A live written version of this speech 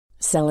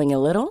Selling a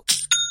little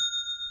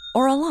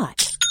or a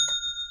lot?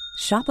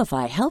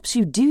 Shopify helps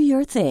you do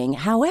your thing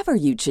however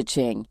you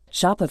cha-ching.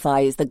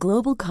 Shopify is the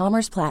global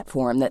commerce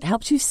platform that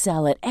helps you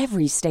sell at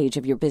every stage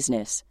of your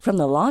business. From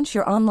the launch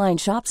your online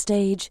shop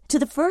stage to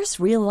the first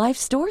real-life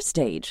store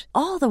stage,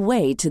 all the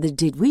way to the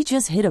did we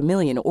just hit a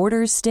million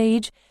orders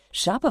stage.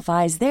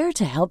 Shopify is there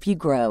to help you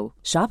grow.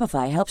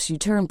 Shopify helps you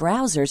turn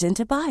browsers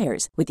into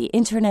buyers with the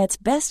internet's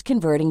best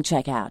converting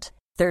checkout.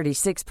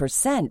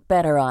 36%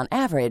 better on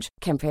average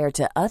compared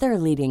to other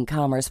leading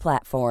commerce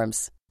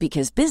platforms.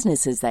 Because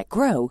businesses that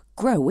grow,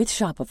 grow with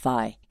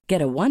Shopify.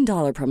 Get a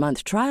 $1 per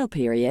month trial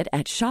period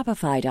at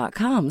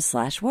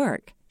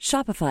shopify.com/work.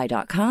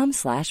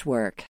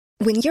 Shopify.com/work.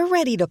 When you're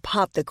ready to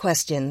pop the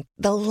question,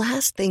 the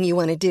last thing you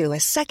want to do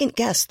is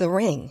second-guess the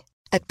ring.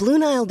 At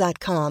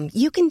BlueNile.com,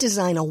 you can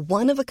design a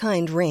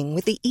one-of-a-kind ring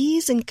with the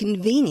ease and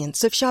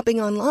convenience of shopping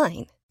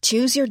online.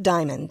 Choose your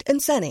diamond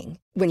and setting.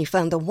 When you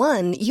find the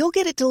one, you'll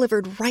get it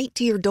delivered right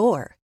to your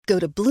door. Go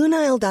to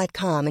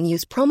BlueNile.com and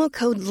use promo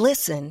code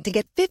LISTEN to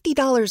get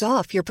 $50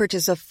 off your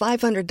purchase of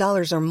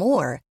 $500 or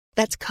more.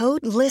 That's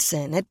code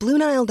LISTEN at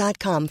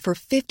BlueNile.com for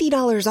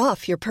 $50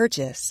 off your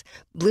purchase.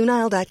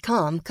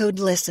 BlueNile.com, code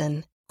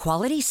LISTEN.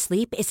 Quality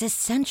sleep is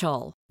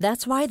essential.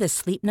 That's why the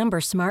Sleep Number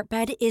Smart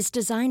Bed is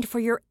designed for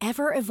your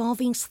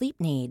ever-evolving sleep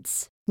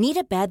needs. Need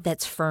a bed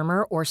that's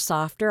firmer or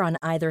softer on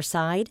either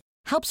side?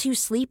 Helps you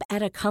sleep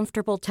at a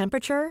comfortable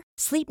temperature?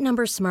 Sleep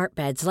Number Smart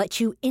Beds let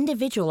you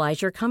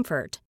individualize your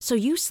comfort, so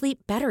you sleep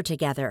better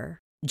together.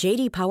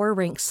 J.D. Power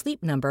ranks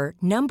Sleep Number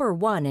number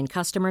 1 in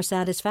customer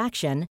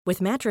satisfaction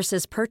with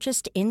mattresses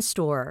purchased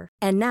in-store.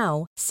 And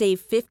now,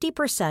 save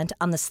 50%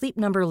 on the Sleep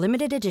Number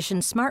Limited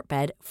Edition Smart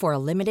Bed for a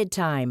limited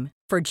time.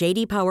 For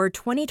J.D. Power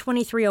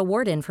 2023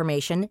 award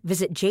information,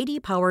 visit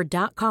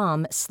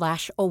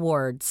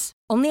jdpower.com/awards.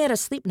 Only at a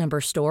Sleep Number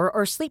store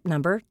or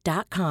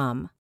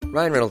sleepnumber.com.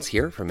 Ryan Reynolds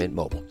here from Mint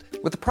Mobile.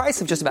 With the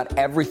price of just about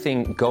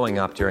everything going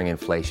up during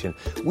inflation,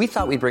 we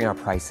thought we'd bring our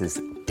prices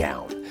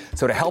down.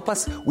 So to help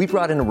us, we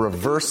brought in a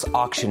reverse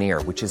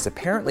auctioneer, which is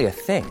apparently a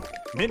thing.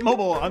 Mint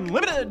Mobile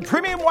Unlimited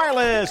Premium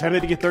Wireless. How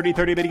to get 30,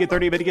 30, bit to get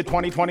 30, bit to get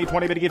 20, 20,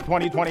 20, bit to get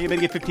 20, 20, bit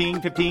to get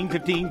 15, 15,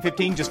 15,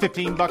 15, just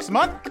 $15 a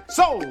month?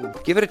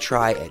 Sold! Give it a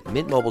try at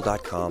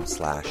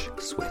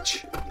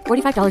mintmobile.com/switch.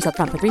 $45 up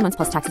front for 3 months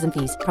plus taxes and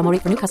fees. Promo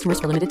rate for new customers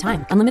for limited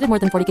time. Unlimited more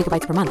than 40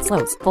 gigabytes per month.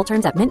 Slows full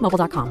terms at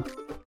mintmobile.com.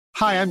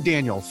 Hi, I'm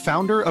Daniel,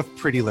 founder of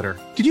Pretty Litter.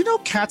 Did you know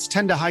cats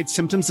tend to hide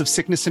symptoms of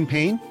sickness and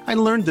pain? I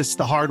learned this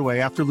the hard way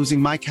after losing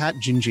my cat,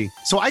 Gingy.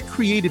 So I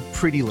created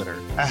Pretty Litter,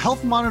 a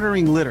health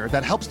monitoring litter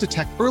that helps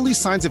detect early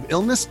signs of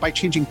illness by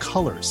changing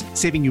colors,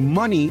 saving you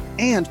money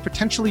and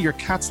potentially your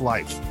cat's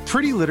life.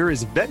 Pretty Litter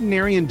is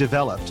veterinarian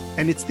developed,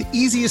 and it's the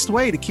easiest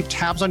way to keep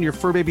tabs on your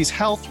fur baby's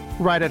health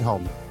right at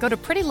home. Go to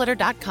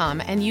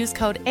prettylitter.com and use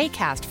code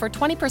ACAST for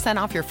 20%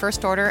 off your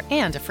first order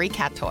and a free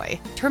cat toy.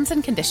 Terms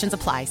and conditions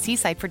apply. See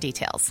site for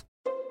details.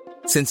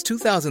 Since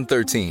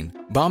 2013,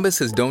 Bombas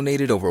has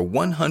donated over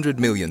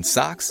 100 million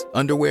socks,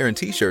 underwear, and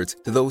T-shirts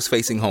to those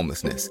facing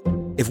homelessness.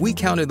 If we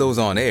counted those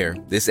on air,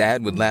 this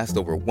ad would last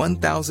over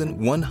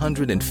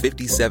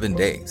 1,157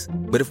 days.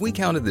 But if we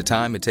counted the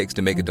time it takes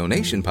to make a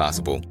donation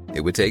possible,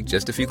 it would take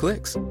just a few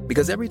clicks.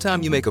 Because every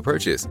time you make a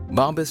purchase,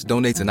 Bombas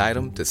donates an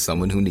item to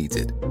someone who needs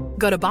it.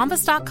 Go to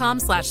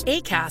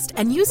bombas.com/ACAST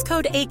and use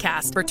code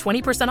ACAST for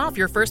 20% off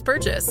your first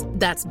purchase.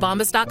 That's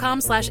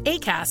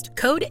bombas.com/ACAST,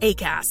 code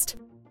ACAST.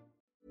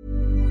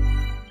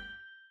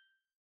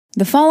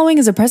 The following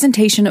is a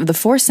presentation of the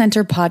Force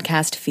Center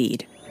podcast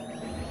feed.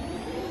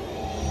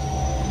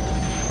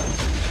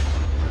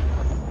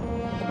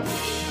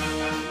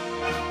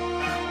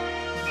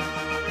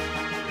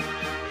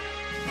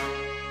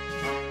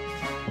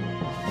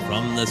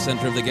 From the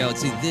center of the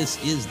galaxy,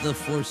 this is the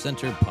Force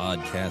Center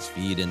podcast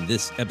feed, and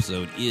this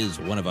episode is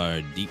one of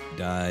our deep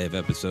dive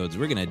episodes.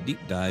 We're going to deep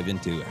dive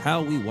into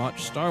how we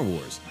watch Star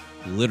Wars,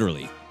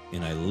 literally.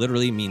 And I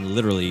literally mean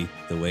literally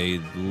the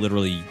way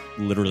literally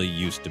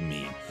used to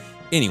mean.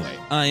 Anyway,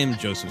 I am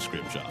Joseph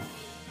Scripshaw.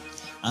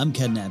 I'm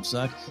Ken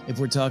Knapsack. If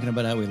we're talking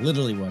about how we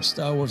literally watch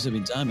Star Wars, I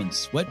mean, I'm in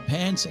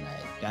sweatpants and I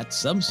got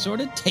some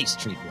sort of taste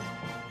treat with it.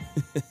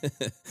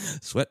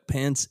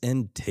 Sweatpants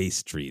and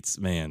taste treats.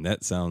 Man,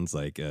 that sounds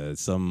like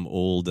some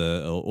old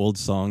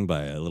song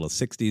by a little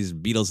 60s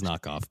Beatles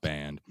knockoff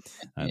band.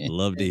 I'd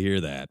love to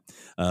hear that.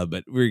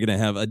 But we're going to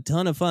have a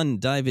ton of fun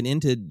diving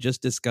into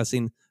just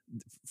discussing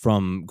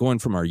from going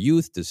from our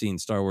youth to seeing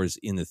Star Wars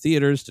in the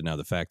theaters to now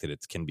the fact that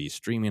it can be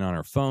streaming on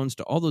our phones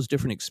to all those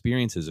different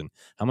experiences and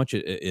how much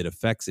it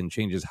affects and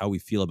changes how we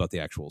feel about the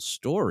actual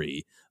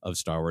story of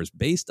Star Wars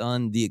based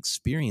on the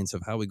experience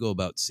of how we go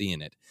about seeing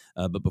it.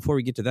 But before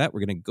we get to that,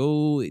 we're going to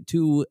go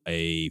to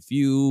a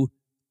few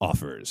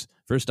offers.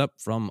 First up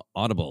from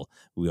Audible,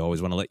 we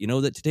always want to let you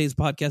know that today's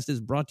podcast is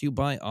brought to you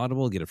by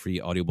Audible. Get a free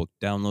audiobook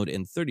download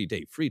and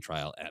 30-day free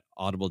trial at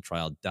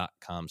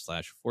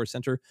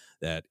audibletrial.com/4center.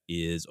 That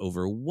is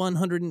over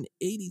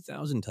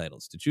 180,000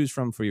 titles to choose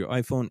from for your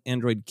iPhone,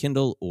 Android,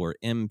 Kindle, or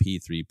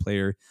MP3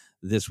 player.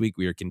 This week,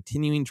 we are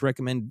continuing to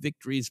recommend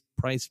Victory's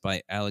Price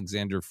by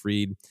Alexander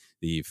Freed,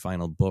 the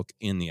final book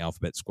in the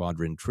Alphabet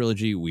Squadron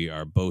trilogy. We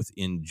are both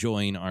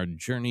enjoying our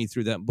journey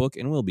through that book,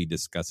 and we'll be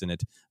discussing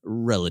it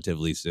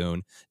relatively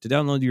soon. To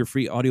download your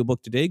free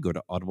audiobook today, go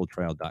to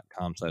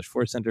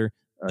audibletrial.com/4center.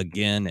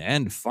 Again,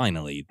 and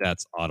finally,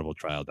 that's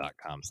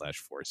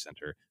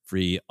audibletrial.com/4center.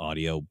 Free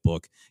audio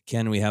book.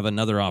 Ken, we have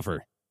another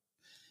offer.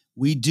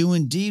 We do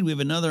indeed. We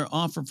have another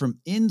offer from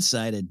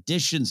Inside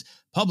Editions,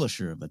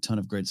 publisher of a ton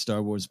of great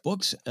Star Wars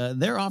books.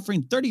 They're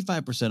offering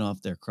 35% off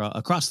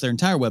across their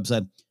entire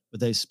website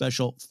with a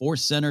special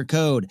Force Center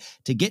code.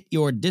 To get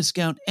your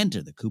discount,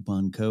 enter the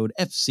coupon code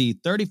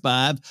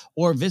FC35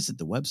 or visit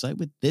the website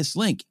with this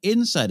link,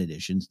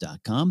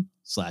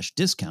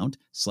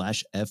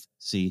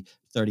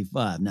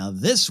 insideeditions.com/discount/FC35. Now,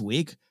 this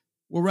week,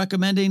 we're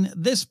recommending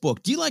this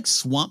book. Do you like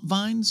swamp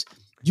vines?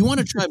 Do you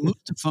want to try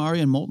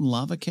Mustafari and molten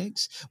lava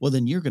cakes? Well,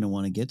 then you're going to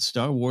want to get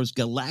Star Wars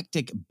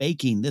Galactic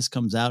Baking. This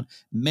comes out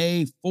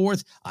May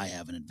 4th. I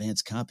have an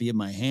advanced copy in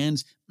my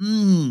hands.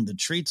 The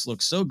treats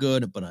look so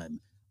good, but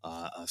I'm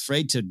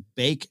afraid to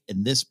bake,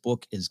 and this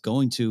book is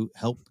going to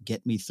help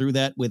get me through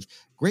that with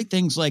great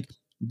things like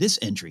this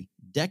entry,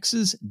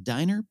 Dex's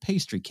Diner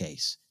Pastry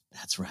Case.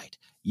 That's right.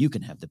 You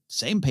can have the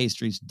same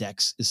pastries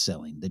Dex is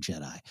selling, the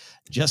Jedi.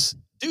 Just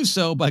do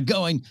so by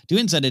going to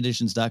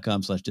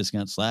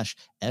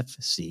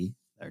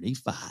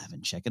insideeditions.com/discount/FC35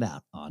 and check it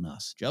out on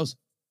us. Joseph.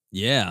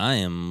 Yeah, I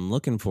am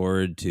looking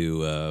forward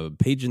to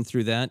paging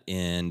through that.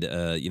 And,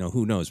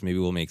 who knows? Maybe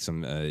we'll make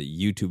some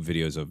YouTube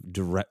videos of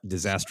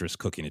disastrous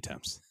cooking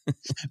attempts.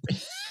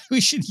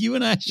 You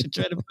and I should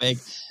try to bake.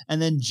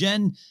 And then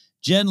Jen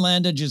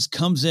Landa just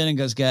comes in and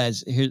goes,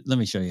 guys, here, let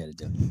me show you how to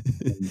do it.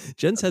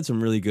 Jen's had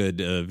some really good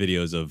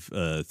videos of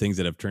things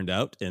that have turned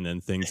out and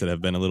then things that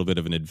have been a little bit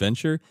of an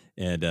adventure.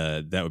 And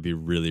that would be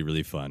really,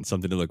 really fun.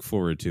 Something to look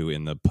forward to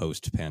in the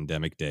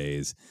post-pandemic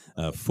days.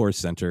 Force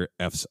Center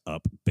F's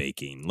Up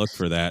Baking. Look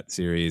for that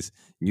series.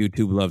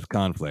 YouTube loves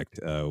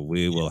conflict.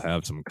 We will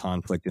have some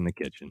conflict in the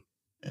kitchen.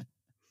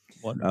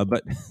 But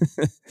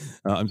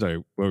I'm sorry,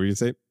 what were you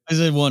saying? I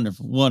said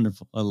wonderful,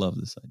 wonderful. I love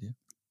this idea.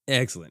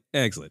 Excellent.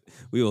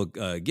 We will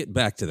get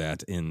back to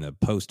that in the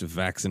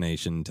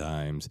post-vaccination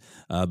times.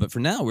 But for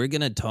now, we're going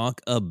to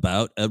talk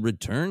about a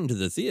return to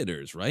the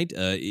theaters, right?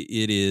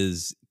 It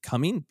is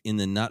coming in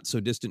the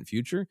not-so-distant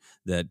future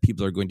that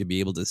people are going to be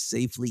able to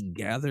safely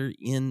gather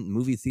in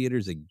movie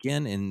theaters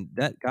again. And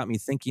that got me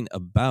thinking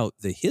about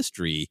the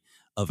history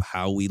of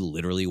how we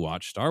literally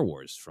watch Star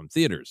Wars, from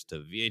theaters to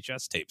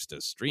VHS tapes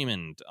to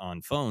streaming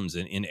on phones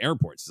and in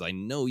airports, as I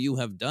know you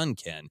have done,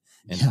 Ken,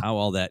 and how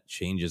all that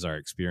changes our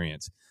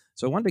experience.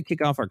 So I wanted to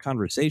kick off our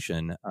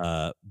conversation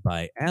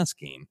by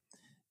asking,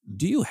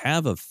 do you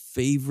have a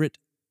favorite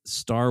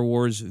Star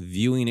Wars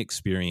viewing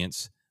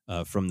experience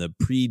from the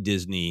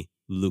pre-Disney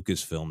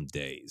Lucasfilm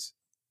days?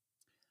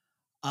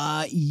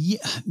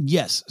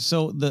 Yes.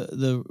 So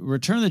the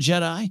Return of the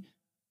Jedi,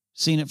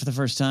 seen it for the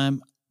first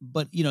time,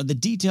 but the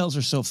details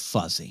are so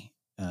fuzzy.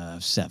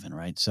 7,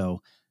 right?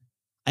 So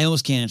I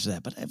almost can't answer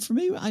that. But for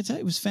me, I thought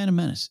it was Phantom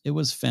Menace. It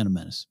was Phantom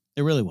Menace.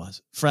 It really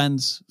was.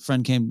 Friend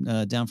came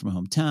down from my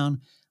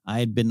hometown. I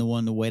had been the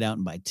one to wait out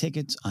and buy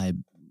tickets. I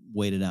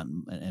waited out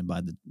and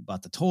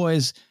bought the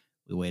toys.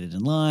 We waited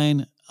in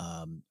line,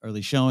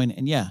 early showing,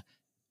 and yeah,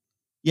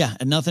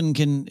 and nothing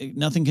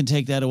can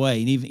take that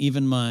away. And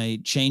even my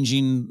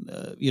changing,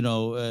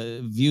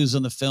 views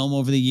on the film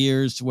over the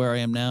years to where I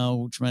am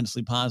now,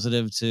 tremendously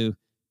positive, to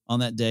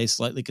on that day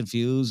slightly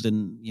confused.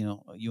 And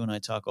you and I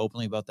talk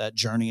openly about that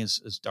journey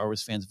as Star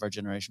Wars fans of our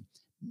generation.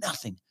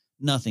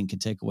 Nothing can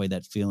take away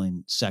that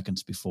feeling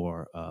seconds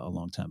before a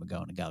long time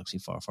ago in a galaxy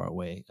far, far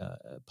away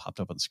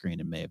popped up on the screen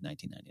in May of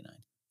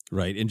 1999.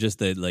 Right, and just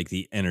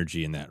the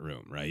energy in that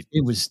room, right?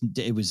 It was.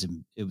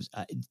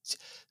 I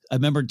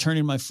remember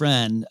turning to my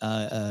friend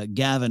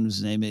Gavin,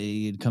 whose name,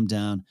 he had come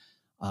down,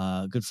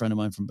 a good friend of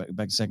mine from back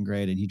in second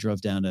grade, and he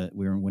drove down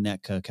we were in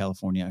Winnetka,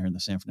 California, out here in the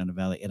San Fernando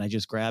Valley, and I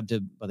just grabbed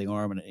him by the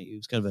arm, and he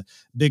was kind of a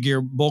bigger,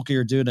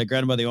 bulkier dude. And I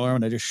grabbed him by the arm,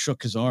 and I just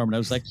shook his arm, and I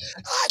was like,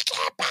 I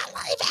can't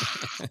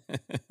believe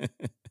it.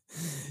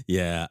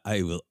 Yeah,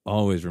 I will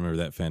always remember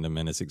that Phantom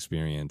Menace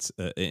experience.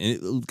 And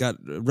it got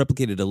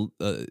replicated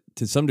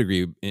to some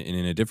degree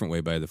in a different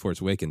way by The Force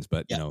Awakens,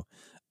 but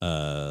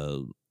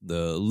the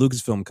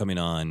Lucasfilm coming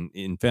on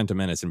in Phantom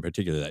Menace in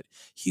particular, that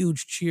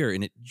huge cheer,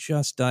 and it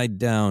just died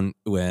down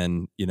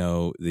when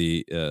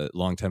the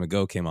Long Time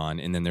Ago came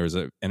on, and then there was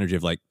an energy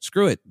of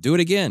screw it, do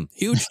it again,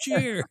 huge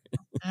cheer.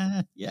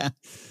 Yeah.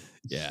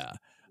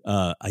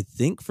 I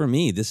think for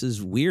me, this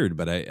is weird,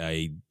 but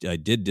I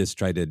did just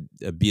try to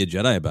be a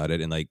Jedi about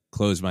it and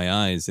close my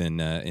eyes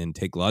and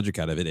take logic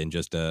out of it and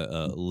just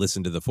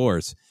listen to the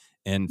Force.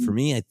 And for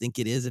me, I think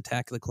it is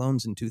Attack of the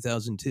Clones in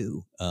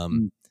 2002.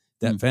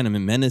 that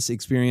Phantom Menace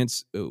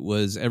experience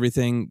was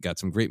everything. Got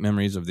some great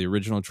memories of the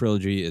original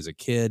trilogy as a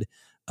kid.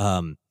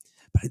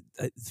 But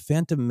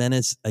Phantom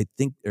Menace, I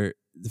think, or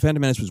the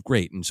Phantom Menace was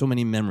great and so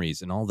many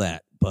memories and all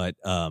that. But,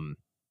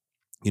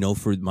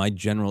 for my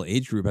general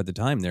age group at the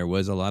time, there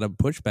was a lot of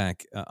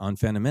pushback on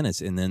Phantom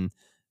Menace. And then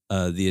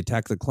the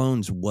Attack of the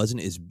Clones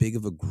wasn't as big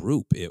of a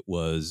group. It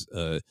was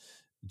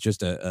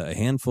just a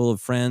handful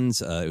of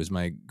friends. It was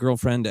my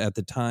girlfriend at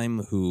the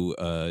time who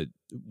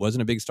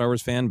wasn't a big Star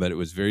Wars fan, but it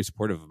was very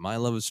supportive of my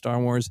love of Star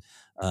Wars.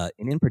 And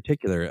in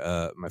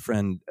particular, my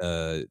friend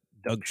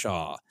Doug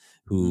Shaw,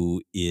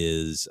 who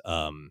is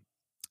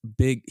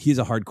big. He's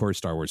a hardcore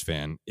Star Wars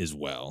fan as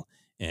well.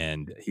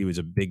 And he was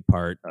a big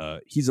part.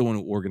 He's the one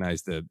who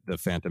organized the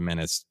Phantom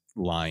Menace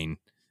line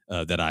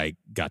that I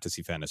got to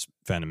see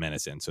Phantom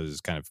Menace in. So this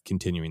is kind of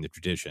continuing the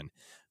tradition.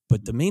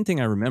 But the main thing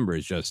I remember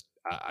is just,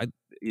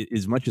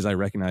 as much as I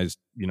recognized,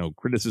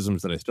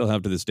 criticisms that I still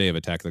have to this day of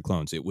Attack of the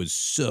Clones, it was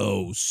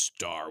so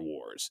Star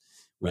Wars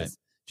with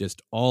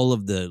just all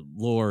of the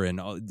lore and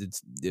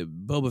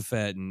Boba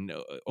Fett and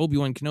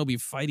Obi-Wan Kenobi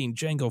fighting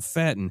Jango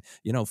Fett and,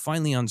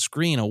 finally on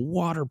screen, a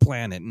water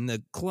planet and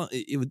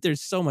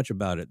there's so much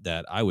about it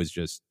that I was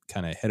just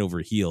kind of head over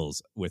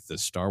heels with the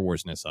Star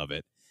Wars-ness of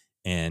it.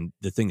 And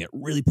the thing that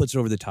really puts it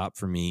over the top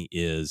for me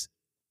is,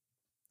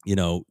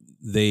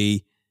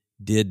 they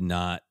did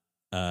not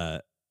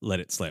let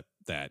it slip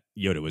that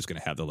Yoda was going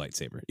to have the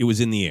lightsaber. It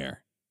was in the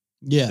air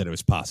that it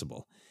was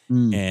possible.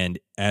 And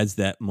as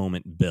that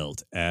moment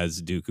built,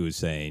 as Dooku was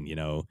saying,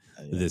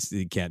 this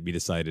it can't be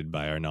decided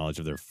by our knowledge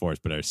of their force,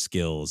 but our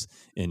skills.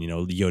 And,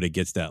 Yoda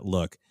gets that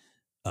look.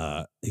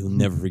 He will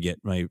never forget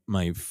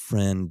my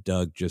friend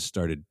Doug just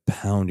started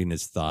pounding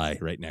his thigh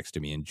right next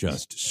to me and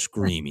just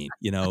screaming,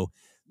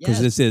 because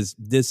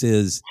this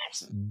is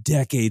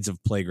decades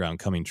of playground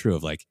coming true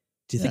of like,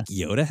 do you think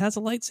Yoda has a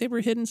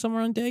lightsaber hidden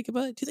somewhere on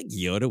Dagobah? Do you think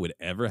Yoda would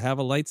ever have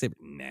a lightsaber?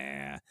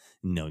 Nah,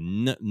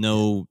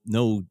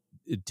 no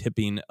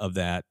tipping of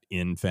that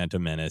in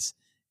Phantom Menace.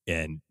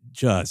 And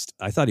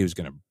I thought he was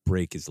going to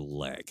break his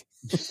leg,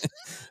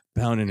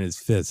 pounding his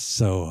fist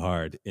so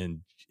hard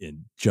in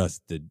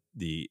just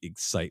the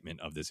excitement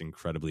of this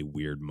incredibly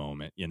weird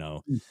moment,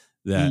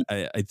 that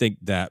I think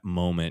that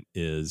moment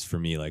is for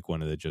me like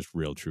one of the just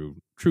real true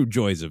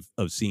joys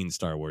of seeing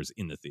Star Wars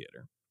in the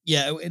theater.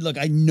 Yeah, look,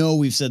 I know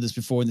we've said this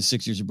before in the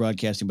 6 years of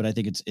broadcasting, but I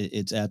think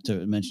it's apt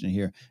to mention it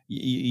here.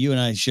 You and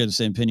I share the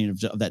same opinion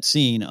of that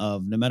scene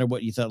of no matter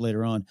what you thought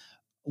later on,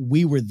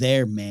 we were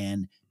there,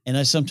 man. And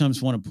I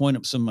sometimes want to point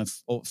up some of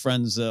my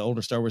friends,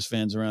 older Star Wars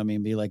fans around me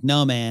and be like,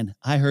 no, man,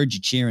 I heard you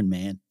cheering,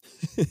 man.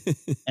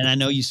 And I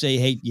know you say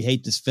you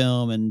hate this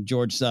film and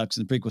George sucks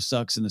and the prequel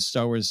sucks and the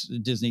Star Wars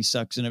Disney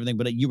sucks and everything,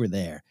 but you were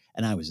there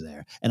and I was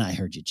there and I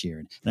heard you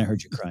cheering and I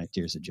heard you crying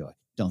tears of joy.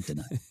 Don't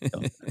deny it.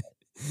 Don't deny it.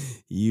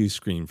 You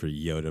scream for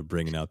Yoda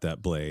bringing out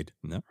that blade.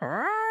 No.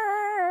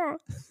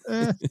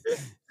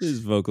 His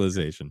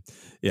vocalization.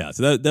 Yeah,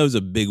 so that was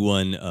a big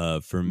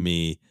one for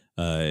me.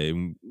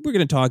 We're going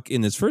to talk in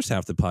this first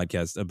half of the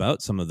podcast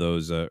about some of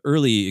those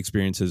early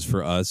experiences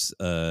for us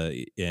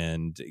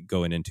and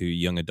going into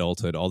young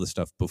adulthood, all the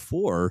stuff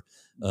before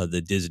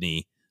the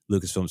Disney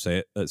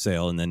Lucasfilm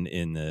sale. And then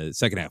in the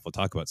second half, we'll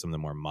talk about some of the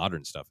more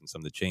modern stuff and some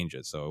of the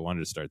changes. So I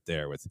wanted to start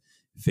there with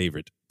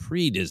favorite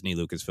pre-Disney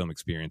Lucasfilm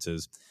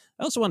experiences.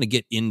 I also want to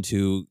get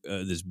into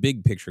this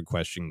big picture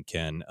question,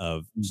 Ken,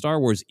 of Star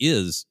Wars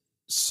is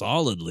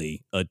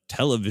solidly a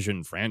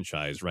television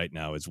franchise right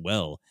now as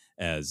well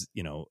as,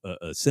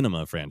 a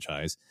cinema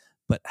franchise.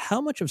 But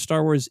how much of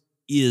Star Wars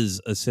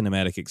is a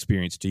cinematic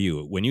experience to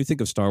you? When you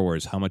think of Star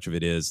Wars, how much of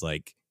it is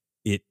like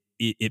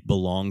it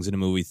belongs in a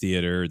movie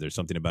theater? There's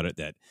something about it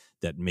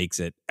that makes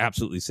it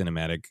absolutely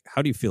cinematic.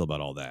 How do you feel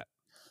about all that?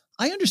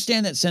 I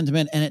understand that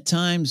sentiment and at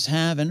times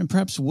have, and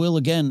perhaps will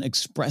again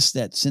express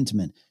that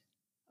sentiment.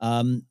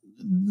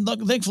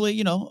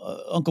 Thankfully,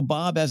 Uncle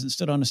Bob hasn't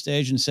stood on a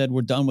stage and said,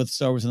 we're done with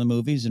Star Wars in the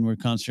movies and we're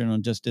concentrating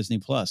on just Disney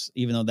Plus,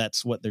 even though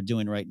that's what they're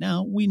doing right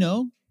now. We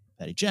know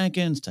Patty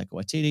Jenkins, Taika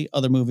Waititi,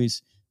 other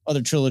movies,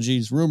 other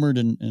trilogies, rumored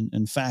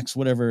and facts,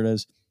 whatever it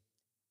is,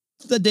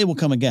 that day will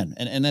come again.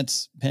 And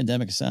that's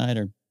pandemic aside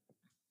or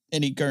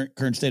any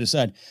current state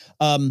aside.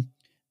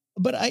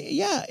 But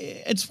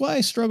it's why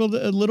I struggled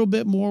a little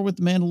bit more with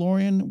The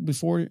Mandalorian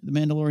before The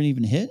Mandalorian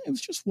even hit. It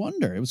was just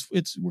wonder.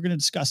 We're going to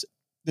discuss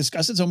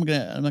it. So I'm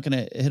not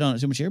going to hit on it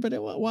too much here, but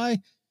why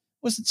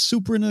wasn't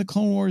super into the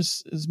Clone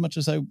Wars as much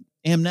as I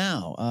am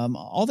now?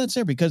 All that's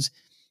there because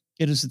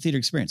it is a theater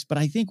experience. But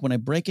I think when I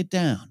break it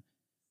down,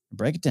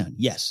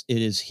 yes,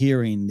 it is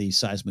hearing the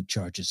seismic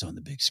charges on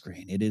the big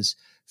screen. It is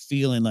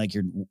feeling like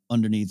you're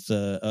underneath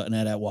an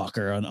AT-AT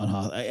Walker on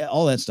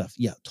all that stuff.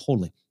 Yeah,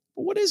 totally.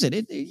 But what is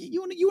it?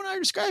 You and I are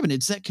describing it.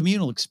 It's that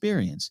communal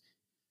experience.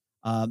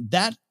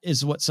 That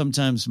is what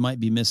sometimes might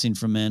be missing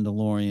from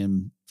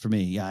Mandalorian for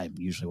me. Yeah, I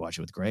usually watch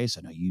it with Grace.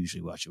 I know you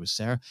usually watch it with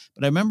Sarah.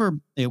 But I remember,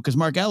 because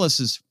Mark Ellis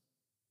has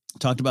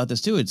talked about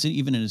this too. It's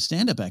even in his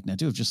stand-up act now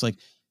too. It's just like,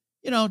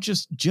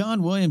 just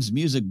John Williams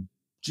music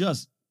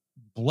just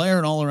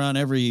blaring all around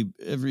every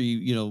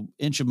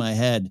inch of my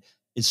head.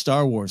 is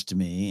Star Wars to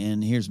me.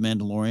 And here's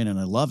Mandalorian, and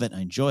I love it. I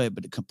enjoy it,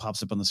 but it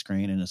pops up on the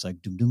screen, and it's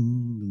like, doom,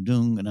 doom, doom,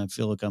 doom. And I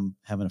feel like I'm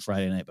having a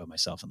Friday night by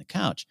myself on the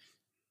couch.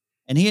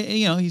 And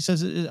he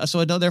says, so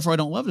I know, therefore I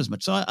don't love it as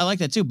much. So I like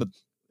that too. But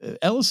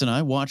Ellis and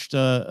I watched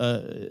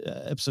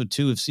episode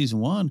 2 of season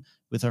 1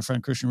 with our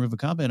friend Christian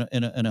Ruvacaba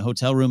in a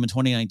hotel room in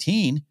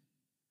 2019.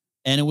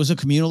 And it was a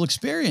communal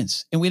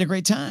experience, and we had a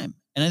great time.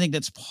 And I think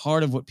that's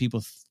part of what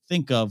people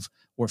think of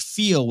or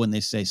feel when they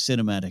say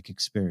cinematic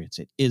experience.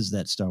 It is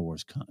that Star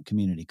Wars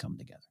community come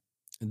together.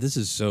 This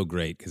is so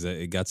great because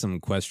I got some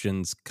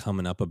questions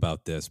coming up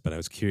about this, but I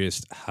was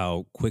curious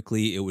how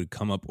quickly it would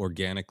come up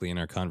organically in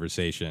our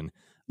conversation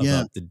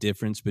about the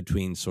difference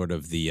between sort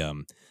of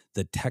the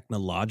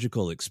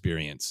technological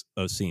experience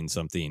of seeing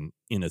something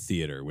in a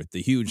theater with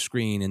the huge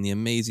screen and the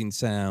amazing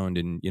sound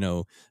and, you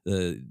know,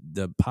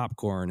 the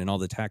popcorn and all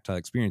the tactile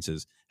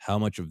experiences, how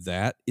much of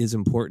that is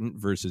important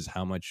versus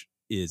how much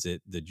is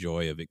it the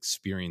joy of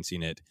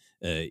experiencing it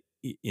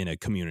in a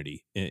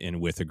community and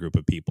with a group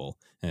of people.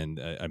 And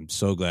I'm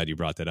so glad you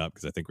brought that up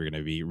because I think we're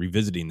going to be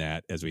revisiting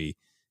that as we,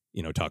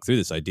 you know, talk through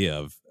this idea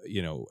of,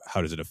 you know,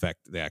 how does it affect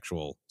the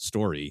actual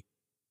story,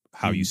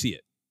 how you see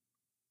it.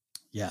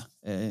 Yeah,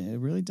 it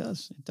really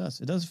does. It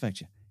does affect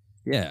you.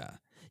 Yeah.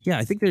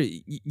 I think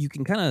you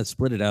can kind of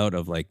split it out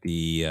of like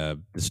the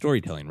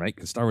storytelling, right?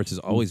 Because Star Wars has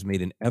always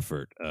made an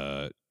effort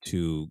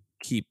to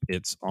keep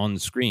its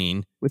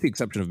on-screen, with the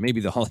exception of maybe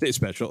the holiday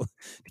special,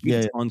 to keep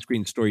its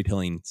on-screen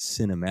storytelling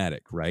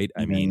cinematic, right?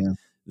 I mean,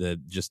 the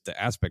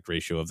aspect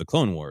ratio of the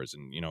Clone Wars,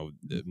 and you know,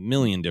 the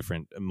million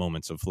different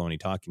moments of Filoni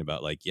talking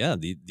about like,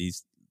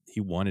 these he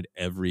wanted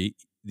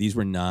these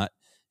were not.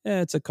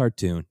 It's a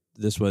cartoon.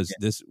 This was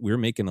we're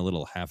making a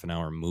little half an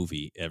hour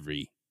movie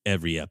every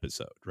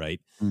episode, right?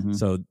 Mm-hmm.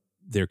 So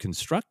they're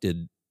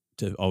constructed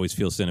to always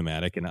feel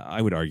cinematic, and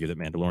I would argue that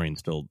Mandalorian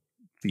still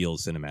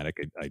feels cinematic.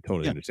 I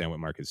totally understand what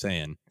Mark is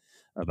saying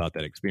about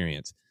that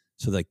experience.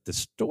 So like the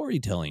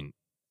storytelling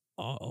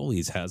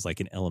always has like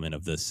an element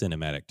of the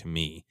cinematic to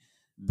me,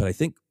 but I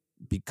think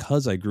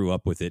because I grew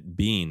up with it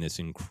being this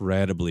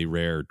incredibly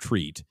rare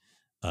treat,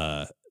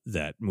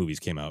 that movies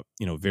came out,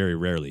 you know, very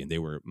rarely, and they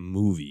were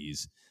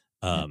movies.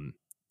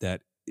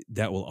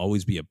 That will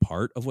always be a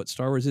part of what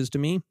Star Wars is to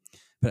me.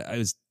 But I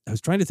was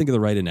trying to think of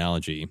the right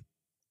analogy.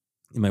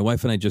 And my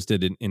wife and I just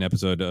did an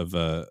episode of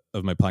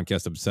my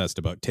podcast Obsessed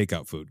about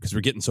takeout food, because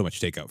we're getting so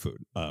much takeout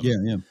food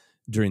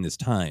during this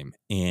time.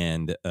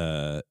 And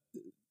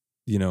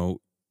you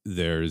know,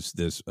 there's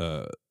this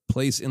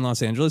place in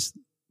Los Angeles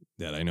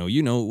that I know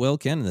you know well,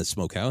 Ken, the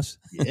Smokehouse.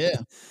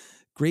 Yeah.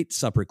 Great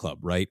supper club,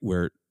 right?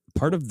 Where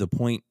part of the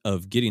point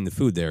of getting the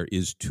food there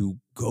is to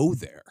go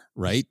there,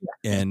 right?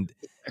 And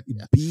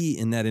be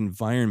in that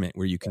environment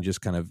where you can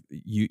just kind of,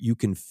 you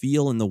can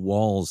feel in the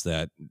walls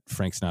that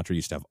Frank Sinatra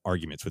used to have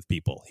arguments with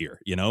people here,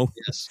 you know?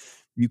 Yes.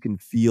 You can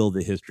feel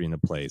the history in the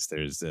place.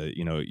 There's,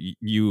 you know,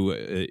 you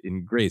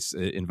in Grace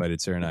invited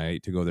Sarah and I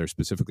to go there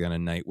specifically on a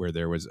night where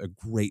there was a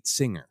great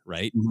singer,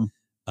 right?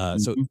 Mm-hmm.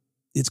 So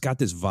it's got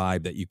this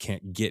vibe that you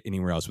can't get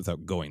anywhere else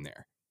without going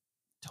there.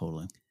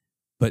 Totally.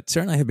 But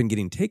Sarah and I have been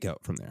getting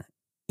takeout from there.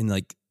 And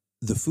like,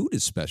 the food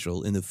is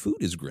special and the food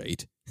is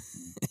great.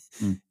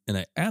 And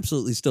I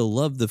absolutely still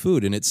love the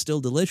food, and it's still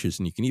delicious.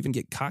 And you can even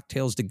get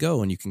cocktails to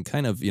go, and you can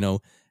kind of, you know,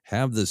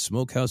 have the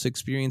Smokehouse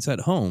experience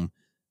at home,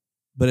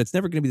 but it's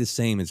never going to be the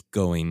same as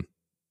going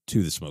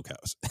to the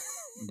Smokehouse.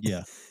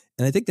 Yeah.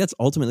 And I think that's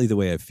ultimately the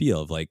way I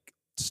feel. Like,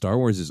 Star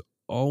Wars is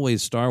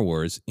always Star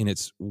Wars in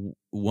its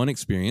one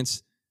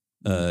experience,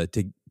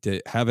 to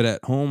have it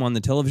at home on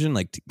the television,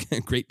 like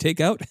great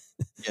takeout.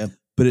 Yep.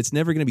 But it's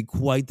never going to be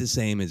quite the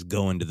same as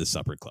going to the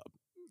supper club,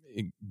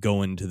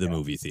 going to the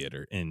movie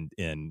theater, and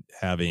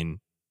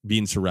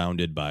being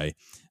surrounded by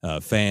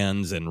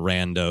fans and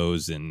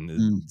randos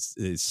and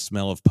the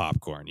smell of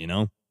popcorn, you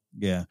know?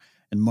 Yeah.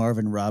 And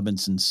Marvin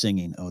Robinson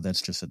singing. Oh,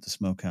 that's just at the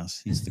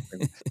Smokehouse. He's the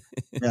great.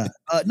 Yeah.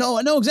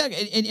 No,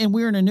 exactly. And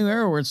we're in a new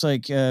era where it's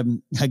like,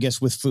 I guess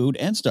with food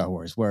and Star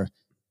Wars, where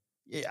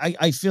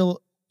I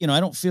feel, you know, I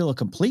don't feel a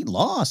complete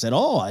loss at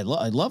all. I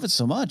love it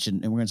so much.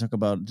 And we're going to talk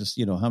about just,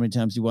 you know, how many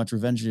times you watch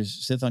Revenge of the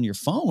Sith on your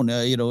phone.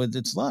 You know,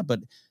 it's a lot. But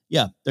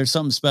yeah, there's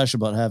something special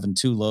about having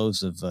 2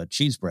 loaves of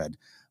cheese bread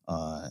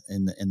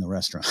in the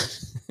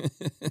restaurant.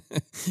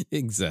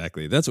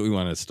 Exactly. That's what we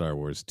want at Star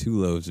Wars. 2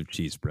 loaves of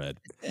cheese bread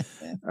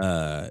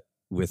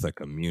with a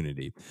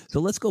community.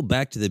 So let's go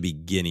back to the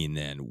beginning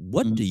then.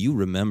 What do you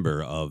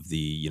remember of the,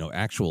 you know,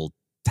 actual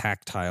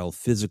tactile,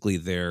 physically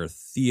there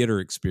theater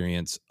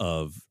experience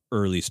of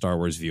early Star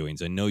Wars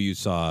viewings? I know you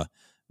saw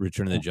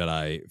Return of the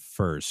Jedi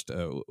first.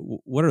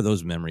 What are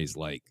those memories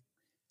like?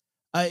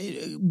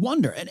 I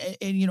wonder,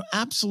 and you know,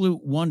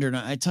 absolute wonder. And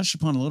I touched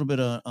upon a little bit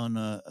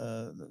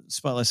on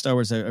Spotlight Star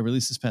Wars I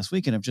released this past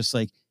weekend. Of just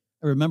like,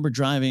 I remember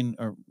driving,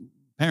 or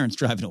parents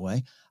driving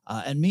away,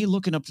 and me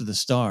looking up to the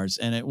stars.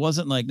 And it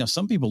wasn't like, now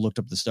some people looked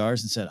up the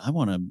stars and said, I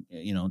want to,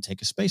 you know,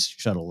 take a space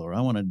shuttle, or I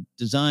want to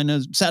design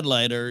a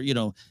satellite, or, you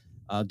know,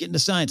 get into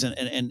science,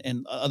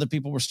 and other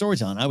people were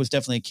storytelling. I was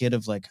definitely a kid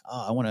of like,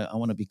 I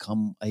want to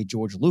become a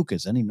George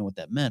Lucas. I didn't even know what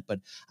that meant, but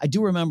I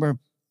do remember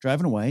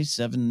driving away,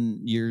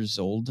 7 years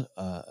old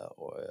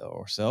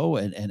or so,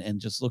 and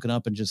just looking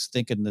up and just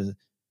thinking the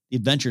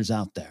adventures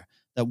out there,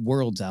 that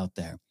world's out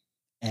there.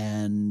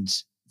 And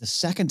the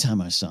second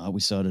time I saw it,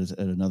 we saw it at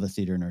another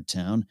theater in our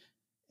town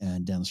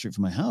and down the street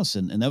from my house.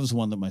 And that was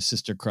one that my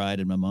sister cried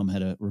and my mom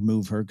had to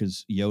remove her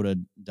because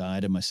Yoda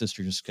died. And my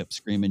sister just kept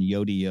screaming,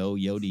 Yoda-yo,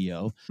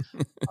 Yoda-yo.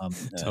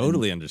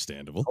 Totally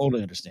understandable.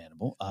 Totally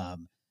understandable.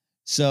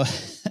 So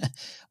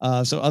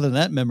other than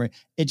that memory,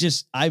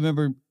 I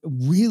remember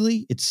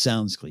really, it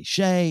sounds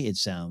cliche. It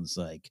sounds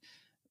like,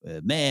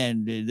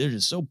 man, they're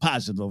just so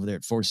positive over there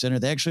at Force Center.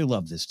 They actually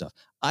love this stuff.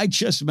 I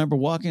just remember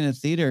walking in the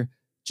theater,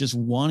 just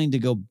wanting to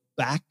go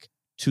back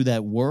to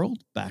that world,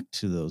 back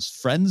to those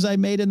friends I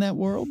made in that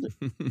world,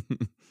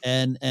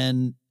 and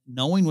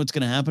knowing what's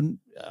going to happen.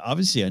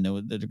 Obviously, I know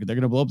that they're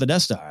going to blow up the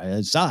Death Star.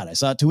 I saw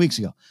it 2 weeks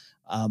ago.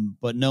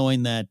 But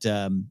knowing that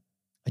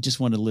I just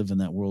want to live in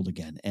that world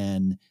again.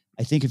 And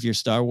I think if you're a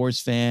Star Wars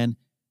fan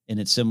and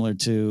it's similar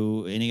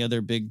to any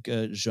other big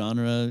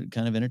genre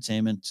kind of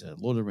entertainment,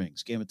 Lord of the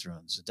Rings, Game of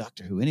Thrones,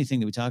 Doctor Who, anything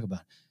that we talk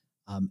about,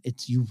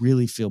 you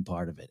really feel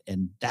part of it.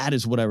 And that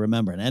is what I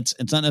remember. And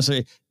it's not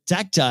necessarily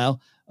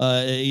tactile.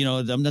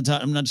 I'm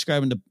not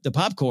describing the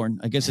popcorn.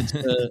 I guess it's,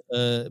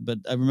 but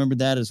I remember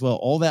that as well.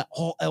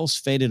 All else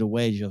faded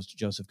away,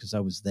 Joseph, because I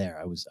was there.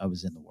 I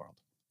was in the world.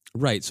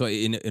 Right. So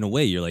in a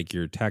way, you're like,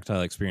 your tactile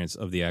experience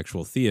of the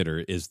actual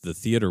theater is the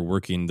theater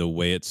working the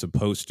way it's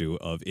supposed to,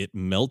 of it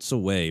melts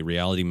away,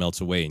 reality melts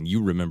away, and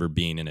you remember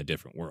being in a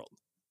different world.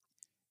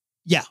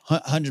 Yeah,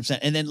 100%.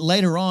 And then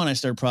later on, I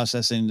started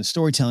processing the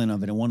storytelling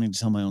of it and wanting to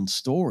tell my own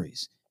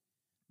stories.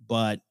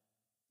 But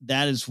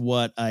that is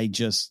what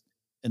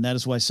and that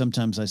is why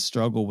sometimes I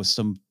struggle with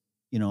some,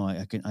 I know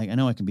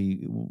I can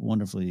be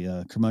wonderfully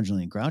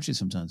curmudgeonly and grouchy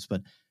sometimes,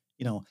 but,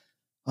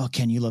 oh,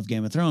 Ken, you love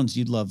Game of Thrones.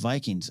 You'd love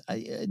Vikings.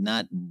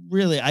 Not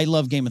really. I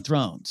love Game of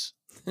Thrones.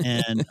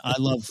 And I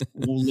love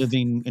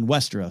living in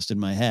Westeros in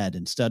my head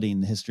and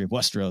studying the history of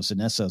Westeros and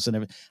Essos and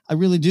everything. I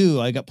really do.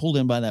 I got pulled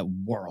in by that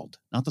world,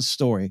 not the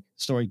story.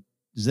 The story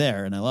is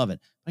there and I love it.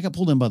 I got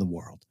pulled in by the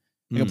world.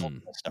 I got pulled in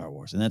by Star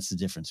Wars. And that's the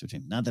difference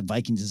between, not that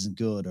Vikings isn't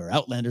good or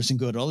Outlander isn't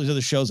good, or all these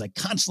other shows I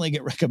constantly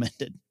get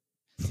recommended.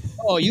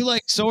 Oh, you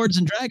like swords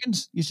and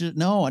dragons? You should.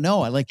 No,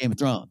 I like Game of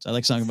Thrones. I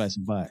like Song of Ice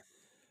and Fire.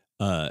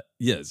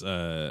 Yes.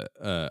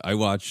 I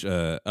watch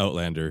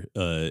Outlander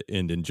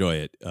and enjoy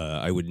it.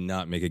 I would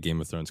not make a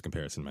Game of Thrones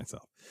comparison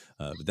myself,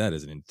 but that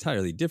is an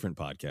entirely different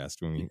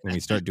podcast when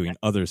we start doing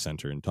Other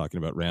Center and talking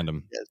about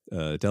random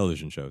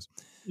television shows.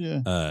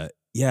 Yeah.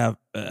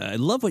 I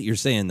love what you're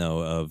saying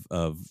though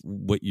of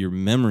what your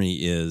memory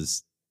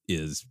is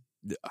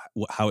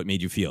how it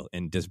made you feel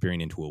and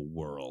disappearing into a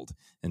world,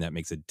 and that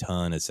makes a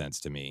ton of sense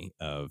to me.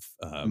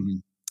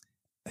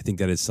 I think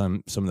that is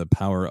some of the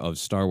power of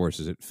Star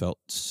Wars, is it felt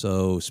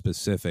so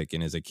specific.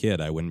 And as a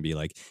kid, I wouldn't be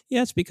like,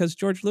 yeah, it's because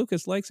George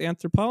Lucas likes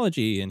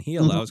anthropology and he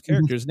allows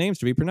characters' names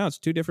to be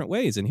pronounced 2 different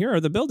ways. And here are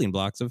the building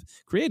blocks of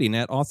creating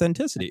that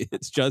authenticity.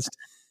 It's just,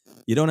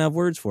 you don't have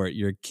words for it.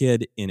 You're a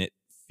kid and it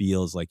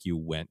feels like you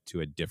went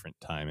to a different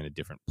time in a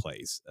different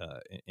place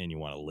and you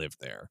want to live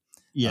there.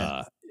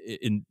 Yeah.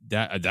 And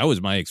that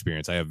was my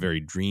experience. I have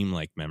very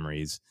dreamlike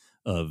memories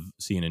of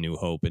seeing A New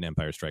Hope and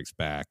Empire Strikes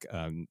Back.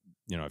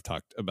 I've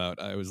talked about,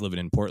 I was living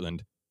in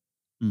Portland,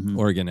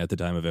 Oregon at the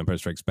time of Empire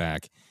Strikes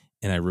Back.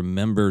 And I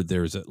remember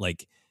there's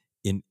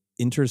an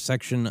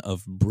intersection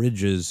of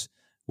bridges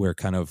where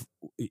kind of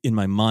in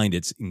my mind,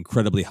 it's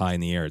incredibly high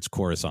in the air. It's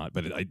Coruscant,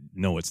 but I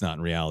know it's not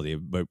in reality,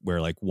 but where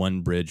like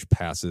one bridge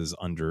passes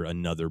under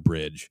another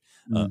bridge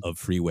of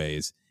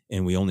freeways.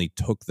 And we only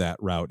took that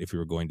route if we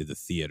were going to the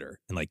theater.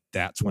 And like,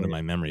 that's one of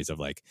my memories of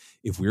like,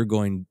 if we're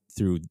going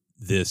through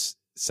this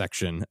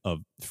section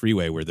of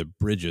freeway where the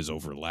bridges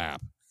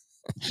overlap,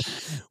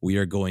 we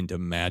are going to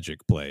Magic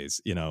Place,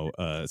 so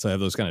I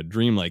have those kind of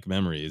dreamlike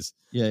memories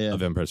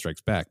of Empire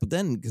Strikes Back. But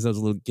then, because I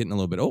was getting a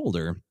little bit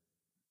older,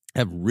 I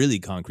have really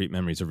concrete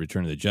memories of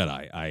Return of the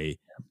Jedi. I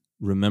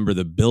remember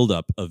the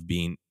buildup of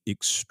being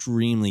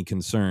extremely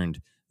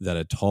concerned that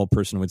a tall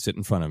person would sit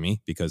in front of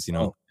me because,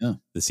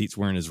 the seats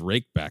weren't as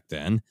raked back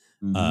then.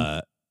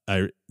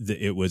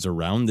 It was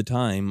around the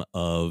time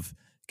of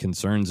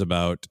concerns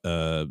about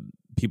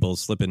people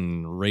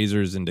slipping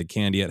razors into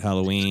candy at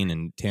Halloween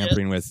and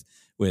tampering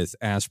with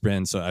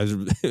aspirin. So I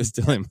was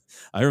telling him,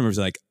 I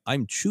remember like,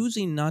 I'm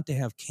choosing not to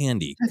have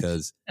candy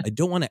because I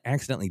don't want to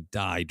accidentally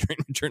die during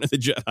Return of the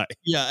Jedi.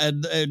 Yeah.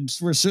 And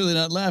we're certainly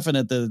not laughing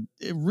at the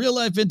real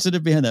life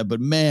incident behind that,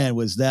 but man,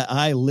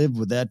 I lived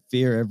with that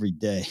fear every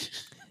day.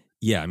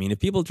 Yeah, I mean, if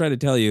people try to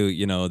tell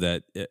you,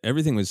 that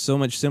everything was so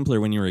much simpler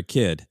when you were a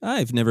kid,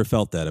 I've never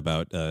felt that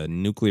about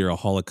nuclear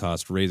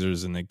holocaust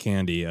razors and the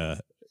candy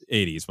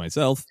 80s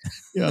myself.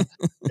 Yeah,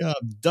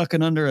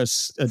 ducking under a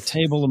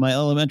table in my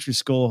elementary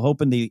school,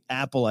 hoping the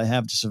apple I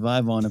have to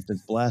survive on if the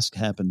blast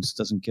happens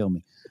doesn't kill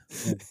me.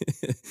 Yeah.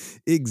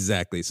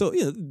 Exactly. So,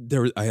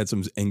 I had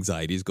some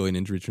anxieties going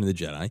into Return of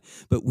the Jedi,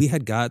 but we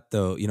had got,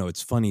 though,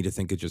 it's funny to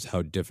think of just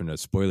how different a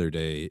spoiler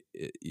day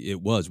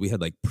it was. We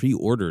had like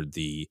pre-ordered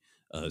the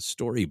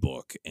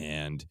storybook,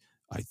 and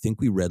I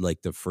think we read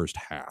like the first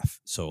half.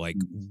 So like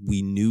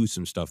we knew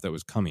some stuff that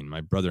was coming.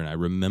 My brother and I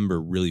remember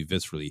really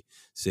viscerally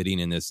sitting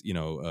in this,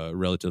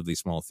 relatively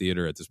small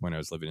theater. At this point, I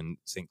was living in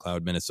St.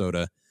 Cloud,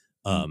 Minnesota.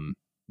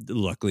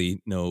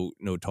 Luckily, no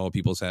tall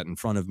people sat in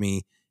front of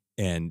me,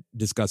 and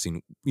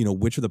discussing,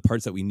 which of the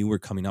parts that we knew were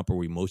coming up were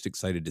we most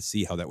excited to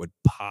see how that would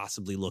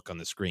possibly look on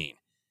the screen.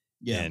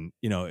 Yeah. And,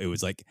 it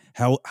was like,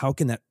 how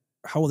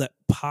will that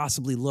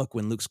possibly look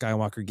when Luke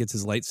Skywalker gets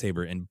his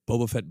lightsaber and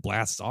Boba Fett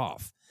blasts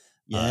off?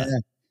 Yeah.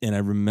 And I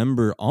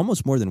remember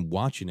almost more than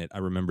watching it, I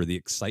remember the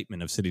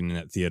excitement of sitting in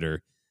that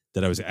theater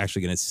that I was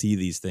actually going to see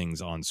these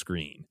things on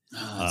screen.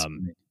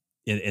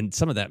 And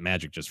some of that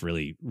magic just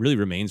really, really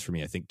remains for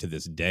me, I think, to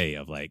this day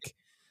of like,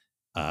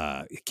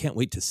 I can't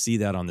wait to see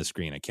that on the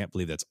screen. I can't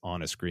believe that's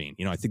on a screen.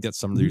 I think that's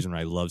some of the reason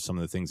I love some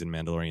of the things in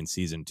Mandalorian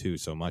season 2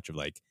 so much of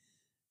like,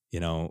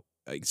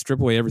 like strip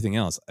away everything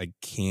else. I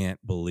can't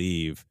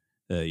believe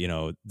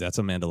that's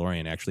a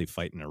Mandalorian actually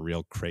fighting a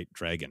real crate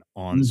dragon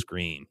on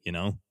screen,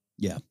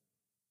 Yeah.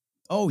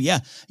 Oh yeah.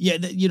 Yeah.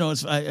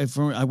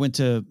 I went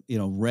to,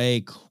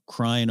 Rey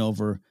crying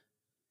over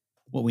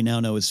what we now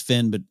know is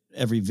Finn, but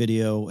every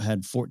video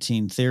had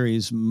 14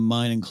 theories,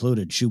 mine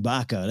included,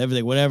 Chewbacca and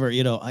everything, whatever,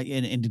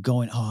 and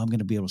going, I'm going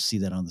to be able to see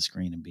that on the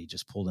screen and be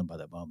just pulled in by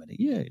that moment.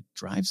 Yeah. It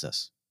drives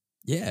us.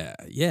 Yeah.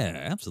 Yeah,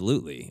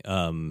 absolutely.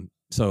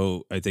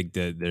 So I think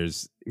that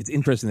it's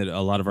interesting that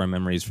a lot of our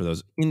memories for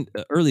those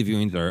early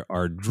viewings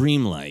are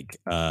dreamlike.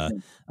 I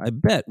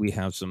bet we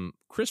have some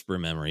crisper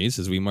memories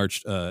as we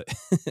marched to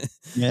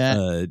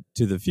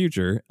the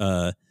future.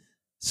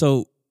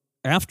 So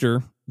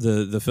after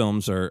the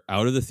films are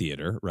out of the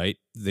theater, right?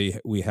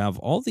 We have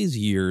all these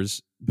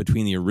years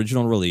between the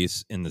original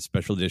release and the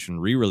special edition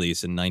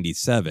re-release in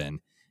 97.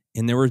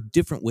 And there were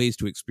different ways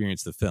to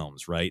experience the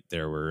films, right?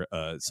 There were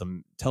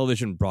some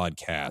television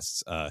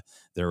broadcasts.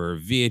 There were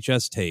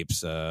VHS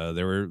tapes.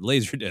 There were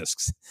laser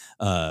discs.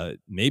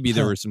 Maybe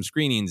there were some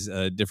screenings,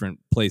 different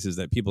places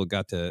that people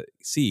got to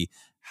see.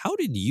 How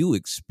did you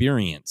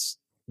experience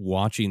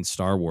watching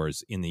Star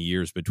Wars in the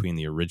years between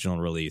the original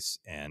release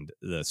and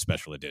the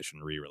special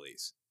edition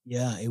re-release?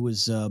 Yeah, it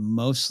was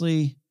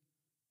mostly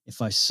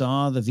if I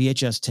saw the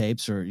VHS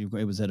tapes, or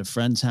it was at a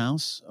friend's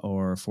house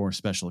or for a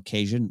special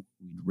occasion,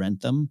 we'd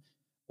rent them.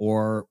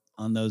 Or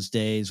on those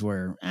days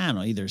where, I don't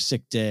know, either a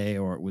sick day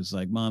or it was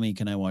like, Mommy,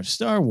 can I watch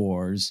Star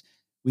Wars?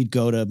 We'd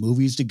go to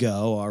Movies to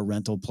Go, our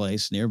rental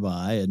place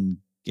nearby, and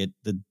get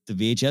the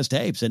VHS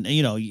tapes. And,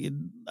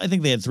 I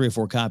think they had 3 or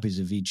 4 copies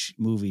of each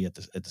movie at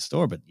the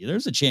store, but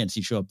there's a chance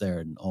you show up there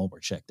and all were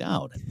checked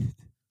out. And,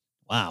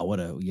 wow,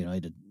 I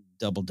had to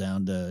double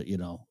down to,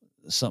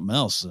 something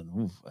else.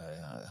 And,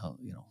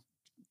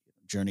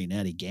 Journey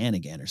Natty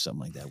Gannigan or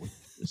something like that.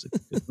 Was a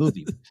good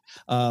movie.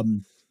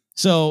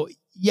 So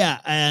yeah,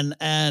 and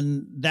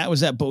that was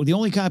that. But the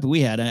only copy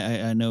we had,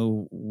 I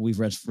know we've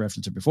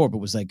referenced it before, but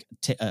was like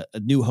a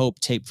New Hope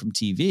tape from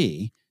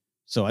TV.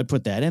 So I'd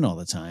put that in all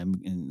the time,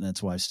 and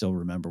that's why I still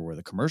remember where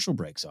the commercial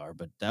breaks are.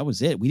 But that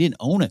was it. We didn't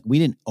own it. We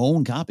didn't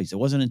own copies. It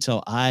wasn't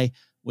until I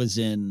was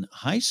in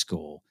high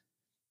school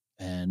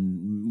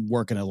and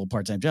working a little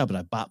part-time job, but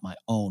I bought my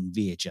own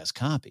VHS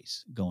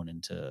copies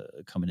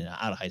coming in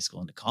out of high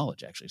school into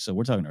college, actually. So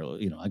we're talking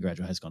early, I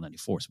graduated high school in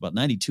 94. So about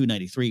 92,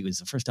 93 was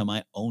the first time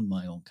I owned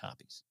my own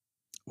copies.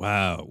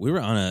 Wow. We were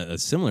on a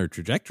similar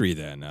trajectory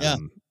then. Yeah.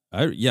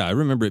 I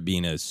remember it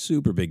being a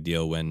super big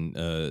deal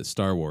when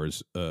Star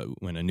Wars,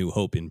 when A New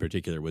Hope in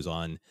particular was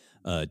on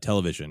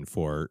television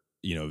for,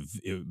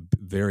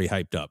 very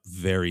hyped up,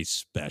 very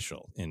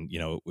special. And,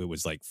 it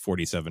was like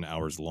 47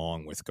 hours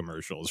long with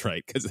commercials,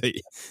 right? Because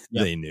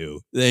they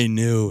knew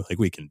like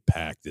we can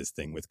pack this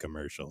thing with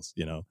commercials,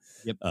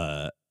 Yep.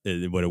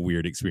 What a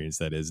weird experience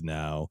that is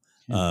now.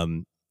 Yeah.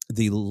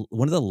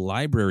 One of the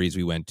libraries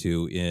we went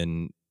to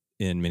in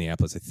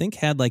Minneapolis, I think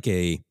had like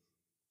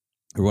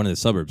or one of the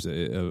suburbs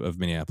of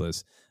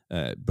Minneapolis,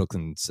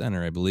 Brooklyn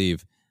Center, I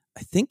believe.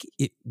 I think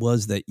it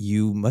was that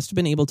you must have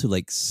been able to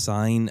like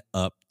sign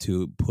up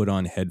to put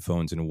on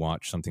headphones and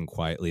watch something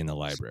quietly in the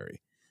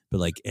library. But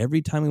like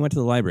every time we went to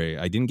the library,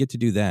 I didn't get to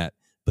do that,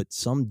 but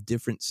some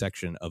different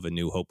section of A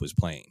New Hope was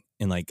playing.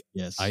 And like,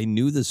 yes, I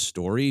knew the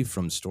story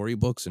from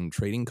storybooks and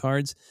trading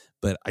cards,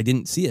 but I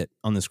didn't see it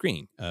on the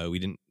screen. We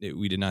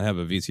did not have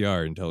a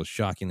VCR until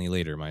shockingly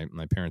later.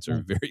 My parents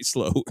are very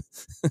slow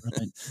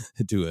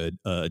to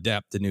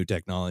adapt to new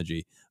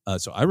technology.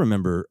 So I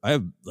remember I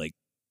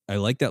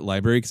liked that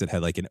library because it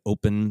had like an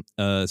open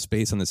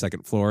space on the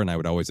second floor, and I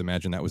would always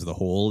imagine that was the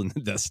hole in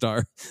the Death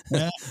Star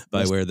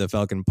by where the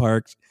Falcon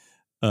parked.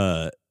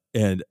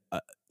 And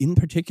in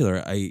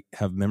particular, I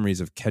have memories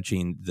of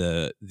catching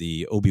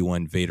the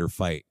Obi-Wan Vader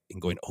fight and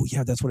going, "Oh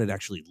yeah, that's what it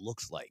actually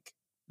looks like,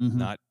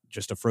 not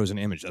just a frozen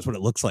image. That's what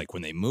it looks like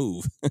when they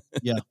move."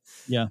 Yeah.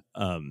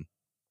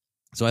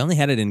 So I only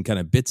had it in kind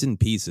of bits and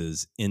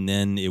pieces, and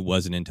then it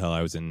wasn't until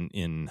I was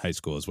in high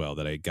school as well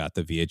that I got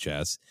the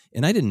VHS,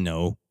 and I didn't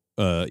know.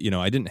 I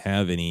didn't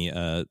have any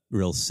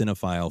real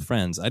cinephile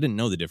friends. I didn't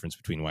know the difference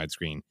between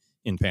widescreen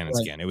and pan and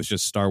scan. It was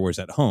just Star Wars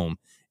at home.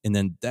 And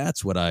then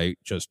that's what I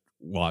just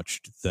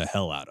watched the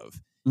hell out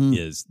of.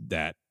 is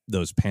that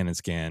those Pan and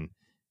Scan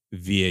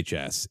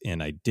VHS,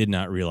 and I did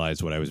not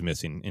realize what I was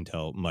missing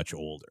until much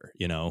older.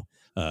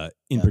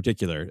 In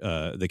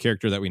particular, the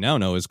character that we now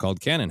know is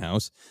called Cannon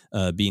House,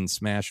 being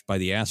smashed by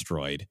the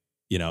asteroid.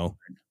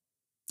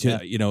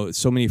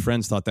 So many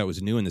friends thought that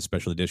was new in the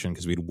special edition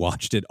because we'd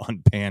watched it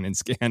on Pan and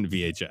Scan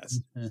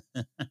VHS.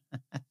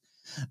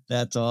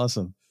 That's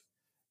awesome.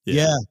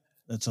 Yeah,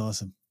 that's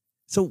awesome.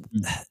 So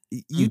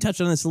you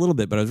touched on this a little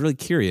bit, but I was really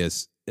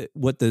curious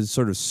what the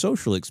sort of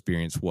social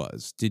experience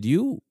was. Did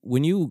you,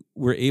 when you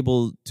were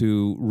able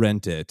to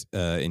rent it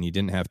and you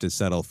didn't have to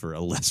settle for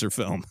a lesser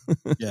film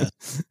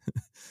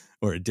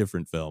or a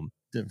different film,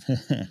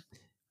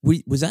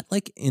 was that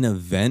like an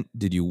event?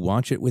 Did you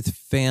watch it with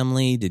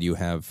family? Did you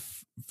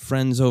have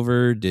friends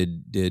over?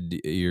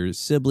 Did your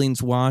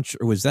siblings watch?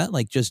 Or was that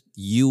like just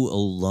you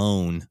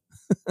alone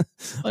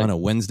on a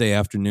Wednesday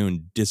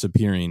afternoon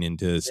disappearing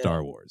into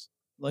Star Wars?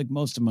 Like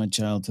most of my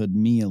childhood,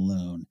 me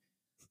alone.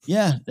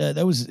 Yeah,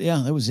 that was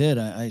it.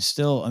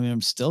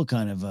 I'm still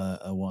kind of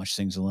watch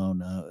things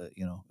alone.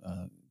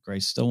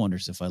 Grace still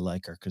wonders if I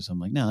like her because I'm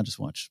like, no, I'll just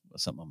watch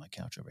something on my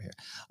couch over here.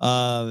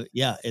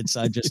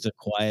 I'm just a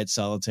quiet,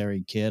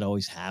 solitary kid,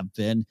 always have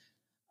been.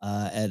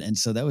 And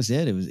so that was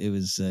it. It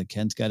was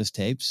Ken's got his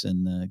tapes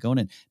and going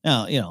in.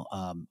 Now,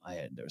 I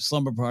had a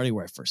slumber party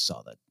where I first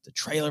saw the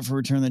trailer for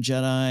Return of the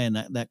Jedi and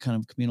that kind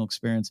of communal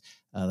experience.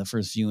 The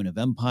first viewing of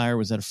Empire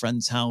was at a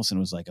friend's house and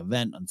it was like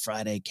event on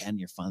Friday. Ken,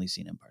 you're finally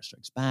seeing Empire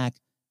Strikes Back.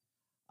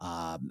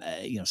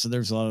 So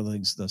there's a lot of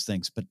those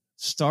things. But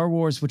Star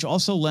Wars, which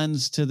also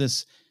lends to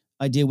this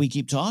idea we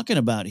keep talking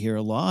about here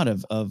a lot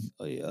of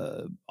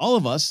all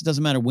of us, it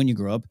doesn't matter when you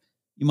grew up,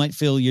 you might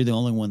feel you're the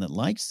only one that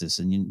likes this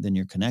and then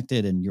you're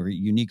connected and your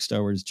unique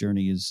Star Wars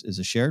journey is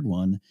a shared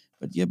one.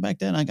 But yeah, back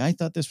then I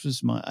thought this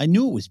was I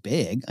knew it was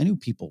big. I knew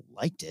people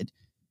liked it,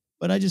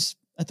 but I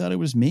thought it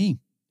was me.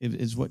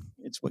 It's what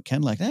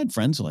Ken liked. I had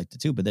friends who liked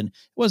it too, but then it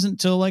wasn't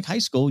until like high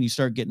school you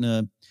start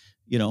getting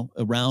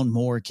around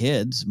more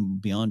kids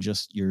beyond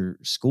just your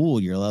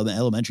school, your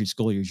elementary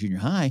school, your junior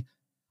high,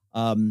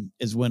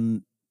 is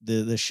when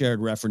the shared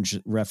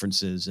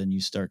references and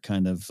you start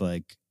kind of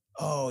like,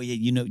 oh yeah,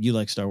 you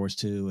like Star Wars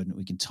too, and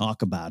we can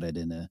talk about it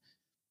in a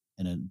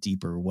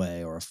deeper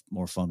way or a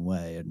more fun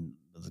way, and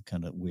the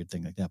kind of weird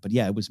thing like that. But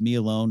yeah, it was me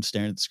alone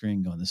staring at the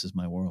screen, going, "This is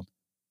my world."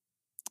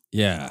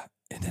 Yeah,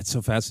 and that's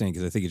so fascinating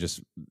because I think it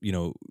just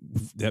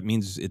that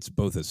means it's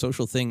both a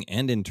social thing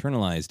and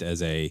internalized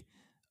as I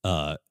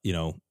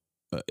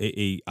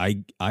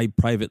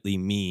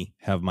privately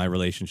have my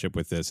relationship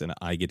with this, and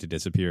I get to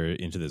disappear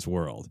into this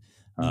world.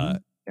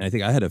 And I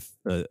think I had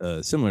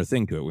a similar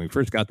thing to it when we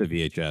first got the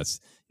VHS,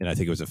 and I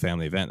think it was a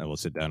family event that we'll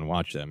sit down and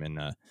watch them. And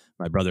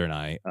my brother and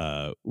I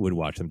would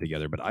watch them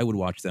together, but I would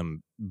watch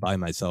them by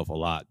myself a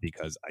lot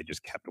because I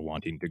just kept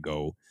wanting to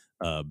go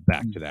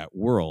back to that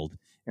world.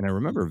 And I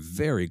remember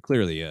very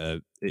clearly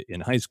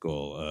in high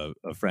school,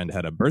 a friend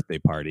had a birthday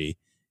party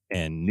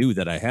and knew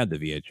that I had the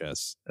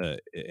VHS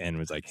and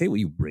was like, "Hey, will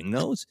you bring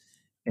those?"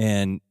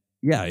 And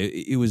yeah,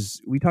 it was.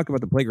 We talk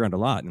about the playground a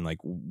lot, and like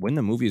when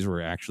the movies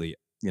were actually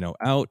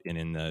out and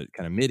in the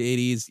kind of mid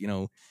 80s,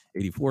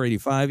 84,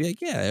 85,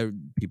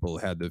 people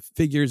had the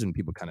figures and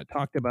people kind of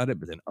talked about it,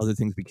 but then other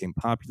things became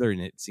popular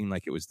and it seemed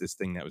like it was this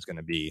thing that was going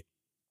to be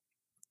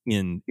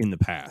in the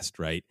past,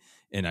 right?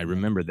 And I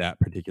remember that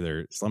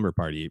particular slumber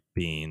party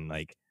being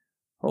like,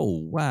 oh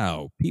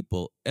wow,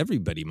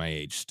 everybody my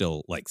age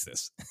still likes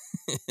this.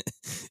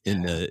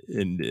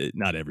 and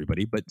not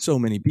everybody, but so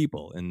many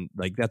people. And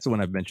like that's the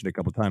one I've mentioned a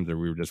couple times where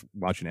we were just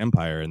watching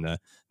Empire and the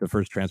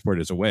first transport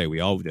is away.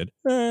 We all did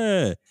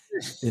and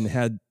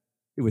had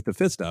with the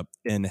fist up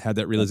and had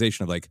that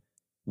realization of like,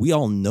 we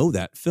all know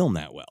that film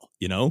that well,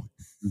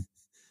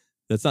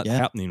 That's not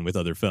happening with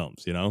other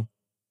films,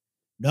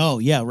 No,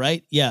 yeah,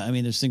 right. Yeah. I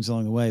mean, there's things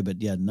along the way, but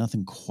yeah,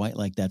 nothing quite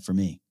like that for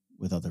me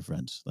with other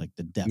friends, like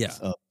the depth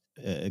of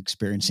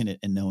experiencing it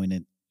and knowing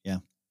it.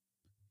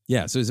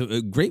 Yeah. So it's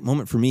a great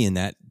moment for me in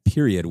that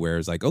period where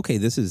it's like, okay,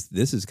 this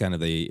is kind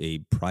of a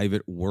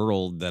private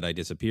world that I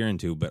disappear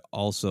into, but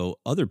also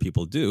other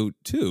people do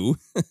too,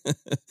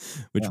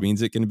 which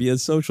means it can be a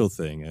social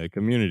thing, a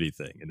community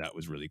thing. And that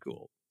was really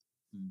cool.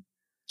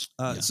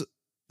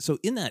 So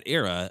in that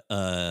era,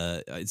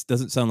 it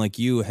doesn't sound like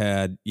you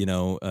had,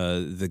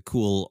 the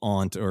cool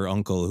aunt or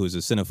uncle who's a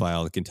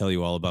cinephile that can tell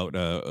you all about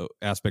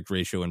aspect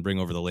ratio and bring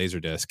over the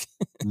Laserdisc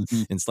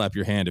and slap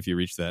your hand if you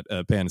reach that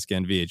Pan and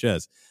Scan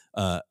VHS.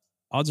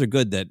 Odds are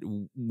good that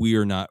we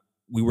were not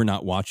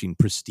watching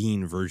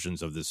pristine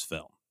versions of these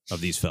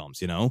films.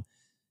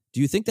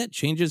 Do you think that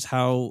changes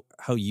how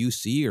you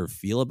see or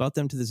feel about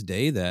them to this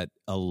day? That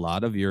a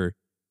lot of your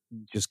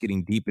just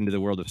getting deep into the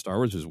world of Star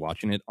Wars is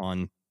watching it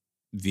on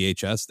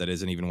VHS that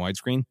isn't even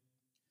widescreen?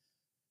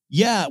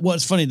 Yeah, well,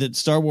 it's funny that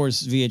Star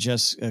Wars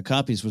VHS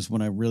copies was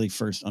when I really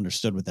first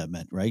understood what that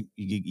meant, right?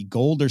 You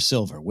gold or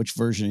silver, which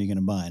version are you going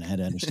to buy? And I had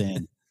to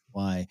understand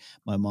why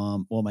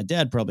my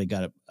dad probably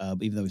got it,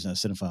 even though he's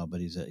not a cinephile, but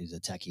he's a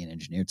techie and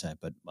engineer type.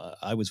 But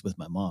I was with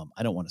my mom.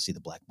 I don't want to see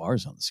the black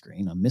bars on the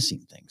screen. I'm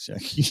missing things.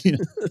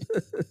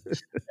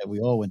 we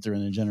all went through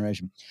in a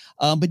generation.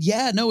 But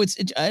yeah, no, it's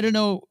I don't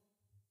know.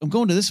 I'm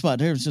going to this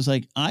spot here. It's just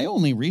like I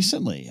only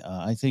recently,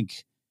 I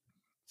think,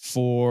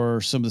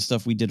 for some of the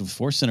stuff we did with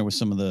Force Center with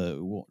some of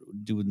the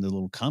doing the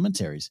little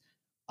commentaries.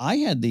 I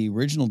had the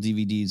original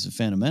DVDs of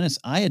Phantom Menace.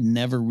 I had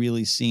never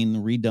really seen the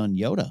redone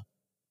Yoda.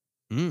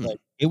 Like,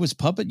 it was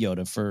Puppet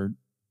Yoda for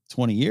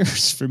 20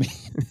 years for me.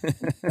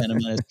 Phantom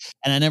Menace.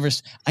 And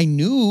I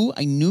knew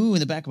in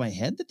the back of my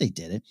head that they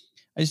did it.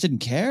 I just didn't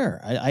care.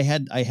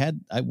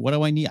 What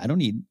do I need? I don't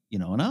need,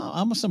 and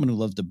I'm someone who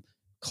loves to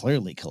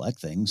clearly collect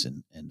things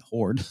and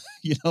hoard,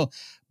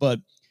 but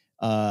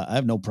I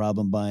have no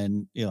problem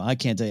buying, I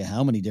can't tell you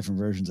how many different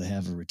versions I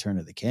have of Return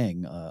of the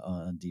King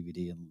on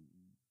DVD and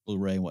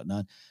Blu-ray and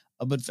whatnot.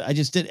 But I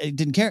just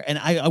didn't care. And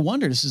I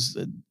wonder, this is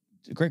a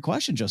great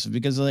question, Joseph,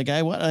 because I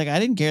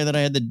didn't care that I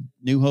had the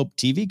New Hope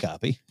TV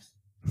copy.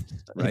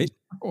 Right.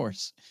 Of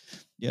course,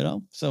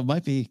 so it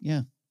might be,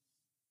 yeah.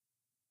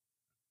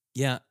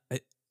 Yeah.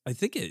 I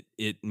think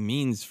it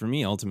means for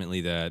me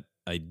ultimately that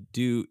I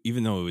do,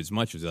 even though as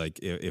much as like,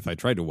 if I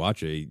tried to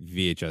watch a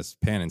VHS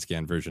pan and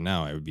scan version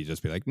now, I would be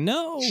like,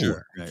 no,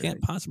 sure, I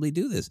can't possibly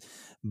do this.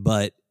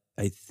 But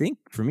I think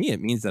for me,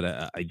 it means that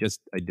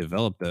I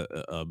developed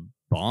a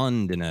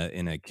bond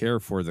and a care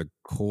for the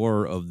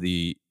core of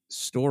the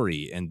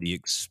story and the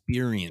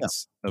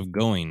experience of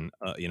going,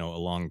 a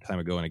long time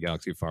ago in a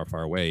galaxy far,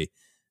 far away,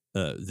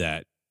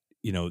 that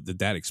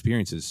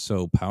experience is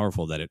so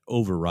powerful that it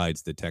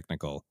overrides the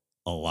technical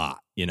a lot,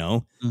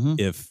 Mm-hmm.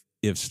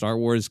 If Star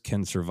Wars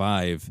can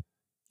survive,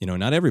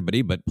 not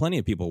everybody, but plenty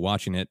of people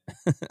watching it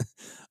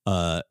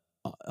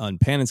on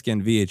pan and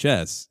scan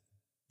VHS,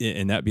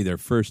 and that be their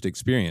first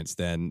experience,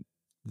 then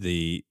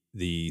the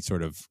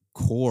sort of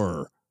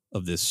core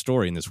of this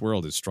story in this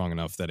world is strong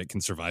enough that it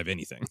can survive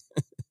anything.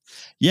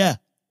 Yeah.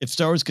 If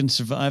Star Wars can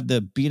survive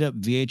the beat up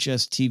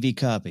VHS TV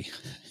copy,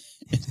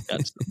 it's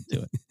got something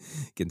to it.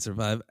 Can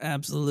survive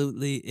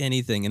absolutely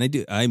anything.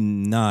 And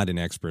I'm not an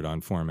expert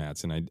on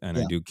formats, and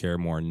I do care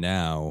more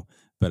now.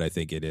 But I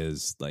think it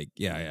is like,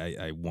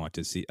 I want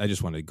to see. I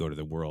just want to go to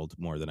the world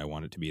more than I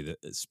want it to be the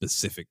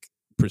specific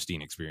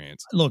pristine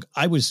experience. Look,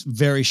 I was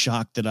very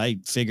shocked that I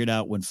figured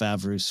out when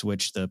Favreau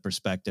switched the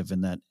perspective in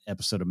that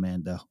episode of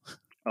Mando.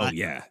 Oh,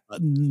 yeah.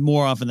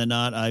 More often than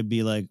not, I'd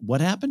be like,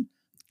 what happened?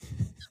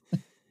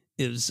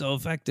 It was so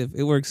effective.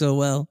 It worked so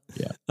well.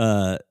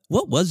 Yeah.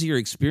 What was your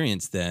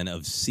experience then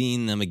of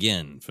seeing them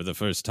again for the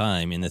first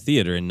time in the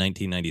theater in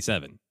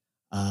 1997?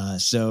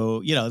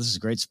 So, this is a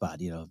great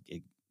spot,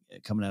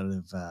 coming out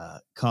of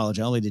college.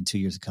 I only did 2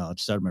 years of college,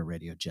 started my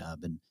radio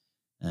job, and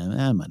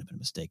that might have been a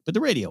mistake, but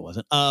the radio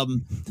wasn't.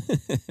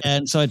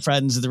 And so I had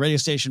friends at the radio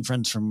station,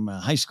 friends from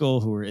high school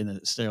who were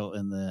still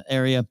in the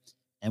area.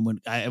 And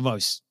when I've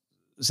always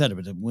said it,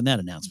 but when that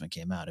announcement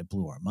came out, it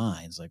blew our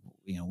minds. Like,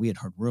 we had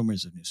heard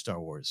rumors of new Star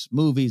Wars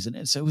movies,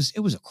 and so it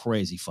was a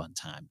crazy fun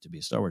time to be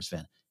a Star Wars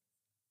fan.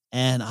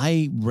 And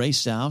I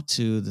raced out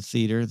to the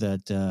theater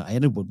that I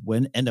ended up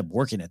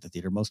working at the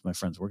theater. Most of my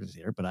friends work at the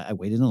theater, but I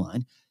waited in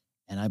line.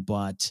 And I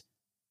bought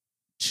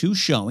 2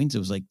 showings. It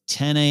was like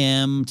 10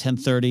 a.m.,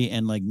 10:30,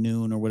 and like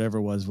noon or whatever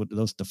it was.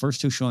 The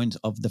first 2 showings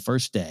of the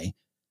first day.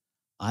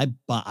 And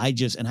I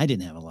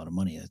didn't have a lot of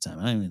money at the time.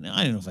 I didn't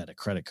know if I had a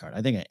credit card.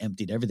 I think I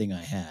emptied everything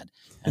I had.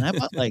 And I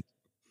bought like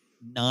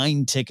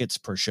 9 tickets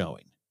per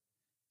showing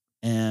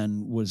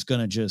and was going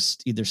to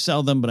just either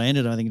sell them, but I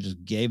ended up, I think,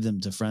 just gave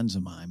them to friends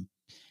of mine.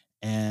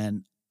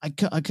 And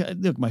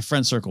look, my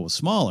friend circle was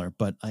smaller,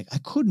 but I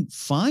couldn't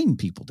find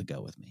people to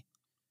go with me.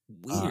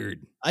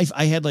 Weird.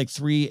 I had like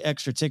 3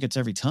 extra tickets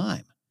every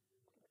time.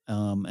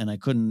 And I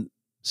couldn't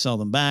sell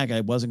them back. I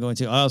wasn't going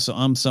to.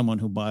 I'm someone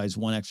who buys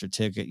 1 extra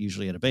ticket,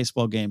 usually at a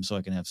baseball game, so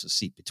I can have a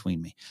seat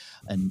between me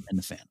and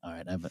the fan. All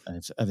right. I have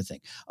a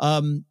thing.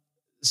 But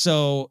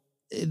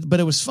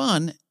it was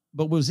fun.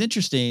 But what was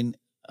interesting,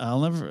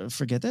 I'll never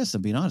forget this,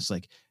 I'm being honest.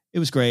 Like, it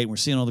was great. We're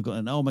seeing all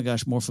and oh my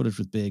gosh, more footage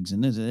with Biggs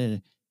and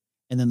then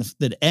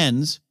that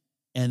ends.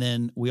 And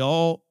then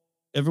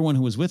everyone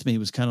who was with me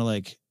was kind of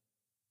like,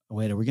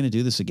 wait, are we going to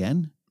do this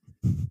again?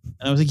 And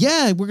I was like,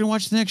 yeah, we're going to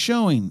watch the next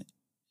showing.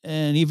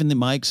 And even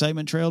my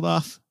excitement trailed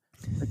off.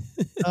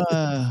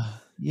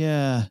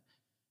 Yeah.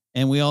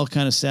 And we all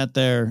kind of sat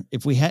there.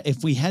 If we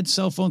had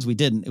cell phones, we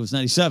didn't. It was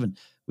 97.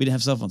 We didn't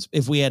have cell phones.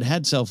 If we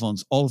had cell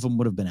phones, all of them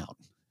would have been out.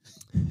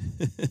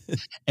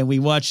 And we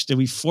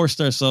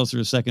forced ourselves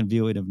through a second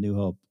viewing of New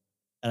Hope.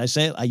 And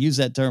I use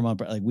that term on,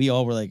 like, we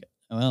all were like,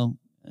 well,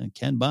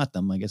 Ken bought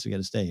them. I guess we got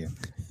to stay here.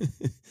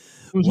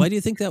 Why do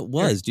you think that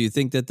was? Do you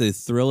think that the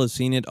thrill of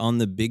seeing it on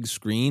the big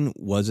screen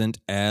wasn't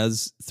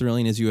as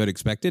thrilling as you had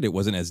expected? It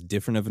wasn't as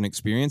different of an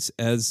experience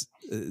as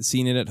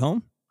seeing it at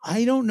home?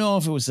 I don't know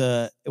if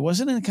it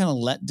wasn't a kind of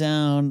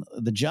letdown.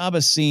 The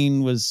Jabba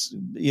scene was,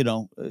 we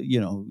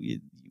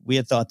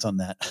had thoughts on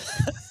that.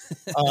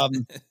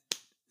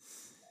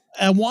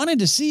 I wanted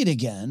to see it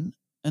again.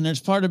 And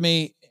there's part of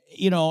me,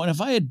 and if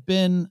I had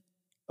been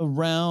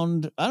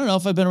around, I don't know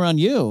if I've been around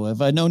you, if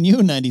I'd known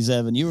you in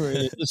 97,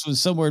 this was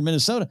somewhere in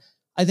Minnesota,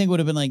 I think it would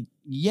have been like,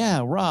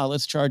 yeah,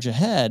 let's charge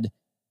ahead.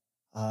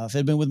 If it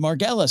had been with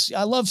Mark Ellis,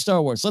 I love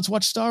Star Wars. Let's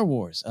watch Star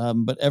Wars.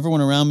 But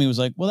everyone around me was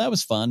like, well, that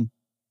was fun.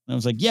 And I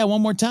was like, yeah,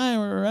 one more time.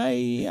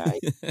 Right.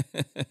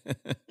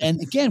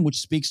 And again, which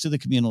speaks to the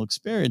communal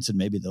experience and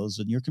maybe those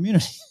in your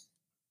community.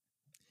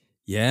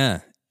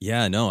 Yeah.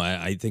 Yeah, no,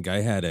 I think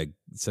I had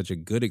such a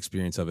good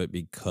experience of it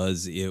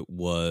because it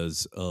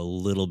was a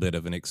little bit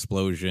of an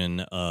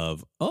explosion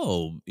of,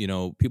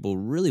 people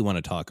really want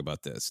to talk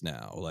about this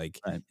now.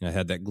 Like, right. I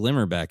had that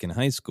glimmer back in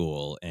high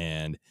school,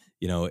 and,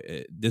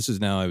 this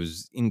is now I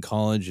was in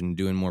college and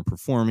doing more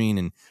performing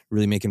and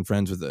really making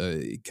friends with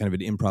a kind of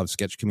an improv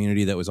sketch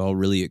community that was all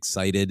really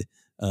excited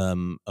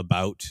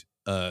about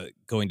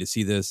going to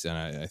see this. And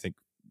I think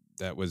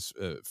that was,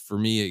 for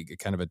me, a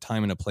kind of a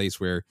time and a place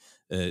where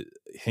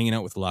hanging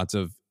out with lots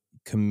of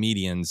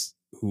comedians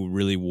who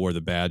really wore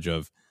the badge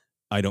of,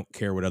 I don't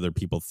care what other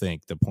people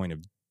think. The point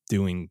of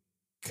doing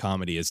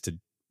comedy is to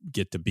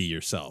get to be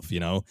yourself,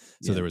 So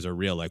Yeah. there was a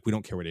real, we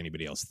don't care what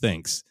anybody else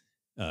thinks.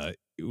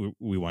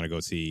 We want to go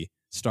see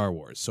Star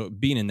Wars. So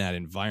being in that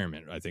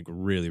environment, I think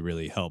really,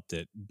 really helped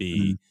it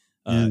be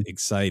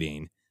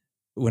exciting.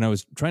 When I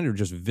was trying to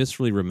just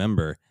viscerally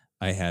remember,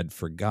 I had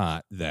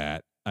forgot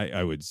that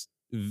I was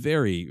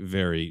very,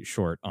 very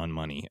short on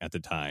money at the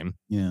time.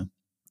 Yeah.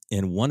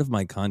 And one of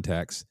my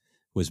contacts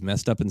was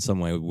messed up in some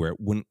way where it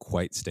wouldn't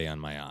quite stay on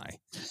my eye.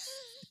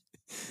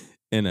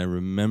 And I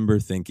remember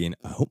thinking,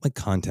 I hope my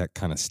contact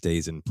kind of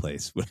stays in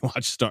place when I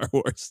watch Star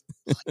Wars.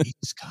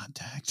 His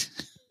contact.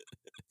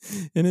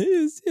 And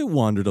it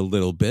wandered a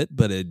little bit,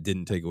 but it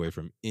didn't take away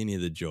from any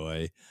of the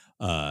joy.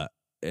 I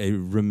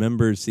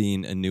remember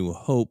seeing A New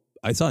Hope.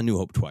 I saw A New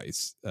Hope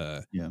twice.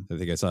 I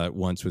think I saw it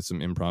once with some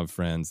improv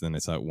friends. Then I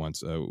saw it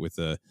once with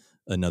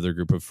another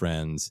group of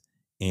friends.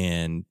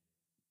 And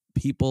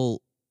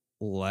people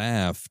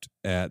laughed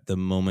at the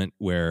moment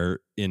where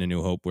in A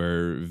New Hope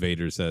where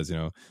Vader says,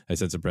 I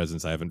sense a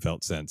presence I haven't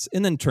felt since,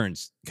 and then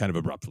turns kind of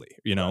abruptly,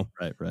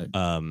 Right.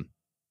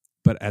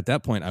 But at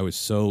that point, I was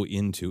so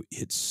into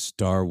it's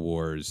Star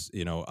Wars.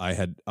 I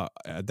had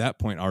at that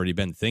point already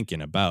been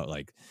thinking about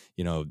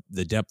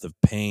the depth of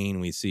pain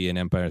we see in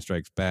Empire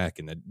Strikes Back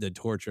and the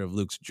torture of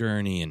Luke's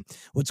journey and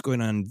what's going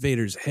on in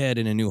Vader's head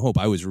in A New Hope.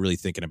 I was really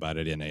thinking about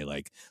it in a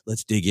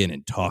let's dig in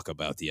and talk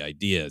about the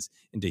ideas.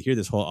 And to hear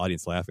this whole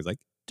audience laugh is like,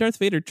 Darth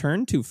Vader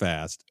turned too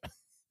fast.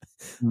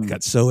 I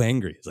got so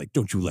angry. It's like,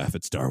 don't you laugh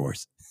at Star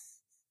Wars.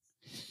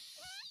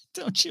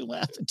 Don't you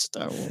laugh at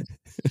Star Wars.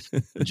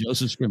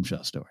 Joseph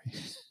Scrimshaw story.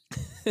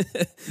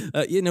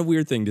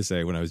 Weird thing to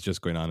say when I was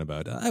just going on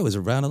about, I was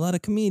around a lot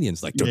of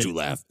comedians. Like, don't you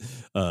laugh.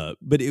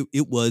 But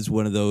it was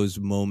one of those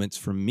moments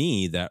for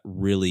me that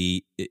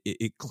really,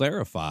 it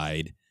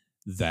clarified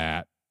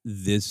that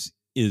this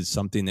is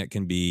something that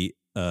can be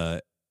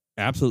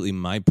absolutely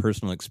my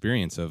personal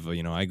experience of,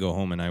 I go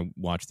home and I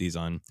watch these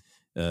on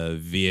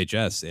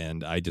VHS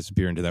and I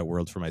disappear into that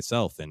world for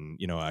myself. And,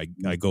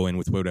 I go in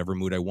with whatever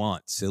mood I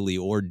want, silly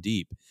or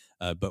deep.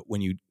 But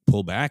when you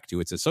pull back to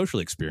it's a social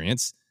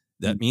experience,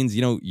 that means,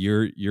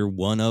 you're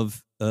one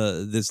of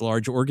this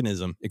large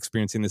organism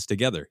experiencing this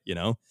together,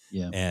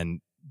 Yeah.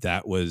 And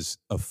that was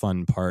a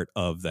fun part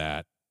of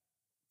that,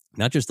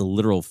 not just the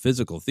literal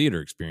physical theater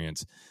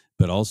experience,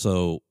 but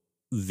also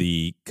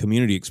the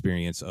community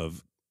experience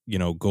of,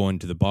 going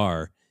to the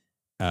bar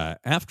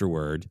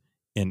afterward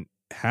and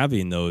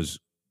having those,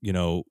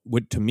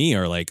 what to me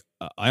are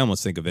I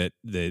almost think of it,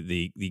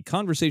 the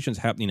conversations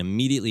happening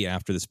immediately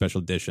after the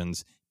special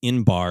editions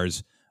in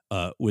bars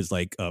was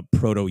like a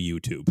proto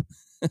YouTube.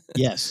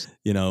 Yes.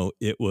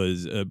 It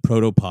was a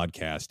proto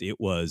podcast. It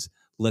was,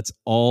 let's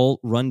all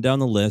run down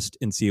the list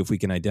and see if we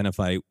can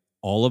identify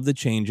all of the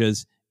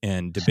changes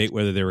and debate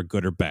whether they were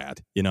good or bad.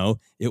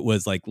 It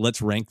was like,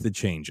 let's rank the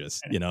changes.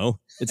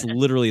 It's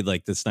literally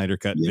like the Snyder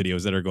Cut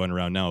videos that are going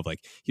around now of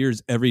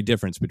here's every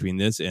difference between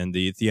this and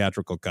the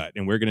theatrical cut.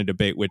 And we're going to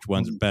debate which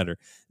one's better.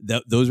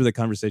 Those were the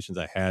conversations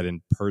I had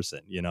in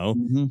person,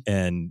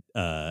 and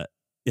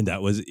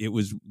it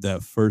was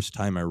the first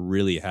time I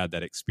really had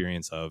that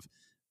experience of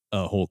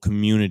a whole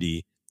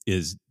community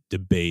is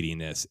debating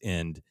this.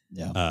 And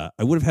I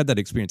would have had that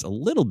experience a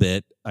little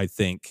bit, I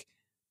think,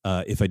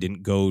 if I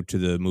didn't go to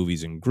the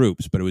movies in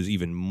groups, but it was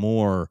even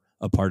more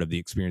a part of the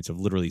experience of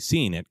literally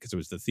seeing it because it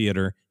was the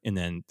theater and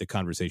then the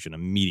conversation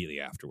immediately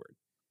afterward.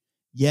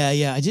 Yeah.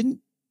 I didn't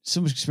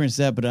so much experience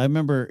that, but I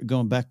remember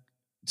going back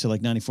to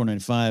 94,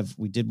 95.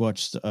 We did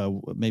watch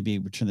maybe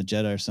Return of the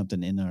Jedi or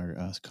something in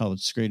our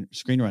college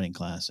screenwriting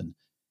class.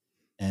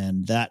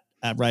 And that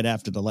right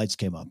after the lights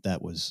came up,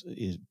 that was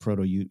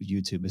proto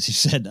YouTube, as you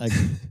said. I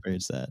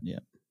experienced that. Yeah.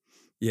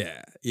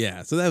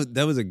 Yeah. So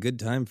that was a good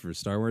time for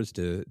Star Wars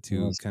to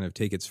kind of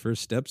take its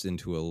first steps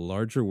into a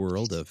larger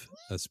world of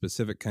a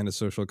specific kind of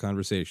social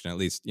conversation, at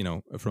least,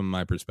 from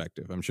my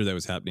perspective. I'm sure that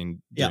was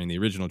happening during the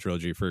original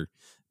trilogy for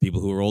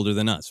people who were older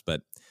than us.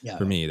 But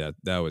for me,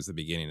 that was the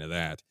beginning of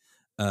that.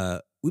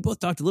 We both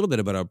talked a little bit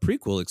about our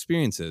prequel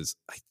experiences.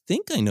 I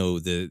think I know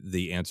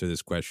the answer to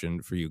this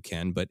question for you,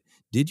 Ken, but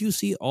did you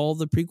see all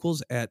the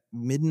prequels at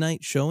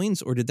midnight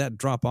showings or did that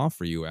drop off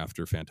for you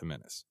after Phantom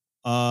Menace?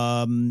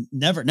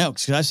 Never. No,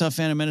 because I saw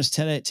Phantom Menace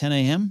 10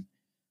 a.m.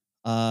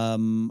 I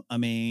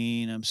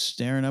mean, I'm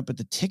staring up at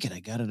the ticket. I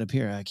got it up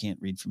here. I can't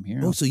read from here.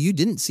 Oh, so you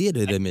didn't see it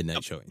at a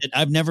midnight showing?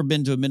 I've never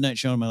been to a midnight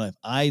show in my life.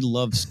 I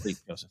love sleep,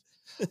 Joseph.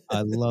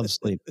 I love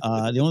sleep.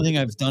 The only thing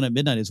I've done at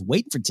midnight is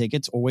wait for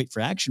tickets or wait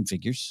for action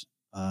figures.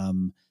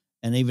 And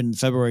even in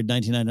February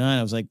 1999,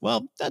 I was like,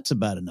 well, that's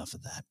about enough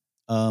of that.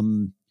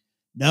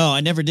 No,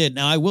 I never did.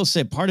 Now, I will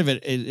say part of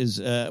it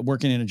is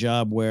working in a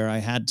job where I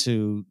had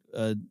to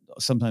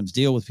sometimes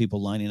deal with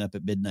people lining up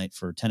at midnight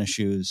for tennis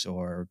shoes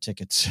or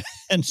tickets.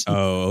 And so,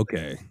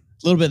 okay.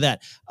 A little bit of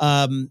that.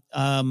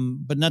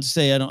 But not to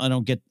say I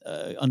don't get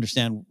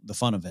understand the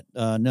fun of it.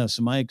 No,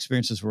 so my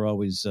experiences were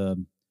always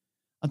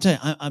I'll tell you,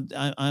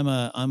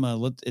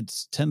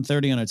 it's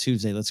 10:30 on a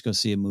Tuesday. Let's go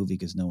see a movie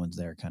because no one's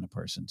there kind of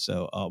person.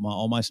 So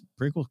all my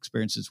prequel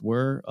experiences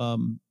were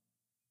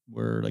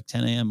like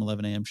 10 a.m.,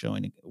 11 a.m.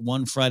 showing.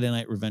 One Friday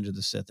night, Revenge of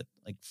the Sith at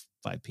like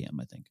 5 p.m.,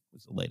 I think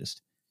was the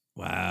latest.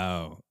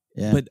 Wow.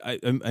 Yeah. But I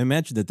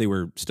imagine that they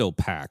were still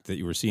packed, that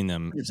you were seeing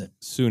them 100%.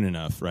 soon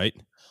enough, right?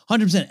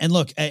 100%. And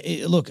look,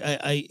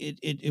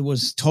 it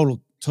was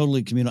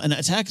totally communal. And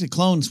Attack of the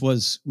Clones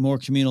was more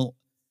communal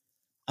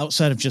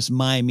outside of just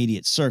my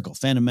immediate circle.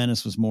 Phantom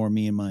Menace was more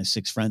me and my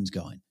 6 friends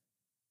going.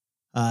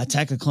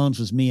 Attack of the Clones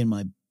was me and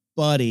my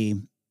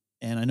buddy.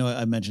 And I know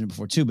I mentioned it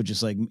before too, but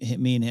just like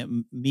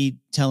me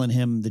telling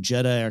him the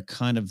Jedi are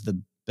kind of the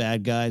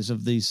bad guys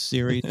of these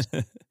series,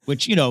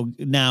 which,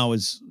 now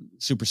is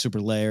super,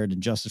 super layered,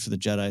 and Justice for the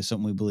Jedi is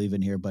something we believe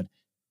in here, but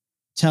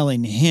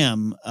telling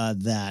him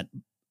that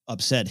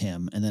upset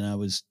him. And then I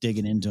was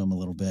digging into him a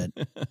little bit.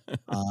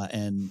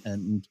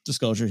 And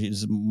disclosure,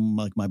 he's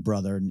like my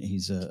brother, and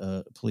he's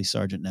a police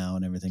sergeant now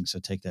and everything. So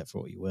take that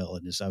for what you will.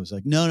 And I was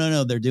like,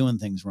 no, they're doing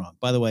things wrong.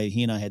 By the way,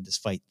 he and I had this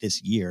fight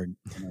this year, and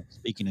I'm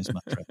speaking as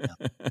much right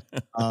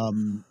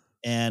now.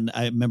 And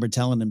I remember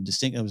telling him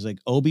distinctly, I was like,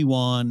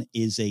 Obi-Wan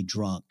is a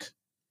drunk.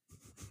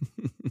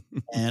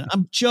 And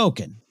I'm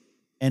joking.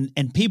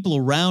 And people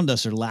around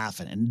us are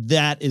laughing. And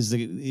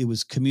it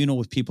was communal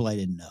with people I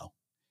didn't know.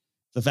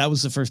 So if that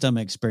was the first time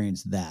I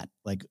experienced that,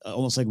 like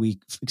almost like we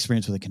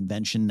experience with a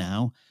convention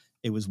now,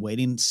 it was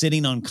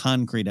sitting on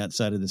concrete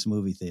outside of this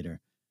movie theater.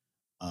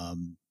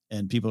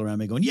 And people around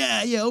me going,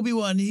 yeah,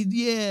 Obi-Wan,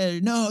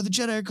 no, the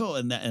Jedi are cool.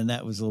 And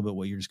that was a little bit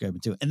what you're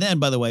describing too. And then,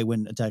 by the way,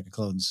 when Attack of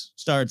Clones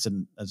starts,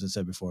 and as I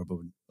said before, but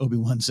when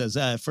Obi-Wan says,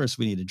 first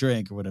we need a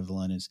drink, or whatever the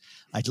line is,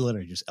 I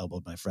literally just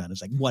elbowed my friend. I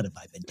was like, what have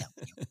I been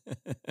telling you?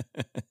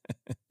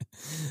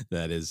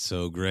 That is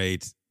so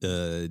great.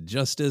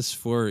 Justice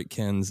for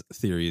Ken's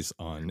theories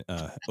on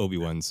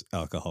Obi-Wan's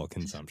alcohol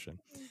consumption,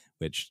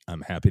 which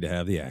I'm happy to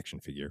have the action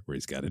figure where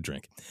he's got a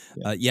drink.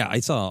 Yeah,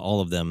 I saw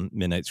all of them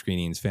midnight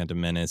screenings. Phantom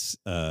Menace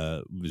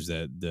was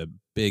the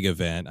big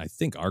event. I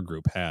think our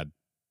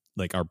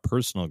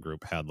personal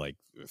group had like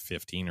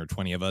 15 or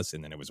 20 of us,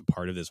 and then it was a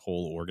part of this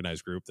whole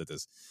organized group that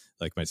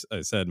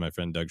I said, my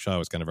friend Doug Shaw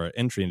was kind of our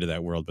entry into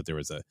that world, but there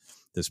was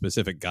the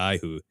specific guy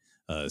who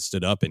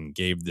stood up and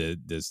gave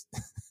this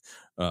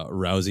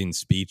rousing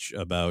speech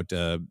about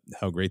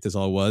how great this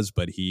all was,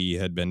 but he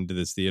had been to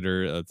this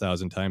theater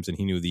 1,000 times and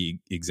he knew the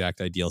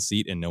exact ideal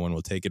seat and no one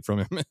will take it from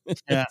him.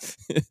 Yeah.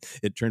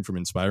 It turned from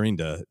inspiring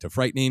to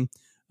frightening.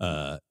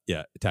 Attack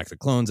of the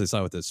Clones I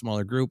saw with a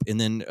smaller group, and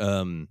then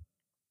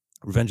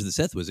Revenge of the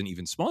Sith was an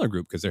even smaller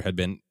group, because there had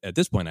been, at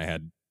this point,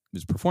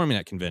 was performing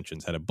at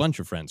conventions, had a bunch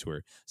of friends who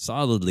were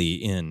solidly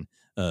in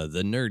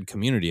the nerd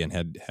community and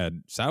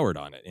had soured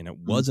on it, and it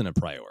wasn't a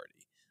priority.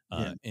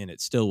 And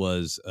it still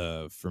was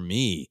for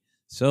me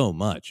so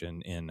much.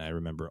 And I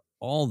remember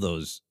all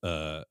those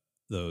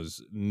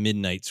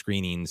midnight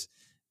screenings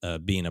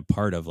being a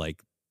part of,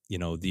 like,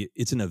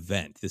 it's an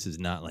event. This is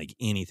not like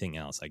anything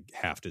else. I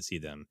have to see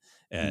them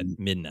at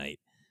midnight.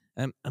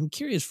 I'm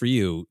curious for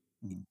you,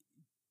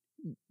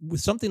 with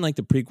something like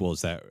the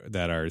prequels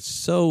that are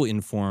so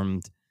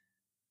informed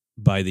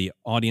by the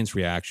audience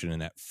reaction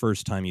and that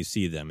first time you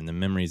see them, and the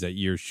memories that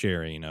you're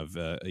sharing of,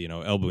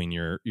 elbowing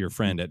your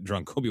friend at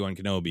drunk Obi-Wan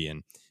Kenobi,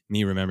 and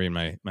me remembering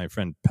my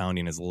friend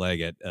pounding his leg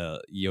at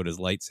Yoda's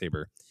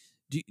lightsaber.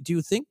 Do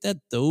you think that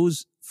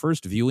those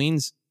first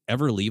viewings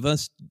ever leave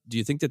us? Do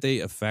you think that they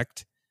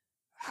affect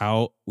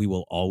how we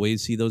will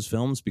always see those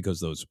films, because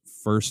those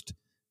first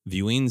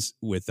viewings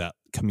with that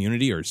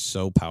community are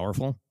so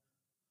powerful?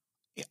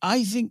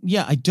 I think,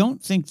 I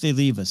don't think they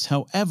leave us.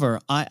 However,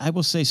 I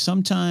will say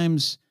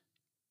sometimes,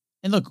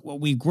 and look,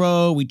 we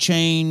grow, we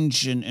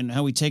change, and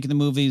how we take in the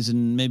movies,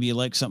 and maybe you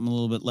like something a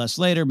little bit less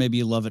later, maybe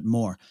you love it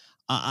more.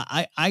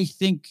 I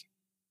think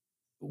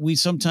we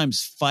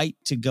sometimes fight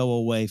to go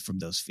away from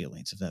those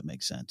feelings, if that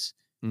makes sense.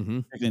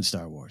 Mm-hmm. Particularly in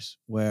Star Wars,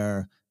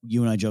 where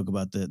you and I joke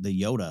about the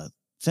Yoda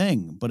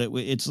thing, but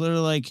it's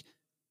literally like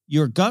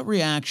your gut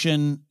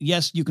reaction.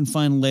 Yes, you can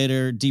find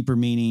later deeper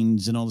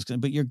meanings and all this,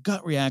 but your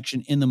gut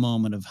reaction in the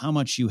moment of how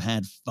much you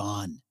had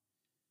fun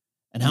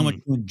and how much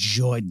you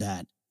enjoyed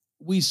that.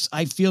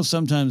 I feel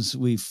sometimes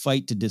we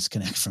fight to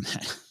disconnect from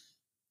that.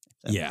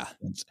 Yeah.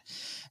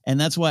 And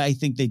that's why I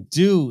think it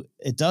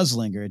does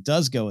linger. It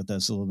does go with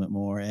us a little bit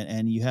more.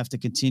 And you have to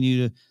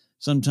continue to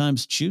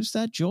sometimes choose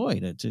that joy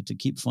to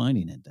keep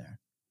finding it there.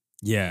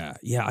 Yeah.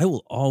 I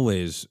will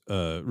always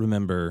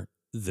remember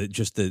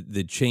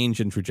the change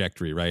in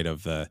trajectory, right?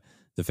 Of the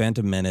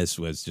Phantom Menace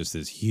was just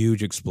this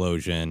huge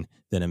explosion.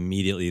 Then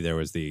immediately there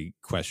was the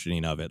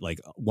questioning of it, like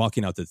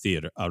walking out of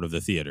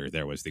the theater,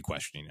 there was the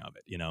questioning of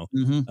it,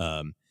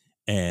 Mm-hmm.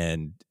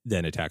 And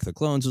then Attack of the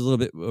Clones was a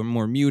little bit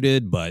more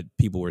muted, but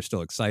people were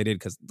still excited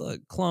because the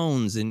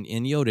clones and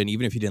Yoda, and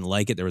even if you didn't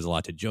like it, there was a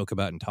lot to joke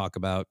about and talk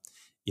about,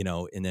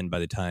 and then by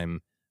the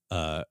time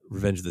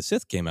Revenge of the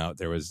Sith came out,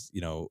 there was,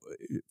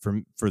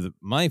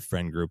 my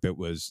friend group, it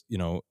was,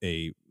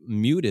 a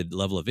muted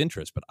level of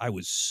interest, but I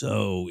was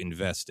so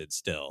invested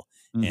still.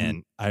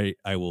 Mm-hmm. And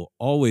I will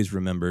always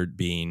remember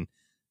being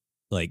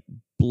like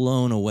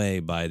blown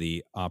away by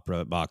the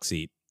opera box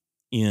seat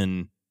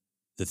in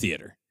the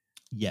theater.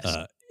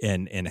 Yes.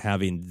 And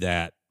having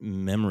that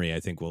memory, I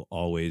think, will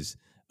always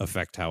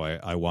affect how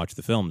I watch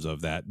the films.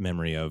 Of that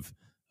memory of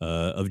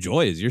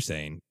joy, as you're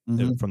saying,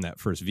 Mm-hmm. from that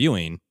first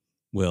viewing,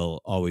 will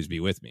always be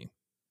with me.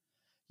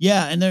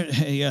 Yeah, and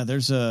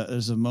there's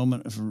a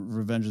moment of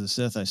Revenge of the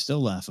Sith I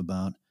still laugh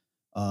about.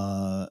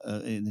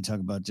 And they talk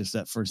about just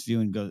that first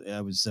viewing.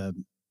 I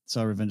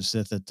saw Revenge of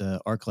the Sith at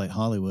ArcLight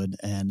Hollywood,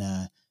 and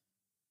I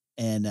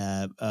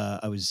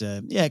was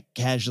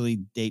casually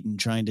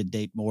trying to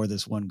date more of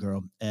this one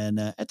girl. And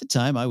at the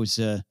time, I was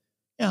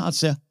I'd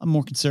say I'm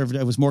more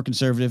conservative. I was more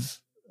conservative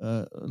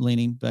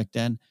leaning back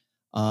then.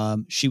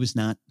 She was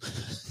not.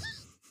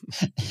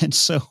 And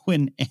so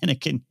when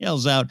Anakin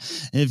yells out,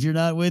 "If you're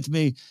not with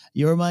me,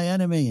 you're my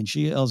enemy," and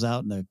she yells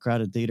out in the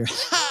crowded theater,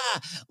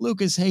 "Ha!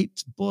 Lucas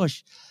hates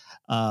Bush."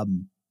 I'll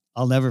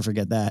never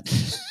forget that.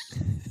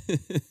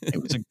 It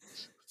was a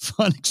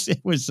fun.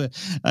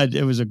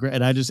 It was a great.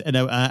 And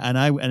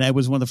I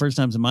was one of the first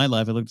times in my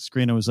life I looked at the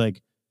screen. I was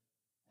like,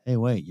 "Hey,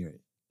 wait, you're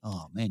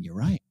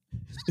right."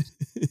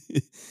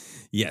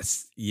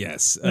 Yes.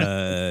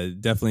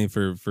 Definitely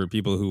for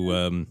people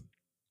who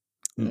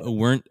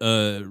weren't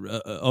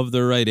of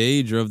the right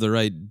age or of the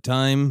right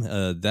time,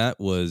 that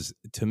was,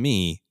 to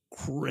me,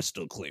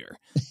 crystal clear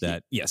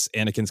that yes,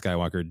 Anakin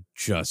Skywalker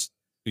just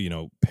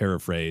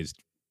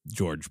paraphrased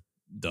George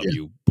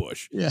W.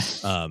 Bush. Yeah.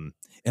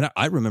 And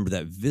I remember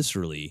that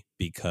viscerally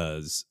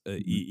because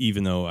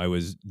even though I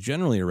was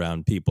generally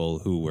around people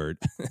who were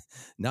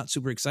not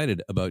super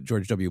excited about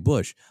George W.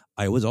 Bush,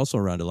 I was also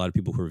around a lot of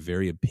people who were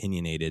very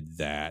opinionated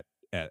that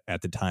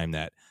at the time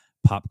that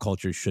pop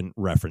culture shouldn't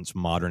reference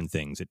modern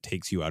things. It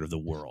takes you out of the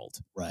world.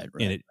 Right.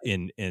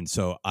 And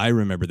so I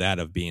remember that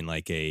of being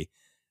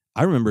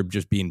I remember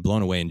just being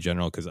blown away in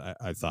general because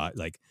I thought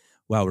like,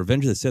 wow,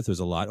 Revenge of the Sith was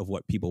a lot of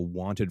what people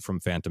wanted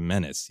from Phantom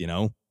Menace,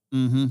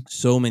 Mm-hmm.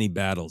 So many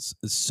battles,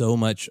 so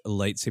much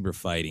lightsaber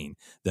fighting.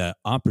 The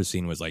opera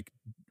scene was like,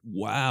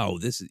 wow,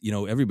 this is,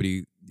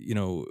 everybody,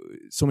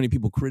 so many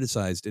people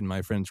criticized in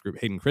my friends group,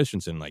 Hayden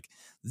Christensen, like,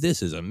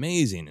 this is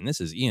amazing. And this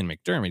is Ian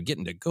McDermott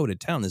getting to go to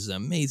town. This is an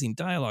amazing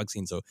dialogue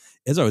scene. So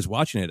as I was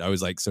watching it, I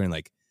was like, starting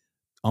like,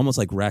 almost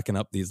like racking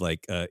up these,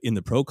 like, in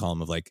the pro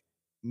column of like,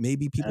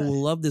 maybe people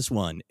will love this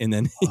one. And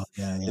then,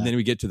 and then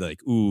we get to the,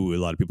 like, ooh, a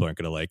lot of people aren't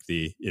going to like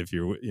if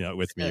you're,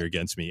 with me or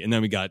against me. And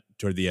then we got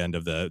toward the end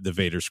of the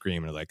Vader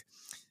scream and like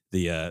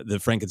the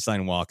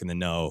Frankenstein walk and the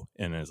no.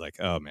 And I was like,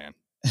 oh man,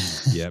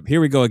 yeah, here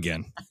we go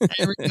again.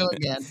 Here we go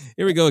again.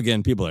 Here we go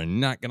again. People are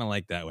not going to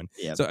like that one.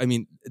 Yep. So, I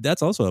mean,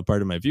 that's also a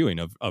part of my viewing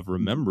of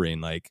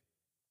remembering like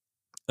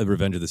a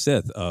Revenge of the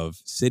Sith, of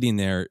sitting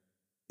there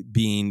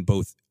being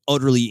both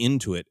utterly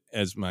into it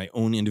as my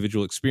own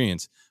individual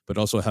experience, but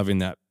also having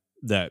that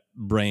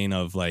brain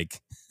of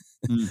like,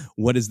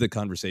 what is the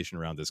conversation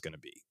around this going to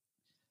be?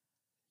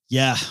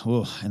 Yeah.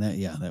 Well, and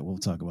that we'll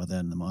talk about that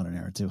in the modern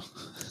era too.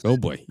 Oh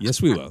boy.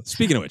 Yes, we will.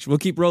 Speaking of which, we'll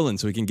keep rolling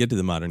so we can get to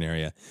the modern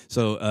era.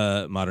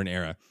 So, modern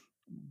era.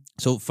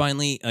 So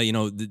finally,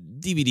 the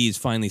DVDs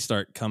finally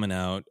start coming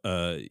out.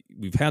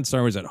 We've had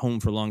Star Wars at home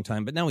for a long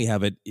time, but now we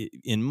have it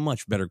in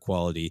much better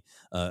quality,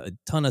 a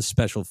ton of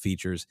special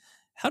features.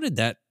 How did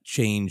that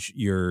change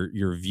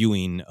your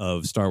viewing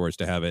of Star Wars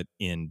to have it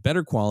in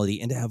better quality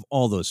and to have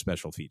all those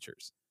special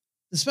features?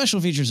 The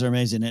special features are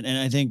amazing, and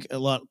I think a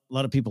lot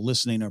of people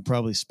listening are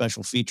probably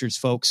special features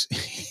folks,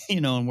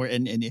 and we're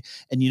and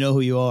you know who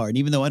you are. And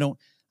even though I don't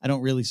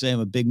really say I'm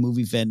a big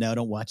movie fan now, I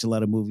don't watch a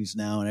lot of movies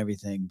now and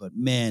everything, but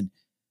man,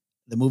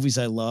 the movies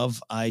I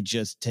love, I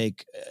just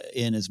take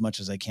in as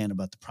much as I can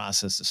about the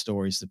process, the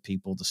stories, the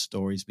people, the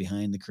stories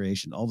behind the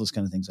creation, all those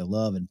kind of things I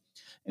love,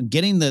 and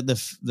getting the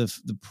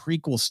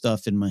prequel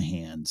stuff in my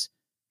hands,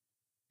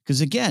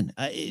 because again,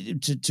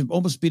 to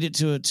almost beat it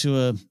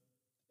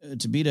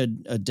to beat a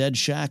dead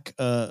shack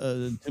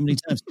too many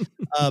times.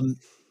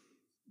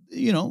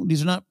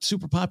 These are not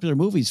super popular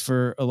movies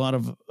for a lot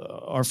of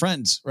our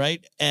friends,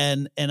 right?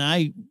 And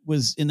I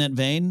was in that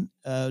vein,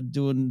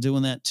 doing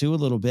that too a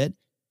little bit.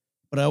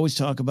 But I always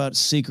talk about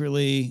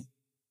secretly,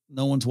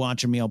 no one's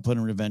watching me. I'll put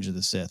in Revenge of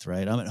the Sith,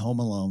 right? I'm at home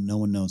alone. No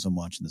one knows I'm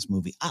watching this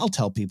movie. I'll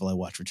tell people I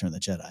watch Return of the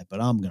Jedi,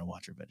 but I'm going to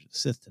watch Revenge of the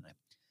Sith tonight.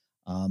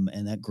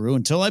 And that grew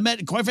until I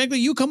met, quite frankly,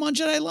 you come on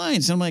Jedi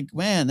Alliance. And I'm like,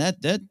 man,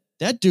 that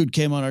that dude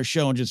came on our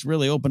show and just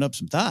really opened up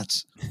some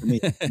thoughts for me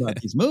about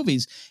these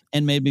movies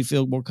and made me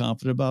feel more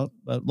confident about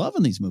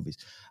loving these movies.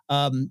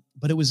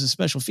 But it was the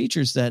special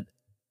features that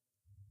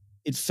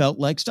it felt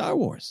like Star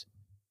Wars.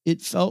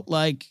 It felt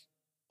like,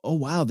 oh,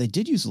 wow, they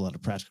did use a lot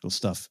of practical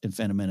stuff in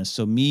Phantom Menace.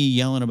 So me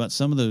yelling about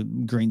some of the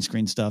green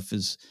screen stuff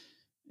is,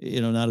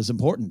 not as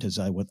important as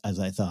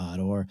I thought,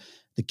 or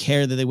the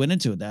care that they went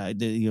into it.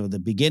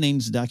 The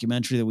beginnings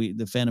documentary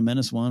the Phantom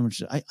Menace one,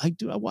 which I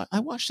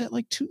watched that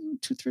like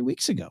 2-3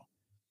 weeks ago.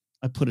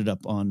 I put it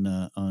up on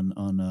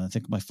I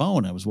think my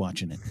phone. I was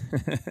watching it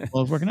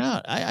while I was working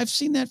out. I've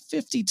seen that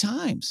 50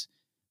 times,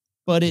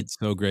 but it's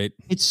so great.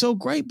 It's so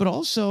great, but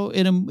also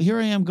here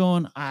I am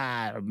going,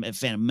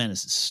 Phantom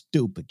Menace is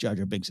stupid. Jar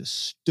Jar Binks is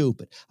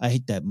stupid. I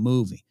hate that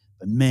movie.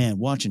 But man,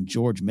 watching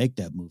George make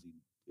that movie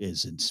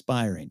is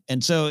inspiring.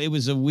 And so it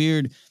was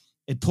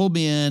it pulled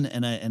me in,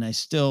 and I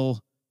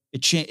still,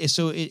 it changed.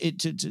 So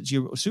to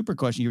your super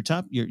question, your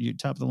top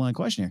of the line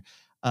question here,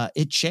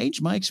 it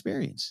changed my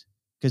experience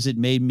because it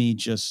made me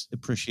just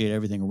appreciate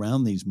everything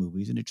around these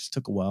movies. And it just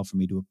took a while for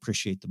me to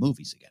appreciate the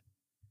movies again.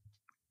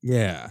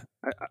 Yeah.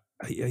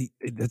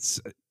 It's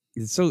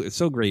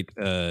so great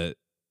that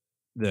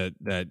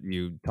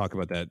you talk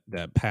about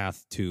that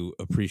path to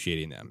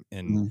appreciating them.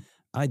 And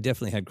I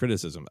definitely had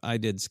criticism. I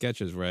did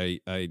sketches where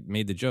I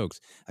made the jokes.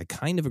 I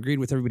kind of agreed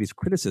with everybody's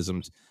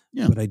criticisms,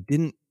 but I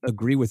didn't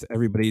agree with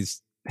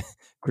everybody's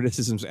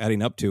criticisms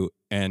adding up to,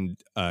 and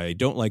I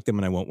don't like them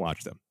and I won't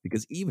watch them.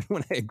 Because even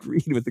when I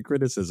agreed with the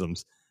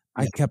criticisms,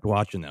 I kept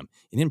watching them.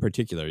 And in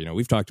particular,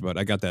 we've talked about,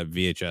 I got that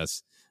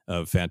VHS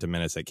of Phantom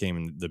Menace that came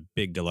in the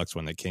big deluxe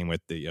one that came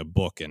with the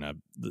book and a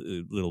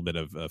little bit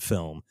of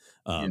film.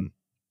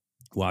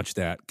 Watched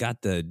that,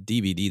 got the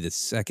DVD the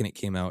second it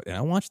came out, and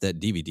I watched that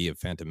DVD of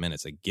Phantom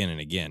Menace again and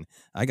again.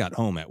 I got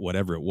home at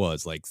whatever it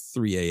was, like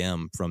 3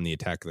 a.m. from the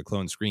Attack of the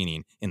Clones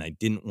screening, and I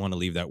didn't want to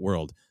leave that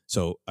world.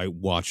 So I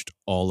watched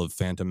all of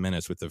Phantom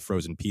Menace with the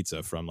frozen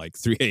pizza from like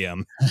 3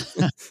 a.m.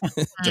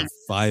 to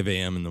 5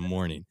 a.m. in the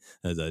morning.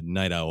 As a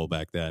night owl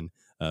back then,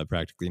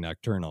 practically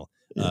nocturnal.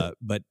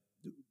 But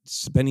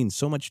spending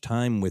so much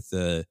time with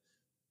the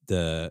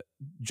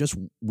just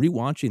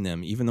rewatching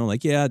them, even though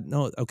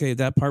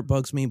that part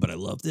bugs me, but I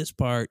love this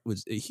part,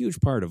 was a huge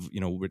part of,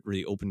 what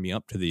really opened me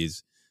up to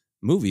these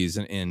movies,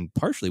 and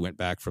partially went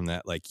back from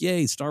that, like,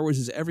 yay, Star Wars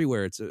is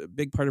everywhere. It's a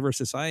big part of our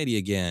society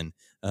again.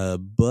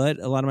 But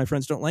a lot of my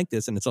friends don't like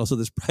this. And it's also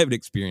this private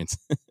experience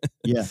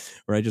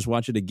where I just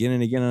watch it again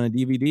and again on a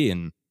DVD.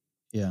 And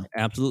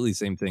absolutely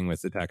same thing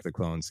with Attack of the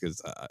Clones,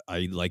 because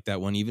I like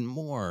that one even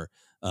more.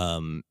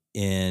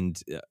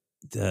 And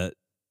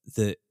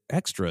the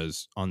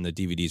extras on the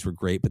DVDs were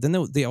great, but then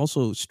they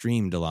also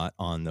streamed a lot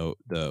on the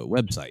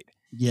website.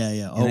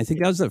 And I think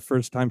that was the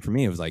first time for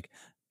me. It was like,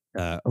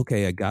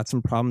 okay, I got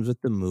some problems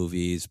with the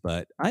movies,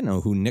 but I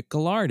know who Nick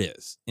Gillard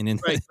is, and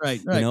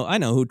right. I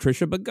know who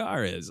Trisha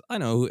Bagar is. I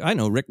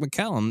know Rick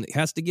McCallum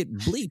has to get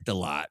bleeped a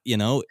lot,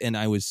 and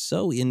I was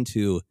so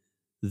into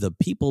the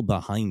people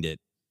behind it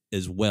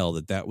as well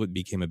that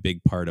became a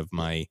big part of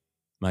my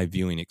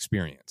viewing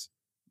experience.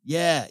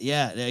 Yeah.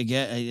 I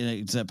get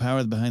it's that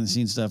power behind the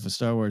scenes stuff with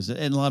Star Wars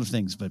and a lot of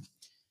things, but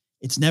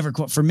it's never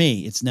quite, for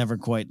me, it's never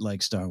quite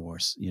like Star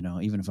Wars.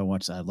 Even if I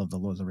watch, I love the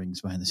Lord of the Rings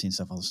behind the scenes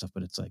stuff, all the stuff,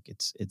 but it's like,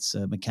 it's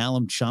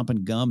McCallum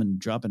chomping gum and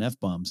dropping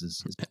F-bombs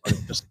is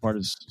just part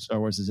of Star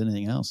Wars as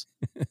anything else.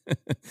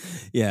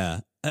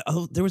 Yeah.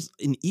 There was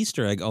an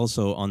Easter egg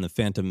also on the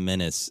Phantom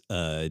Menace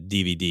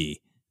DVD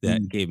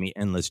that gave me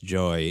endless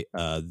joy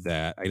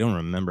that I don't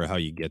remember how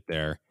you get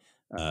there.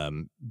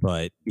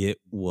 But it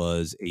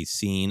was a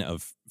scene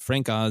of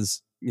Frank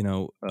Oz,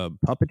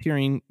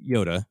 puppeteering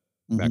Yoda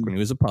back when he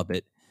was a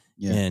puppet,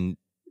 and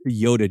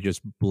Yoda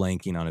just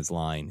blanking on his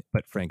line,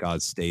 but Frank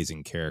Oz stays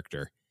in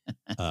character.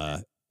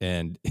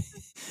 And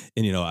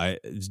I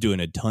was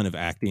doing a ton of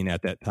acting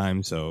at that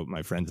time, so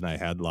my friends and I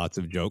had lots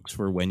of jokes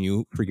for when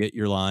you forget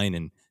your line,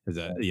 and as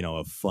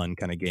a fun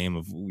kind of game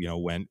of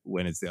when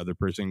is the other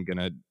person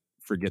gonna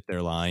forget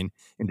their line,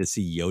 and to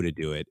see Yoda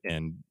do it,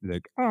 and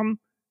like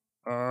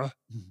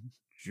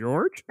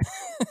George.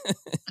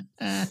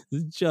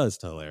 It's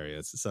just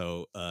hilarious.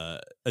 So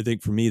I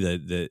think for me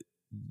that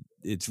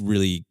it's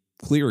really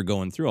clear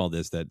going through all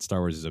this that Star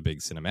Wars is a big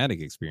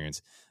cinematic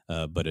experience,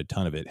 but a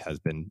ton of it has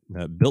been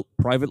built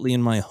privately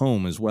in my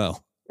home as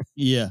well.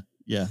 Yeah,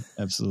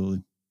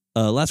 absolutely.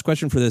 Last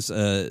question for this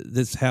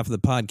half of the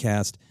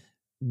podcast.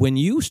 When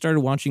you started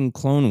watching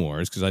Clone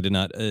Wars, because I did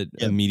not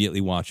immediately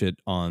watch it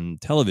on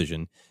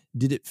television,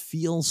 did it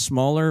feel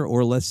smaller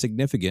or less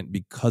significant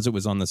because it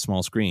was on the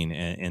small screen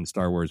and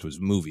Star Wars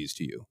was movies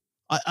to you?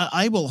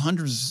 I will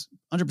 100%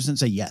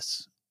 say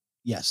yes.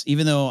 Yes,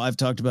 even though I've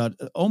talked about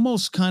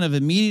almost kind of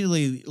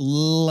immediately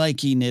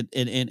liking it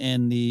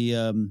and the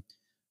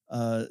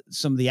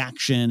some of the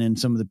action and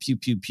some of the pew,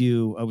 pew,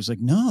 pew. I was like,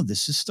 no,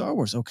 this is Star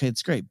Wars. Okay,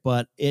 it's great.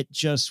 But it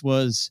just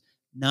was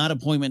not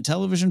appointment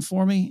television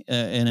for me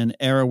in an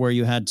era where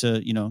you had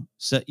to,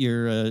 set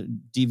your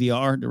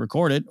DVR to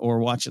record it or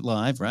watch it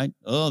live, right?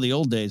 Oh, the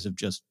old days of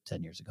just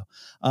 10 years ago.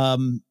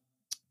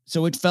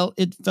 So it felt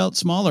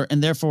smaller,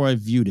 and therefore I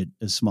viewed it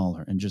as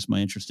smaller. And just my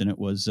interest in it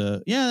was,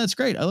 that's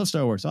great. I love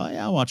Star Wars. Oh,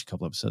 yeah, I'll watch a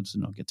couple episodes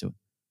and I'll get to it.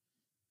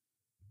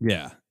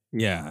 Yeah.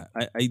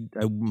 I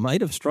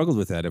might have struggled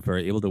with that if I were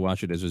able to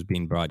watch it as it was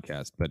being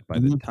broadcast. But by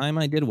the time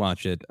I did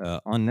watch it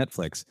on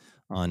Netflix,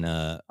 on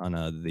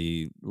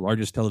the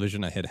largest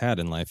television I had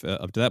in life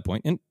up to that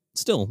point, and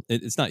still,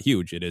 it's not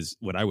huge. It is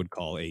what I would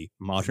call a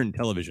modern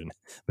television.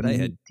 But I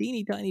had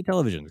teeny tiny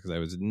televisions because I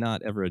was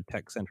not ever a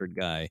tech-centered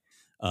guy.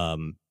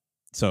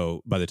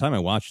 So by the time I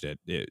watched it,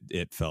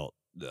 it felt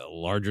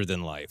larger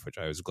than life, which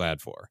I was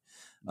glad for.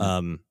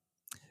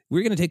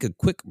 We're going to take a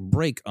quick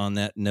break on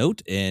that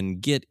note and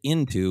get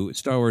into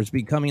Star Wars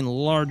becoming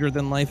larger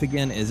than life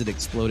again as it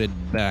exploded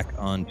back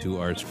onto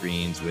our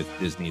screens with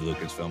Disney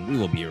Lucasfilm. We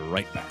will be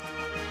right back.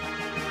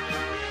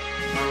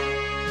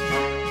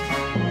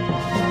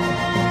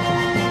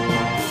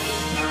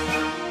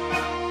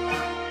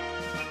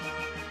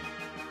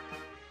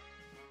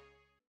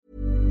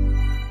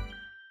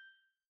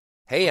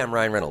 Hey, I'm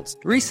Ryan Reynolds.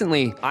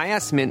 Recently, I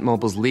asked Mint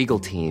Mobile's legal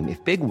team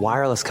if big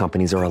wireless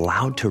companies are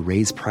allowed to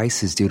raise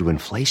prices due to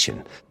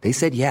inflation. They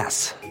said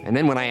yes. And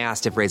then when I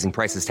asked if raising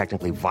prices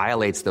technically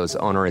violates those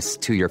onerous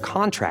 2-year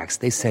contracts,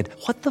 they said,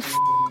 "What the f***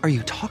 are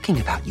you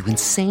talking about, you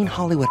insane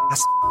Hollywood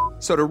ass?"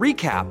 So to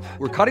recap,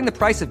 we're cutting the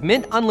price of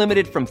Mint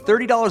Unlimited from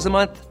 $30 a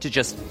month to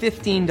just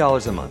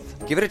 $15 a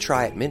month. Give it a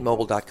try at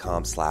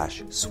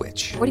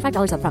mintmobile.com/switch.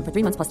 $45 up front for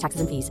 3 months plus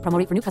taxes and fees. Promo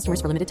rate for new customers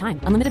for limited time.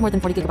 Unlimited more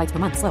than 40 gigabytes per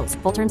month. Slows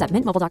full terms at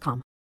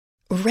mintmobile.com.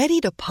 Ready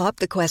to pop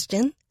the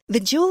question? The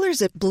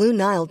jewelers at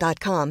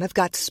BlueNile.com have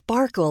got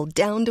sparkle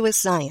down to a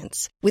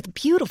science with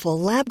beautiful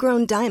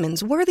lab-grown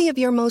diamonds worthy of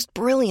your most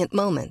brilliant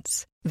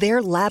moments.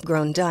 Their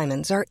lab-grown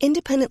diamonds are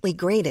independently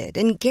graded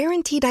and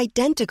guaranteed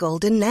identical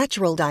to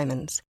natural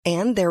diamonds.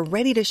 And they're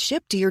ready to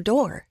ship to your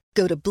door.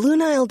 Go to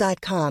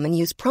BlueNile.com and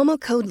use promo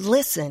code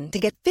LISTEN to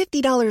get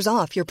 $50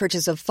 off your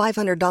purchase of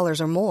 $500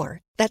 or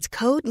more. That's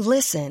code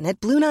LISTEN at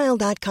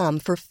BlueNile.com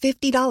for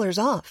 $50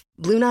 off.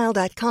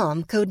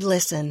 BlueNile.com, code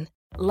LISTEN.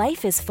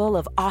 Life is full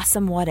of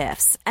awesome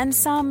what-ifs, and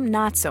some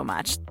not so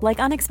much, like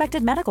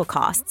unexpected medical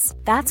costs.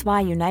 That's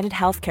why United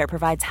Healthcare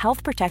provides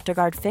Health Protector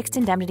Guard fixed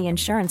indemnity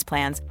insurance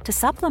plans to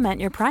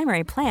supplement your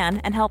primary plan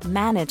and help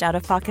manage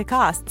out-of-pocket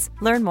costs.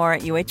 Learn more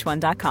at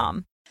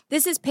UH1.com.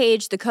 This is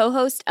Paige, the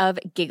co-host of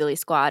Giggly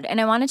Squad,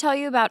 and I want to tell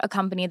you about a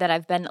company that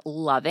I've been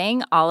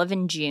loving, Olive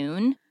 &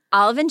 June.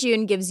 Olive &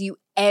 June gives you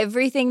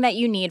everything that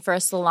you need for a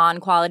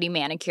salon-quality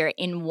manicure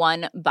in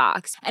one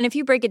box. And if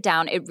you break it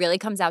down, it really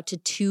comes out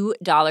to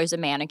 $2 a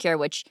manicure,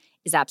 which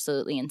is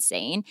absolutely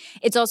insane.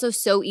 It's also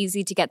so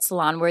easy to get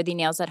salon-worthy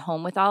nails at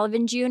home with Olive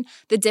 & June.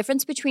 The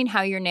difference between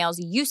how your nails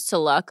used to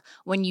look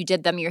when you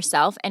did them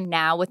yourself and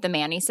now with the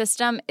Mani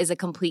system is a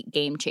complete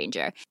game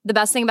changer. The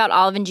best thing about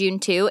Olive & June,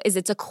 too, is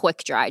it's a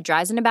quick dry.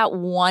 Dries in about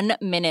 1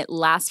 minute,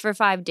 lasts for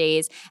 5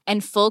 days,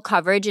 and full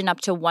coverage in up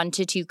to 1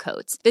 to 2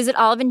 coats. Visit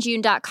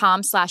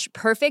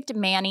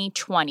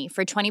oliveandjune.com/perfectmani20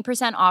 for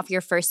 20% off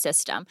your first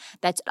system.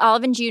 That's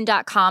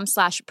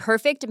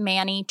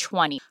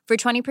oliveandjune.com/perfectmani20 for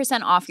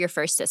 20% off your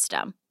first system.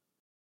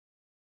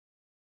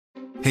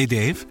 Hey,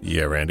 Dave.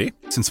 Yeah, Randy.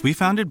 Since we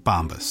founded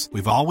Bombas,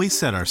 we've always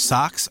said our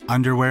socks,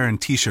 underwear,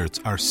 and T-shirts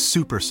are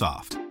super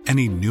soft.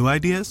 Any new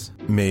ideas?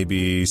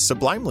 Maybe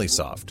sublimely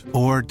soft.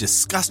 Or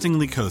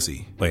disgustingly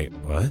cozy. Wait,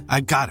 what?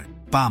 I got it.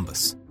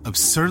 Bombas.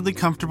 Absurdly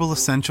comfortable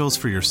essentials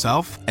for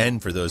yourself and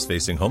for those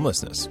facing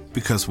homelessness.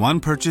 Because one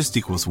purchased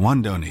equals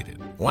one donated.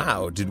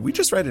 Wow, did we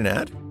just write an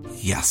ad?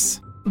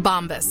 Yes.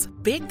 Bombas.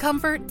 Big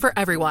comfort for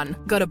everyone.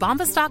 Go to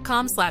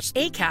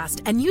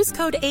bombas.com/ACAST and use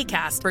code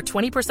ACAST for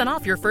 20%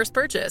 off your first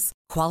purchase.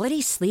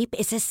 Quality sleep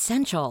is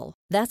essential.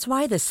 That's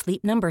why the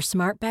Sleep Number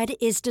Smart Bed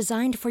is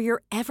designed for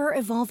your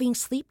ever-evolving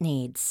sleep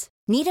needs.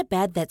 Need a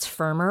bed that's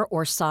firmer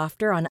or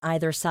softer on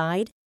either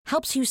side?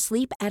 Helps you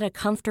sleep at a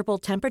comfortable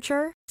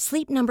temperature?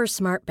 Sleep Number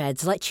Smart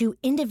Beds let you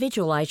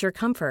individualize your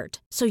comfort,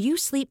 so you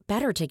sleep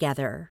better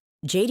together.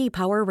 J.D.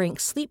 Power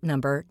ranks Sleep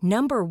Number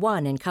number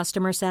 1 in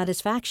customer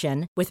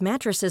satisfaction with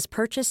mattresses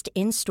purchased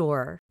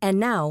in-store. And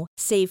now,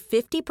 save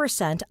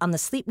 50% on the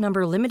Sleep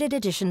Number Limited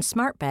Edition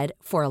Smart Bed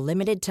for a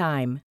limited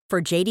time.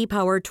 For J.D.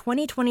 Power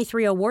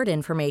 2023 award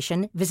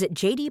information, visit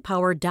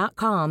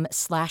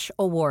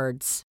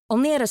jdpower.com/awards.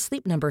 Only at a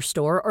Sleep Number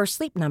store or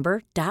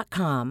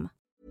sleepnumber.com.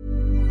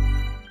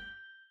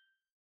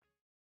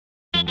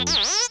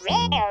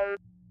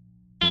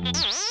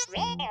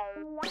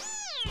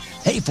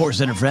 Hey, Force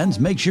Center friends,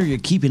 make sure you're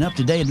keeping up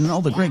to date on all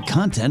the great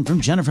content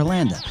from Jennifer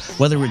Landa.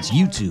 Whether it's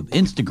YouTube,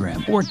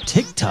 Instagram, or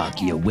TikTok,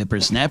 you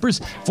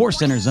whippersnappers, Force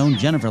Center's own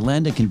Jennifer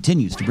Landa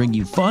continues to bring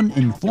you fun,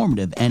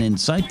 informative, and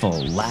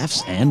insightful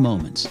laughs and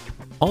moments.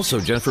 Also,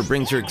 Jennifer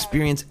brings her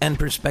experience and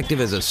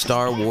perspective as a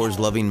Star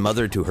Wars-loving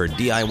mother to her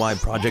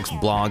DIY projects,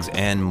 blogs,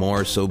 and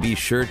more. So be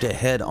sure to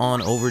head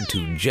on over to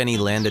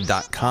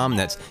JennyLanda.com.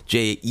 That's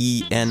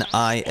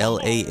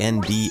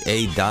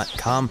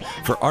JennyLanda.com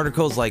for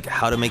articles like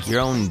how to make your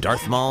own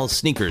Darth Maul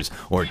sneakers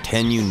or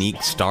 10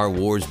 unique Star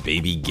Wars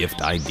baby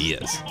gift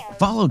ideas.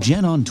 Follow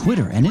Jen on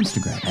Twitter and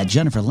Instagram at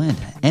Jennifer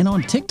Landa and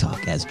on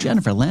TikTok as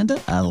Jennifer Landa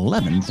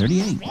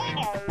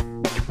 1138.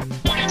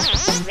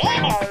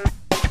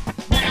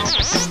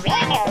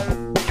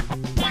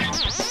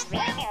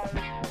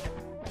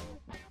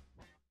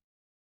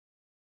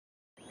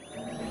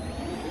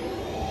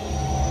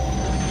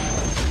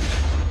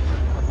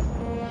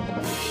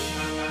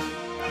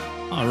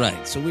 All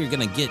right, so we're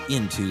going to get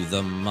into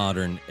the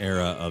modern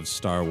era of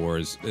Star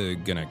Wars.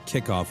 Going to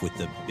kick off with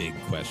the big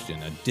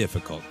question, a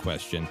difficult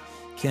question.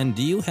 Ken,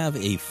 do you have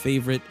a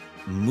favorite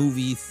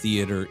movie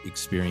theater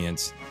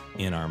experience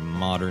in our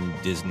modern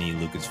Disney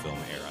Lucasfilm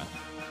era?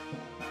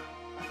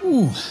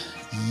 Ooh,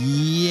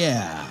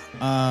 yeah.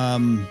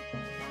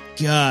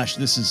 Gosh,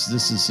 this is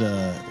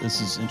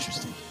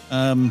interesting.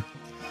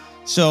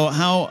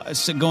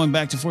 So going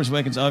back to Force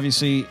Awakens,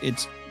 obviously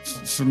it's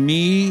for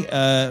me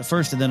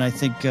first, and then I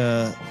think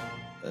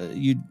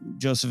you,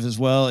 Joseph, as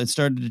well. It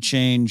started to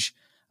change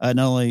not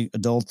only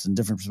adults and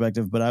different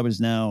perspective, but I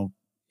was now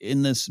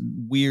in this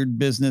weird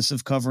business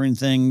of covering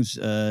things.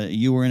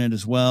 You were in it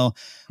as well.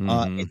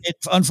 It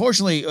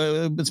unfortunately,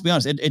 let's be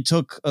honest, it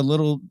took a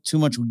little too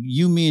much.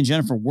 You, me, and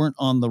Jennifer weren't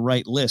on the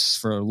right lists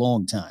for a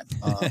long time.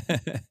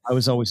 I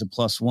was always a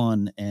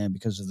 +1, and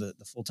because of the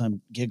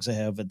full-time gigs I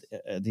have at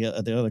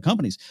the other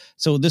companies.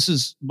 So this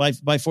is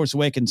by Force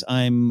Awakens.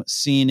 I'm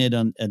seeing it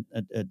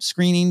at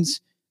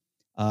screenings.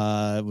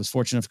 I was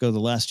fortunate enough to go to The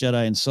Last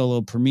Jedi and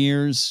Solo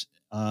premieres,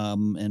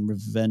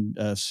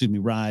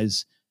 and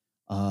Rise.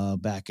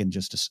 Back in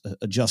just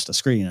a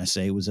screen, I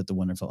say, it was at the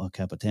wonderful El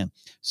Capitan.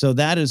 So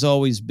that has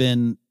always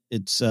been,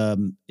 it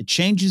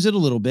changes it a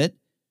little bit,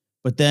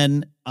 but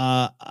then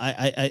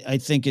I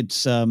think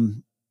it's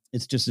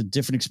just a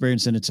different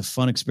experience, and it's a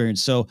fun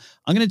experience. So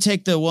I'm going to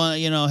take the one,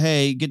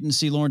 hey, getting to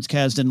see Lawrence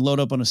Kasdan load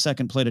up on a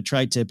second plate of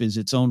tri-tip is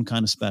its own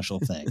kind of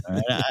special thing. All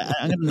right?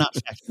 I'm going to not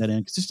factor that in,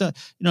 because just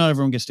not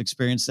everyone gets to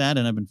experience that,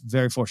 and I've been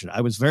very fortunate. I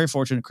was very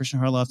fortunate.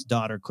 Christian Harloff's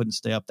daughter couldn't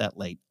stay up that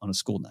late on a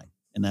school night,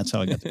 and that's how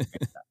I got to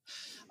experience that.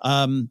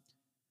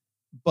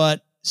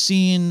 But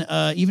seeing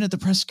even at the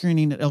press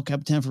screening at El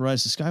Capitan for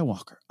Rise of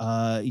Skywalker,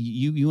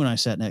 you and I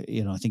sat, I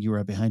think you were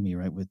right behind me,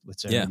 right, with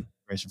Sarah and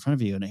Grace in front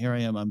of you, and here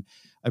I am.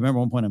 I remember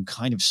at one point I'm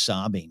kind of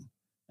sobbing,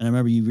 and I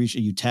remember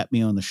you tapped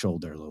me on the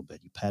shoulder a little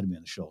bit, you patted me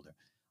on the shoulder,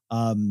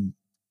 and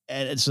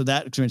so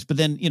that experience. But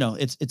then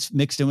it's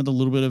mixed in with a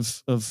little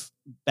bit of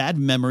bad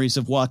memories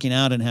of walking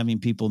out and having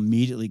people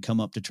immediately come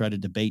up to try to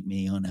debate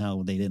me on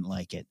how they didn't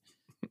like it.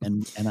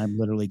 And I'm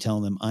literally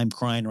telling them, I'm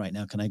crying right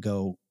now. Can I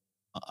go?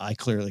 I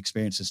clearly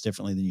experience this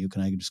differently than you.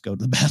 Can I just go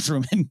to the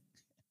bathroom and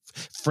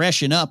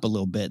freshen up a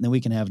little bit? And then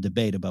we can have a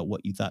debate about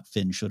what you thought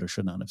Finn should or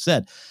should not have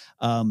said.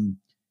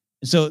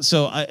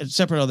 So I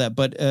separate all that,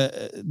 but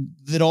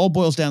it all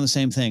boils down to the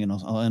same thing. And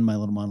I'll end my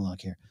little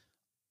monologue here.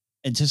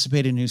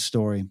 Anticipating a new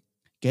story,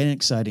 getting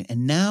exciting.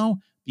 And now,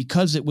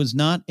 because it was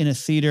not in a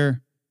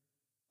theater,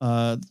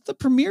 the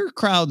premiere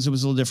crowds, it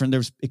was a little different.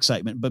 There's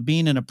excitement, but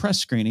being in a press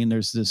screening,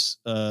 there's this,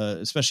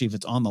 especially if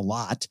it's on the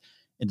lot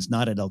and it's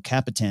not at El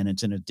Capitan,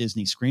 it's in a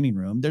Disney screening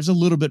room. There's a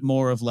little bit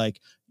more of like,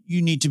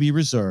 you need to be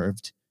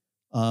reserved.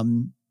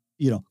 Conan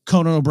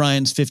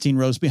O'Brien's 15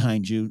 rows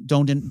behind you.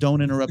 Don't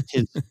interrupt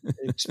his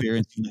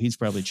experience. He's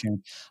probably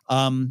cheering.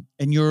 And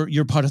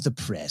you're part of the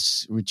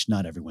press, which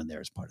not everyone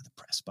there is part of the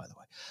press, by the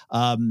way.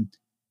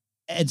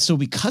 And so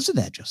because of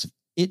that, Joseph,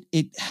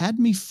 it had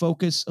me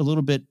focus a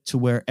little bit to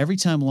where every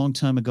time, a long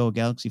time ago, a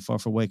Galaxy Far,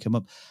 Far Away came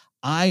up,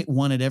 I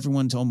wanted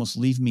everyone to almost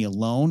leave me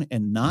alone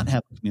and not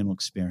have a communal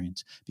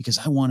experience, because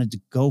I wanted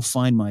to go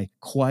find my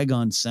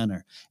Qui-Gon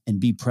center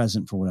and be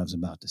present for what I was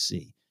about to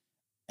see.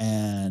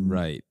 And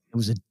it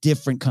was a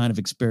different kind of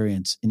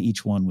experience, and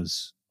each one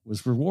was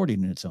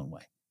rewarding in its own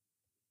way.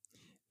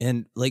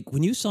 And like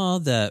when you saw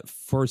that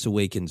Force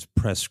Awakens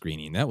press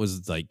screening, that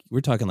was like, we're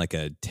talking like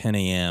a 10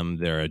 a.m.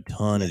 There are a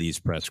ton of these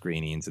press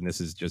screenings, and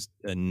this is just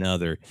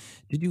another.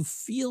 Did you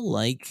feel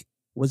like,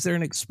 was there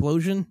an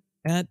explosion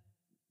at,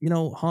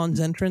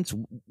 Han's entrance?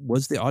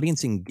 Was the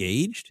audience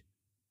engaged?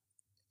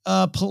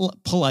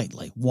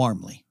 Politely,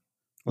 warmly.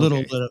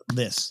 Little bit of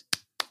this.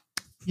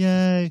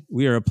 Yay.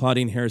 We are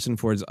applauding Harrison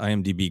Ford's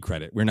IMDb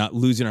credit. We're not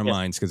losing our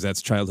minds, because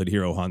that's childhood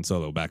hero Han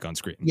Solo back on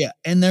screen. Yeah,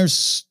 and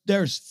there's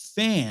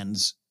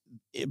fans,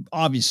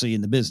 obviously,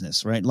 in the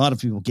business, right? A lot of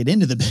people get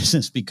into the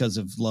business because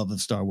of love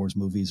of Star Wars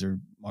movies or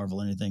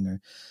Marvel, anything,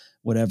 or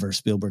whatever,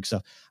 Spielberg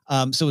stuff.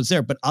 So it's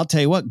there. But I'll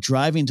tell you what,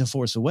 driving to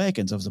Force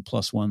Awakens, I was a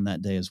 +1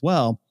 that day as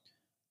well.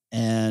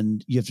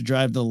 And you have to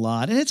drive the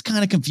lot, and it's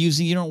kind of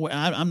confusing.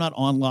 I'm not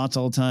on lots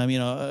all the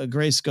time.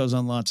 Grace goes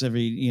on lots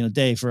every,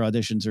 day for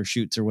auditions or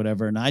shoots or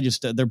whatever. And I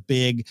just, they're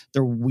big,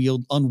 they're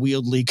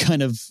unwieldy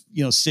kind of,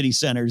 city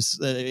centers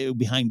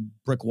behind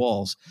brick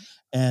walls.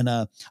 And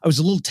I was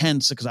a little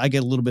tense because I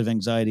get a little bit of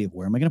anxiety of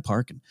where am I going to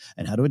park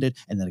and how do I do it?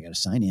 And then I got to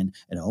sign in,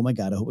 and oh my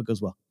God, I hope it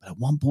goes well. But at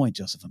one point,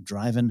 Joseph, I'm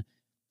driving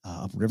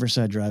up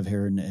Riverside Drive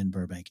here in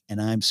Burbank,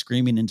 and I'm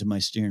screaming into my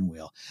steering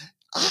wheel,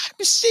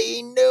 I'm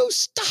seeing new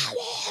Star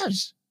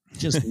Wars.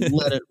 Just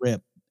let it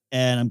rip.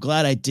 And I'm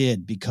glad I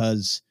did,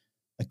 because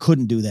I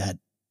couldn't do that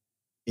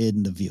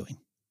in the viewing.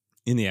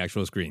 In the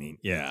actual screening.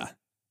 Yeah.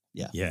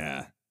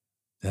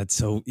 That's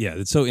so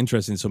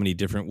interesting in so many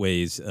different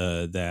ways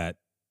that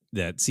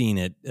seeing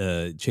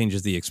it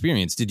changes the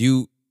experience. Do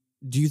you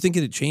think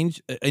it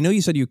changed? I know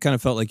you said you kind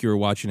of felt like you were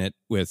watching it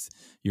with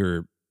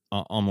your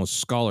almost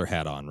scholar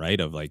hat on, right?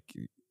 Of like,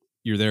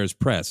 you're there as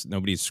press.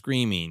 Nobody's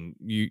screaming.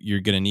 You're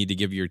going to need to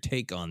give your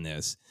take on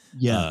this.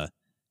 Yeah.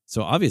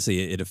 So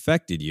obviously it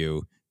affected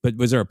you. But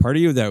was there a part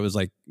of you that was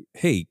like,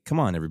 hey, come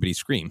on, everybody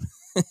scream?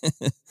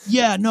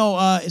 Yeah,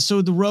 no.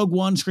 So the Rogue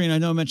One screen, I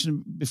know I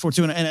mentioned before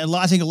too, and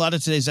I think a lot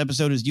of today's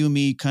episode is you and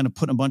me kind of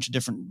putting a bunch of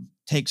different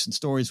takes and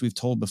stories we've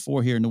told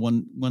before here into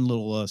one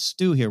little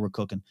stew here we're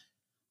cooking.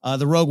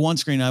 The Rogue One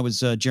screen, I was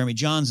Jeremy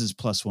Johns'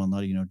 +1. A lot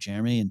of you know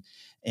Jeremy,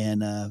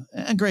 and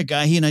great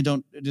guy. He and I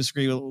don't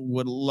disagree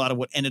with a lot of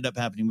what ended up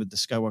happening with the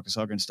Skywalker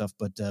saga and stuff,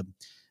 but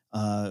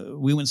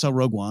we went and saw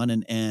Rogue One,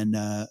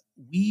 and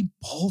we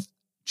both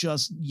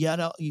just let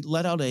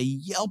out a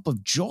yelp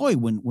of joy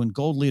when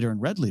Gold Leader and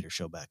Red Leader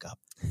show back up.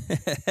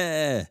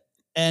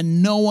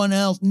 And no one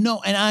else,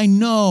 and I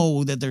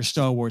know that there's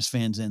Star Wars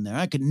fans in there.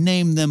 I could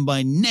name them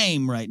by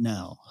name right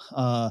now.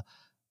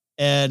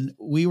 And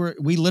we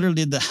literally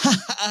did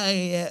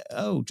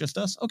the, just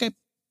us? Okay.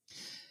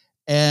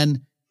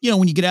 And,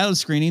 when you get out of the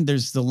screening,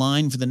 there's the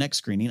line for the next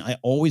screening. I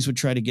always would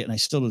try to get, and I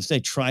still to this day,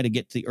 try to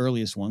get to the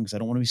earliest one because I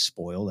don't want to be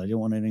spoiled. I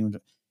don't want anyone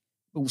to.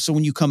 So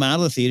when you come out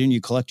of the theater and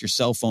you collect your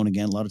cell phone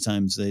again, a lot of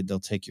times they'll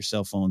take your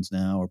cell phones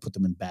now or put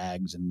them in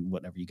bags and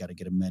whatever. You got to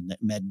get a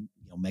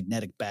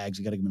magnetic bags.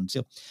 You got to get them in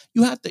seal.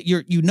 You have to,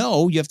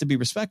 you have to be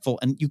respectful,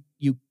 and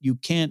you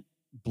can't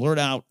blurt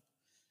out.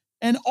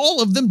 And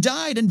all of them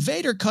died, and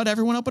Vader cut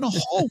everyone up in a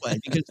hallway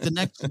because the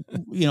next,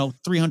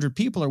 300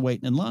 people are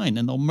waiting in line,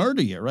 and they'll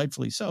murder you,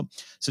 rightfully so.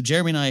 So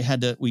Jeremy and I had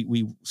to,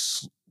 we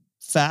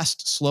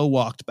slow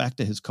walked back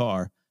to his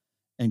car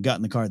and got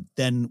in the car.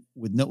 Then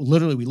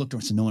literally we looked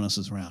around and no one else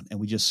was around, and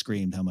we just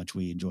screamed how much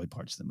we enjoyed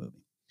parts of the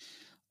movie.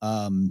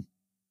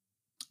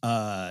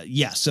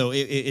 So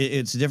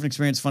it's a different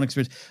experience, fun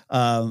experience.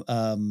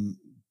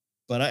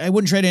 But I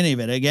wouldn't trade any of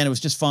it. Again, it was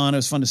just fun. It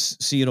was fun to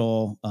see it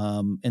all.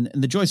 And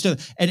the joy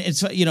stuff. And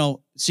it's,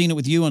 seeing it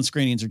with you on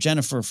screenings, or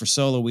Jennifer for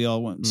Solo, we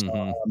all went and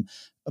saw.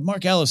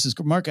 Mark Ellis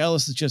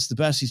is just the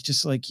best. He's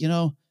just like,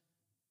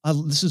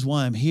 this is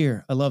why I'm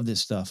here. I love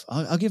this stuff.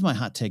 I'll give my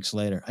hot takes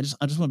later. I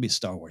just want to be a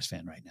Star Wars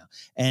fan right now.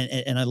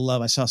 And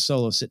I saw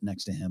Solo sitting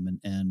next to him,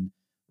 and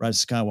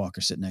Rise of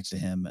Skywalker sitting next to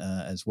him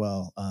as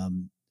well.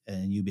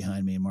 And you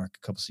behind me, and Mark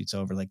a couple seats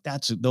over. Like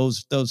that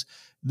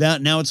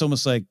now it's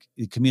almost like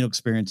the communal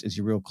experience is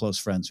your real close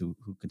friends who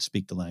can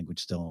speak the language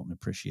still and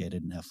appreciate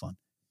it and have fun.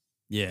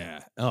 Yeah.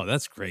 Oh,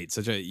 that's great.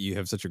 You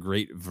have such a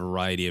great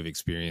variety of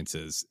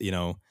experiences.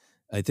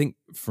 I think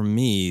for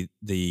me,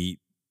 the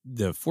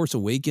Force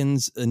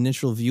Awakens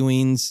initial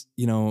viewings,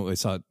 I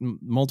saw it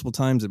multiple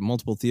times at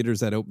multiple theaters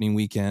that opening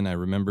weekend. I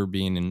remember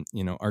being in,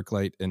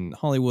 ArcLight in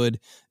Hollywood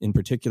in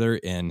particular.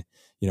 And,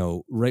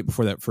 right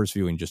before that first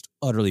viewing, just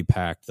utterly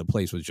packed. The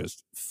place was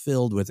just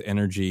filled with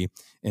energy.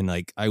 And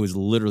like, I was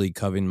literally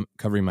covering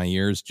my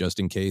ears just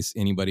in case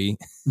anybody,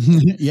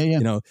 yeah.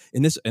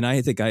 And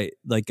I think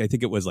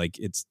it was like,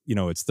 it's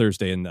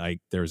Thursday, and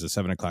there was a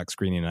 7:00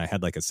 screening, and I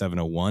had like a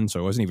 7:01.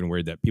 So I wasn't even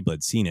worried that people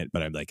had seen it,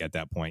 but I'm like, at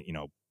that point,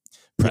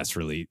 press,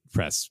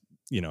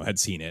 had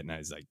seen it. And I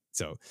was like,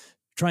 so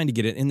trying to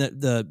get it in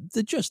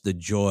the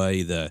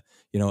joy,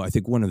 I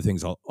think one of the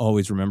things I'll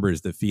always remember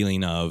is the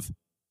feeling of,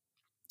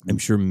 I'm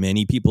sure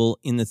many people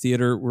in the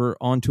theater were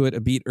onto it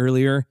a beat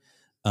earlier.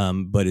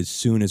 But as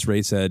soon as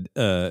Ray said,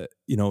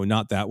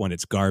 not that one,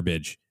 it's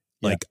garbage.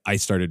 Yeah. Like I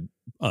started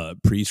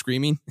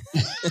pre-screaming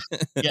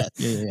yeah.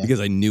 because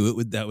I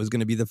knew that was going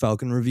to be the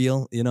Falcon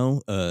reveal,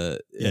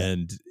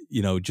 and,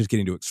 just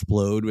getting to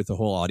explode with the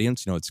whole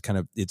audience.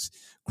 It's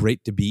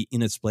great to be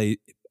in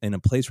a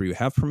place where you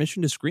have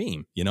permission to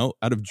scream, out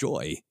of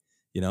joy,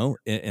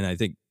 and I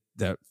think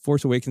that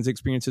Force Awakens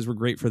experiences were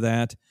great for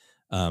that.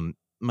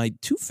 My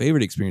two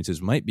favorite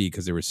experiences might be,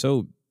 because they were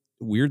so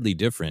weirdly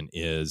different,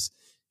 is,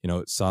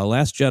 saw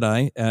Last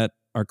Jedi at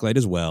ArcLight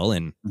as well.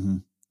 And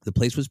the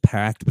place was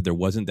packed, but there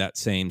wasn't that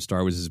same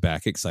Star Wars is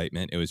back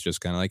excitement. It was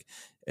just kind of like,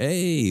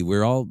 hey,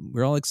 we're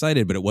all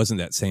excited, but it wasn't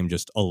that same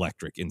just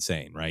electric,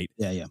 insane, right?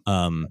 Yeah.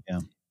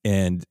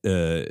 And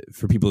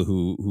for people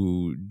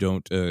who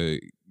don't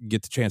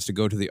get the chance to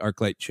go to the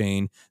ArcLight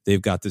chain,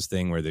 they've got this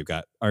thing where they've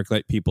got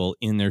ArcLight people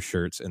in their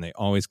shirts, and they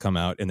always come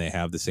out and they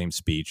have the same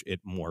speech. It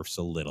morphs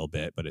a little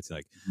bit, but it's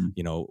like,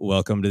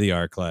 welcome to the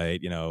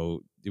ArcLight.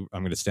 I'm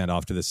going to stand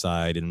off to the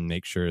side and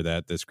make sure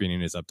that the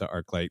screening is up to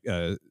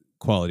ArcLight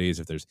qualities.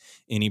 If there's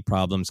any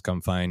problems,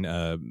 come find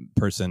a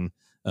person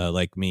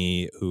like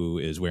me who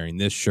is wearing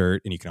this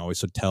shirt. And you can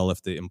always tell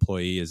if the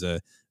employee is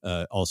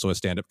also a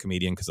stand-up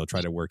comedian, because they'll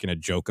try to work in a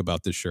joke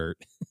about the shirt.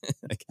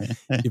 Like,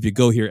 if you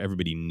go here,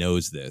 everybody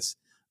knows this.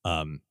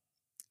 And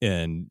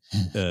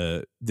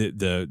the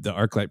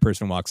ArcLight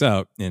person walks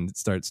out and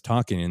starts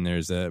talking, and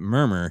there's a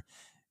murmur,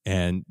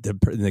 and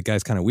the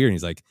guy's kind of weird. And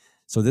he's like,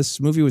 so this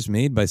movie was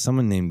made by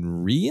someone named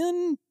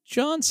Rian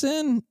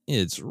Johnson.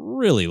 It's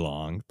really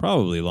long,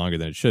 probably longer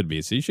than it should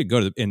be. So you should go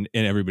to and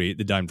everybody,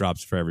 the dime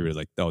drops for everybody.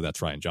 Like, oh, that's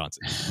Rian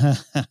Johnson.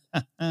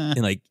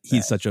 And like,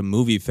 he's such a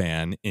movie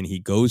fan, and he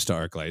goes to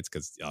ArcLights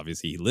because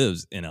obviously he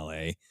lives in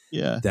LA.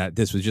 Yeah. That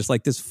this was just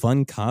like this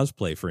fun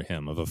cosplay for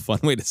him, of a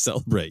fun way to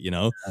celebrate,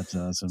 That's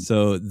awesome.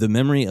 So the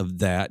memory of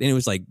that, and it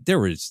was like, there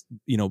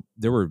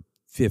were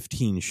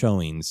 15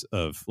 showings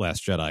of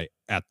Last Jedi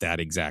at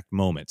that exact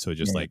moment. So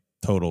just like,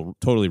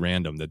 totally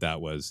random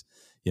that was,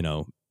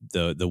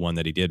 the one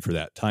that he did for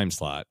that time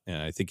slot.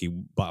 And I think he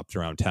bopped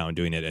around town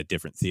doing it at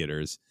different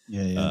theaters.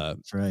 Yeah,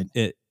 that's right.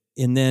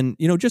 And then,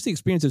 just the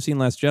experience of seeing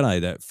Last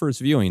Jedi, that first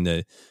viewing,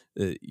 the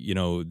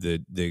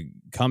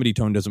comedy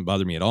tone doesn't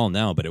bother me at all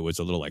now, but it was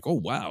a little like, oh,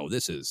 wow,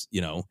 this is,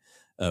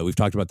 we've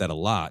talked about that a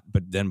lot.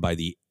 But then by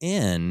the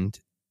end,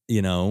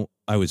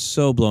 I was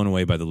so blown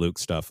away by the Luke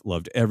stuff,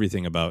 loved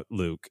everything about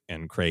Luke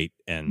and Crate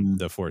and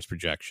the Force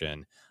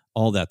projection,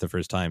 all that the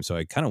first time. So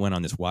I kind of went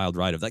on this wild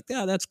ride of like,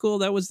 yeah, that's cool.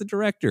 That was the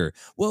director.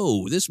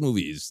 Whoa, this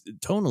movie is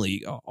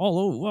tonally all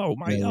over. Whoa,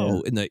 my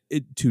God. And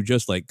to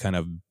just like kind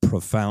of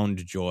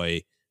profound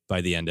joy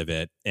by the end of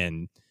it.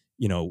 And,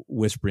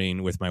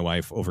 whispering with my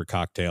wife over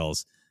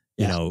cocktails,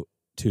 to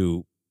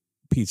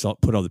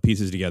put all the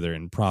pieces together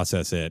and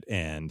process it.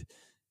 And,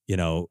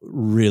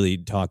 really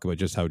talk about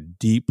just how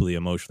deeply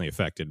emotionally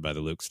affected by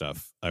the Luke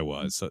stuff I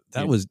was. So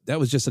that was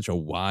just such a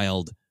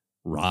wild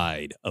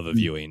ride of a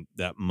viewing.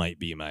 That might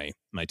be my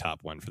top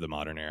one for the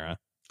modern era.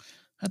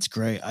 That's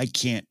great. I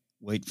can't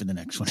wait for the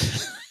next one.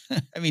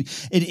 I mean,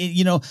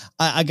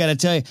 I got to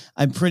tell you,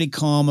 I'm pretty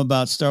calm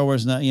about Star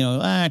Wars. Not,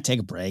 take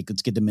a break.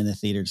 Let's get them in the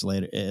theaters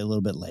later, a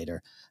little bit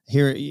later.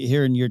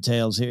 Hearing your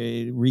tales,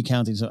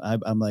 recounting. So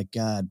I'm like,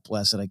 God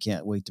bless it. I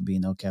can't wait to be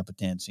in El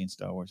Capitan seeing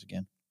Star Wars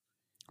again.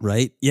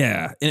 Right.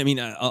 Yeah. And I mean,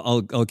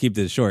 I'll keep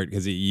this short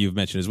because you've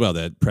mentioned as well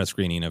that press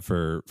screening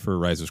for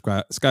Rise of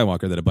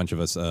Skywalker that a bunch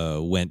of us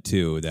went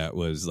to, that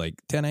was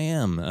like 10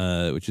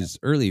 a.m., which is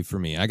early for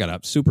me. I got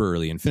up super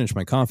early and finished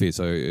my coffee.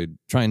 So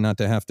trying not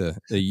to have to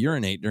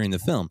urinate during the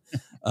film.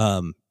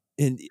 I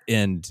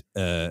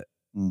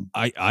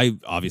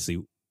obviously,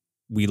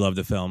 we love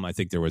the film. I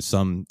think there was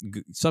some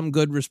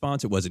good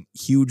response. It wasn't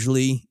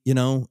hugely,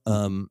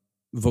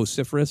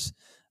 vociferous.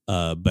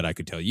 But I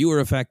could tell you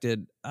were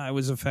affected. I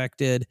was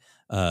affected.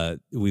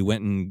 We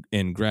went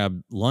and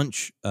grabbed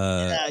lunch.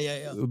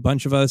 A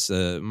bunch of us,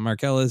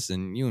 Mark Ellis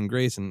and you and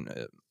Grace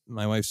and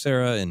my wife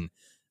Sarah, and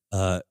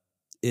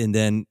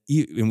then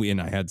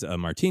I had a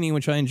martini,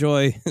 which I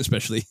enjoy,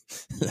 especially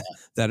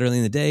that early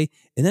in the day.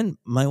 And then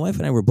my wife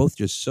and I were both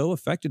just so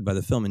affected by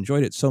the film,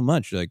 enjoyed it so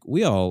much. Like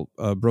we all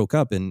broke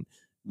up, and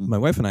my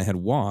wife and I had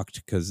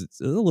walked, because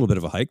it's a little bit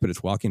of a hike, but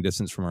it's walking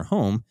distance from our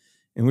home,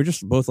 and we're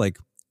just both like,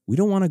 we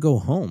don't want to go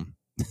home.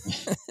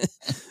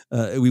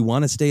 We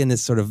want to stay in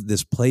this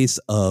place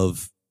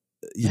of,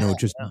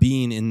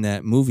 being in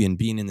that movie and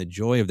being in the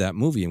joy of that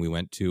movie. And we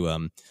went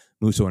to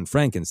Musso and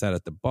Frank and sat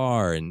at the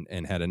bar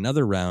and had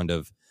another round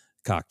of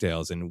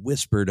cocktails and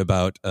whispered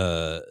about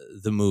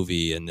the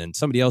movie. And then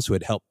somebody else who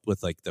had helped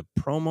with like the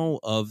promo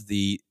of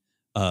the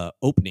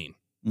opening,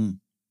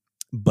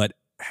 but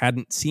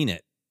hadn't seen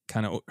it,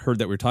 kind of heard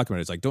that we were talking about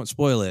it. It's like, don't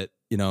spoil it,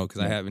 because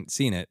I haven't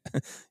seen it.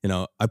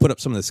 I put up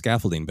some of the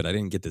scaffolding, but I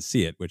didn't get to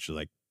see it, which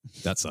like,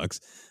 that sucks.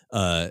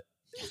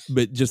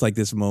 But just like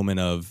this moment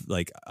of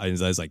like, I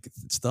was like,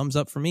 it's thumbs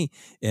up for me.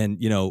 And,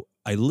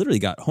 I literally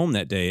got home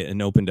that day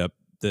and opened up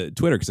the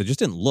Twitter because I just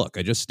didn't look.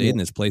 I just stayed in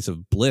this place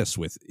of bliss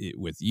with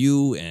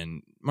you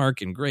and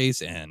Mark and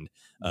Grace, and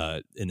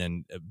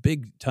then a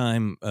big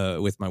time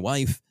with my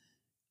wife,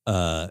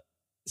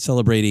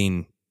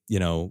 celebrating,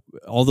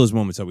 all those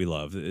moments that we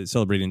love,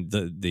 celebrating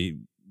the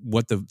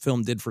what the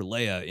film did for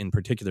Leia in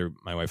particular.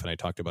 My wife and I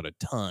talked about a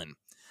ton.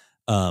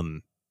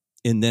 And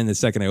then the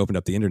second I opened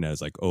up the internet, I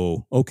was like,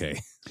 oh, okay.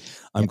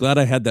 I'm glad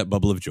I had that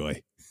bubble of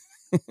joy,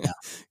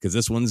 because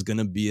this one's going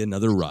to be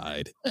another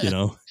ride,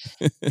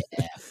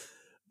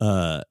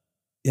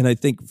 And I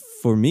think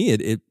for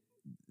me,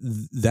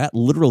 that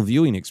literal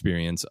viewing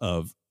experience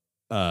of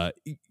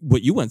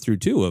what you went through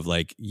too, of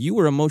like, you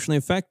were emotionally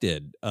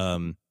affected,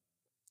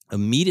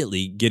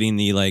 immediately getting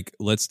the, like,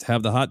 let's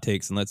have the hot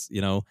takes and let's,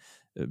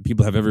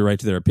 people have every right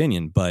to their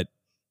opinion, but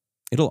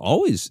it'll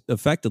always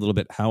affect a little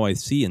bit how I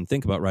see and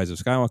think about Rise of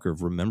Skywalker,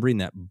 of remembering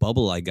that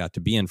bubble I got to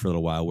be in for a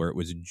little while, where it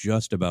was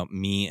just about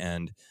me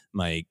and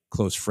my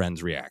close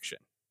friends' reaction.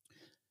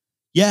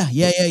 Yeah.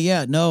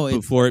 No,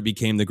 before it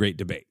became the great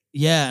debate.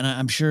 Yeah, and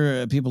I'm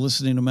sure people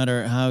listening, no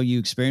matter how you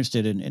experienced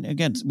it, and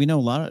again, we know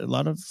a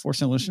lot of Force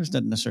Center listeners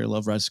that necessarily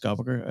love Rise of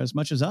Skywalker as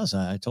much as us.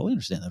 I totally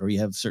understand that, or you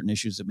have certain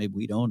issues that maybe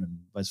we don't, and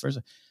vice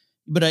versa.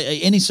 But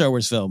any Star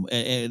Wars film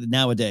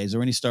nowadays,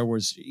 or any Star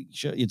Wars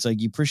show, it's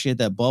like you appreciate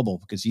that bubble,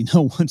 because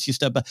once you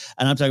step out,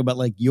 and I'm talking about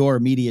like your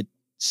immediate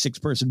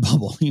 6-person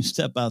bubble, you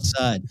step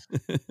outside,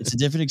 it's a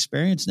different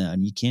experience now,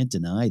 and you can't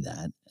deny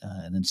that,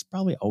 and it's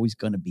probably always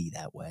going to be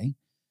that way.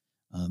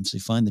 So you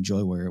find the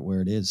joy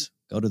where it is.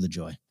 Go to the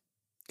joy.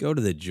 Go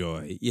to the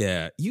joy.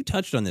 Yeah, you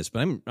touched on this,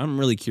 but I'm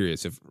really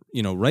curious if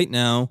right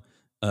now,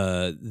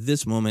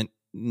 this moment,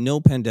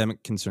 no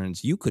pandemic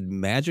concerns, you could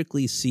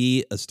magically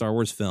see a Star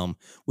Wars film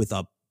with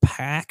a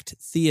packed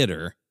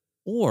theater,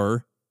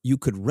 or you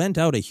could rent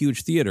out a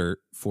huge theater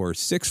for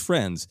 6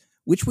 friends.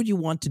 Which would you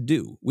want to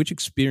do? Which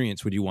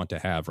experience would you want to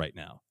have right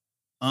now?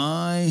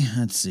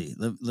 Let's see.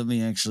 Let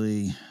me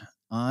actually.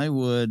 I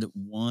would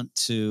want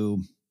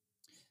to.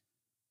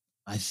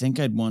 I think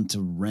I'd want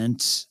to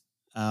rent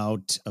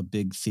out a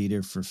big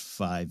theater for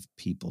 5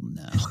 people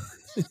now.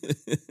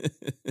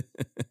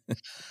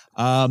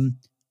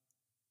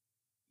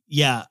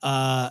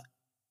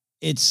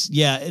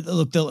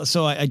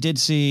 So I did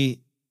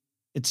see.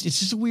 It's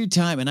just a weird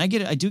time, and I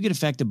do get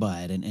affected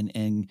by it,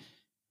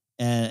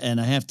 and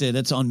I have to.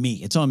 That's on me.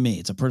 It's on me.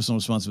 It's a personal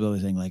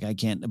responsibility thing. Like I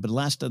can't. But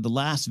the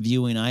last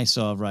viewing I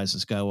saw of Rise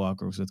of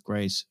Skywalker was with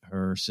Grace,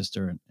 her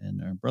sister,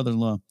 and her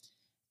brother-in-law,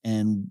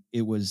 and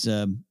it was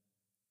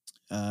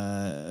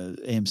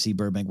AMC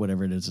Burbank,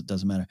 whatever it is. It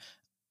doesn't matter.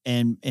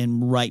 And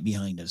right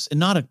behind us, and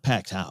not a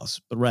packed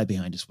house, but right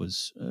behind us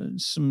was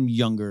some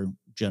younger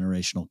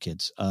generational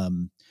kids.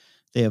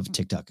 They have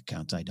TikTok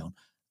accounts. I don't.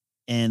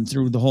 And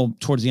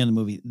towards the end of the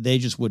movie, they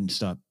just wouldn't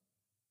stop.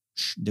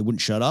 They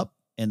wouldn't shut up,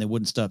 and they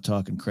wouldn't stop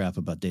talking crap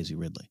about Daisy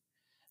Ridley.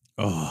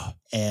 Oh,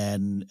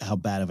 and how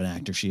bad of an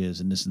actor she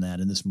is, and this and that,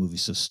 and this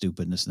movie's so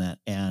stupid, and this and that.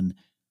 And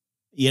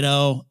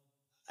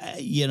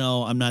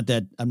I'm not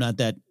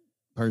that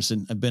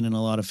person. I've been in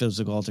a lot of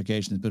physical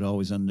altercations, but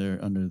always under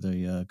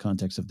the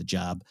context of the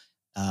job.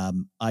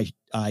 I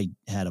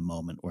had a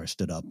moment where I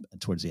stood up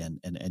towards the end,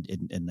 and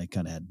I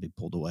kind of had to be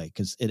pulled away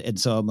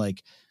so I'm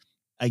like,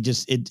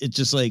 it's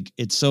just like,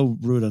 it's so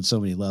rude on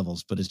so many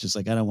levels, but it's just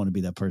like, I don't want to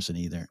be that person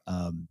either.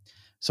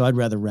 So I'd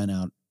rather rent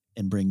out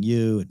and bring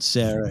you and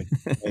Sarah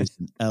and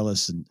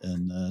Ellis and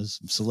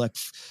some select,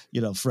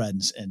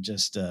 friends, and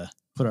just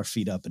put our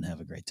feet up and have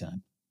a great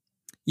time.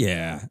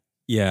 Yeah.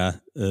 Yeah.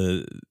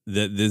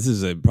 This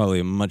is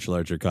probably a much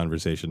larger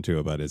conversation too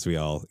about as we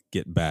all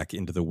get back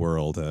into the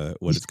world,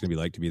 what it's going to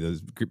be like to be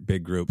those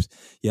big groups.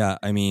 Yeah.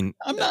 I mean,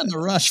 I'm not in a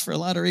rush for a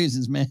lot of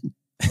reasons, man.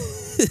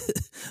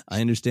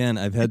 I understand.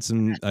 I've had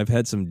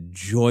some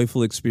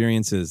joyful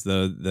experiences.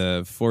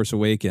 The Force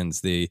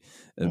Awakens,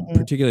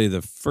 particularly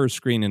the first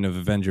screening of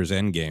Avengers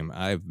Endgame.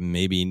 I've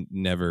maybe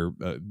never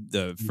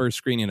the first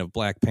screening of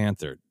Black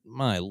Panther.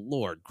 My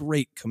Lord,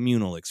 great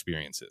communal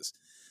experiences.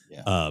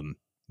 Yeah.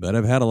 But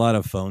I've had a lot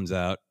of phones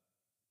out,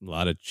 a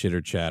lot of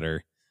chitter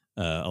chatter,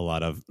 a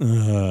lot of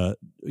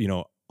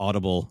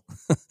audible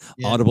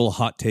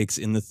hot takes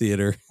in the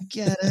theater. I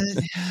get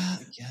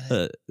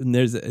it. And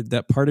there's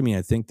that part of me,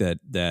 I think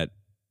that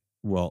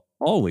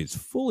always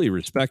fully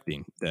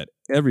respecting that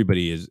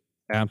everybody is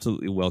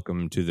absolutely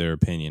welcome to their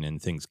opinion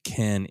and things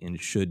can and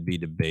should be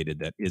debated.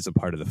 That is a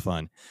part of the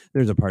fun.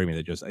 There's a part of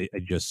me that I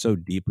just so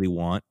deeply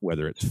want,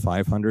 whether it's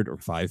 500 or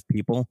 5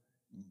 people,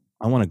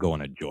 I want to go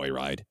on a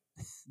joyride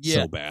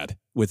so bad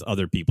with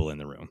other people in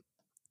the room.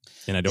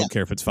 And I don't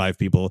care if it's 5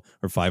 people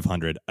or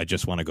 500. I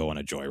just want to go on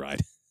a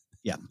joyride.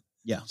 Yeah.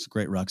 Yeah. It's a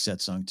great Roxette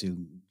song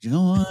too.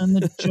 Join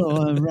the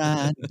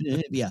joyride.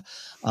 Yeah.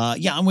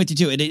 I'm with you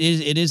too. It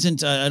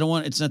isn't, I don't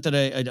want, it's not that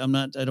I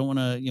don't want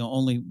to,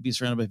 only be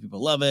surrounded by people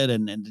who love it.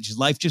 And just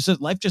life just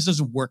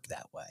doesn't work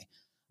that way.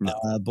 No.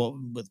 But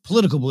with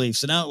political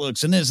beliefs and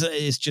outlooks and this,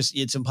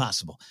 it's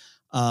impossible.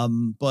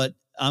 But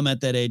I'm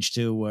at that age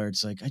too, where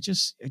it's like, I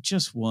just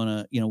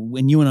want to,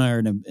 when you and I are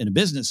in a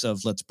business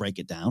of let's break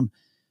it down.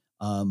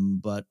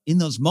 But in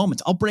those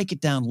moments, I'll break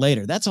it down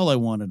later. That's all I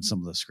want in some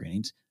of the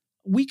screenings.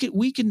 We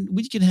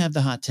can have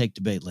the hot take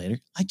debate later.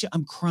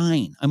 I'm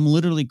crying. I'm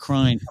literally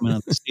crying coming out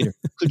of the theater.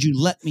 Could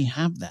you let me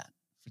have that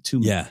for 2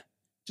 minutes? Yeah.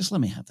 Just let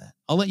me have that.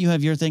 I'll let you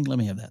have your thing. Let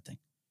me have that thing.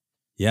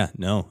 Yeah,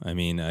 no, I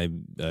mean, I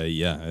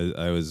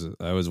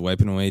was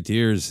wiping away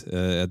tears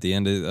at the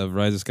end of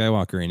Rise of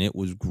Skywalker, and it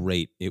was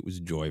great. It was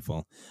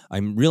joyful.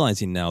 I'm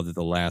realizing now that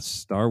the last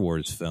Star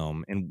Wars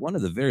film, and one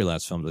of the very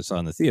last films I saw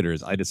in the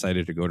theaters, I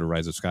decided to go to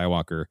Rise of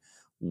Skywalker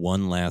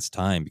one last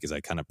time because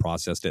I kind of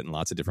processed it in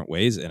lots of different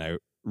ways, and I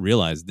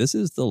realized this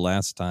is the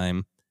last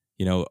time,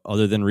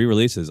 other than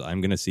re-releases,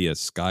 I'm going to see a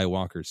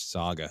Skywalker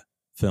saga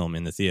film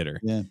in the theater.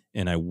 Yeah.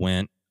 And I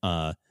went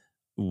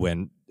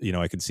when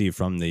I could see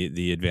from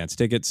the advanced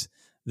tickets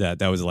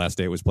that was the last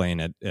day it was playing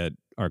at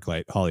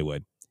ArcLight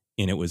Hollywood,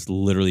 and it was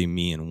literally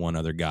me and one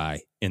other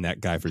guy, and that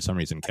guy for some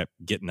reason kept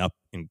getting up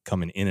and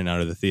coming in and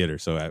out of the theater.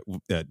 So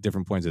at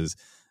different points is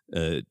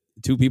 2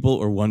 people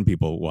or 1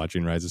 people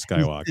watching Rise of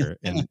Skywalker,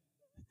 and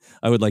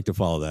I would like to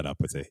follow that up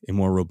with a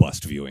more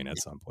robust viewing at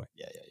some point.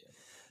 Yeah.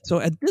 So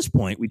at this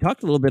point, we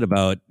talked a little bit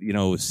about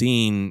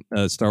seeing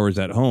Star Wars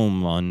at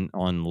home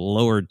on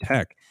lower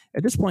tech.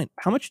 At this point,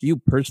 how much do you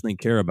personally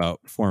care about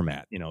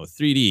format?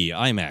 3D,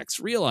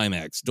 IMAX, real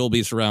IMAX,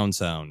 Dolby surround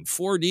sound,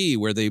 4D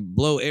where they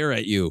blow air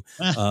at you,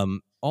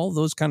 all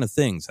those kind of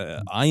things.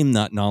 I am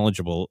not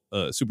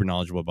super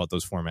knowledgeable about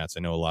those formats.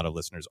 I know a lot of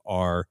listeners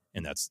are,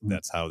 and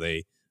that's how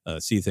they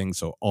see things.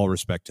 So all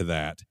respect to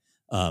that.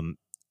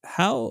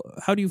 How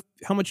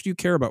much do you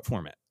care about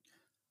format?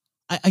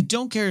 I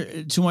don't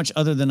care too much,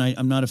 other than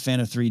I'm not a fan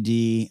of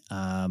 3D.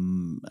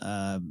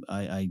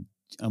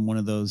 I'm one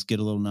of those get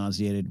a little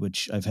nauseated,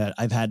 which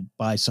I've had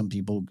by some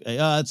people.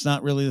 It's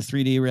not really the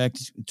 3D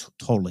react.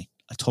 Totally.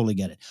 I totally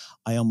get it.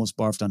 I almost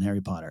barfed on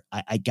Harry Potter.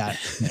 I got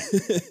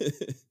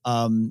it.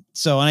 And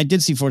I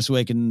did see Force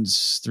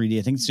Awakens 3D.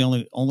 I think it's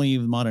the only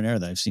modern era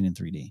that I've seen in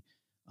 3D.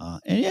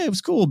 And yeah, it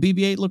was cool.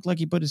 BB-8 looked like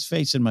he put his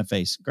face in my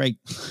face. Great.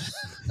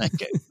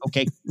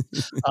 Okay.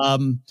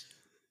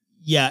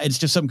 Yeah, it's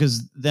just something,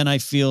 because then I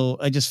feel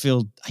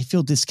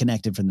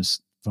disconnected from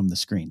the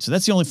screen. So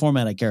that's the only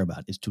format I care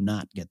about, is to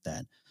not get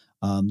that.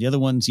 The other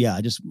ones, yeah,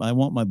 I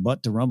want my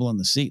butt to rumble in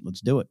the seat.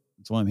 Let's do it.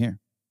 That's why I'm here.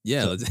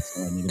 Yeah, That's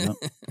all I need to know.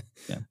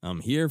 Yeah.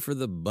 I'm here for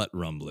the butt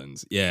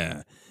rumblings.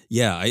 Yeah.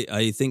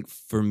 I think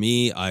for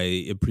me,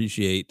 I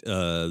appreciate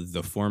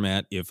the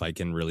format if I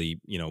can really,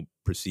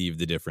 perceive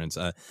the difference.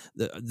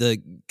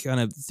 The kind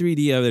of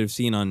 3D that I've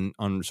seen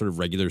on sort of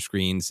regular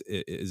screens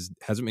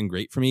hasn't been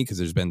great for me, because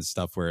there's been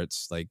stuff where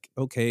it's like,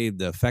 okay,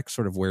 the effect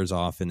sort of wears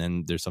off, and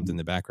then there's something in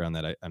the background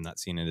that I'm not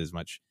seeing in as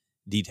much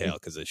detail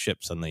because the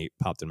ship suddenly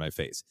popped in my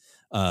face.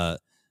 I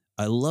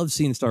love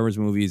seeing Star Wars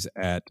movies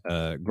at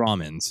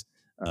Grauman's.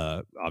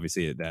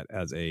 Obviously, that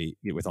has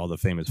with all the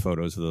famous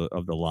photos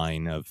of the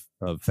line of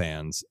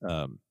fans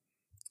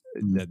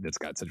that's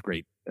got such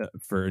great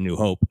for A New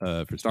Hope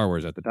for Star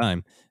Wars at the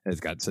time. It's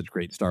got such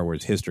great Star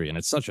Wars history, and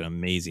it's such an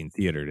amazing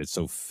theater. It's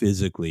so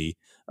physically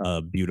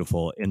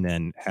beautiful, and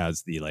then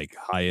has the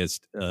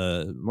highest,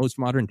 most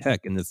modern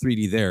tech, and the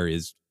 3D there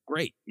is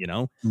great.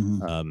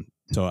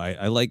 So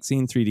I like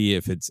seeing 3D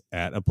if it's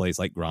at a place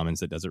like Grauman's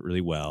that does it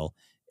really well.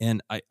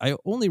 And I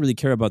only really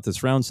care about the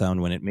surround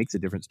sound when it makes a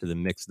difference to the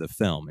mix of the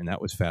film. And that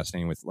was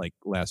fascinating with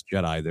Last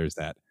Jedi. There's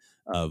that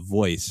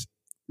voice,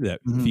 that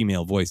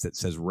female voice that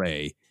says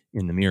Rey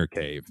in the mirror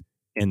cave.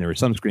 And there were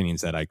some screenings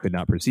that I could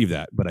not perceive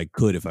that, but I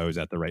could if I was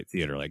at the right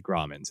theater, like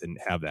Grauman's, and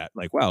have that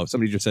wow,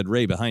 somebody just said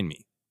Rey behind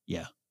me.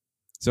 Yeah.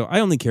 So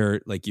I only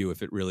care, like you,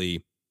 if it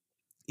really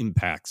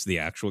impacts the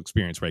actual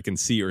experience where I can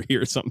see or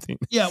hear something.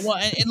 Yeah, well,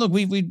 and look,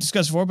 we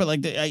discussed before, but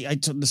I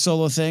took the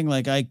Solo thing.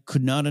 I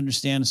could not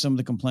understand some of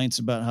the complaints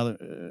about how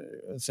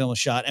the film was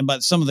shot,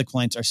 but some of the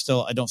complaints are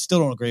still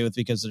don't agree with,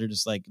 because they're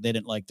just they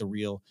didn't like the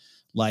real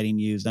lighting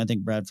used. And I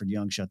think Bradford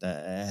Young shot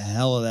the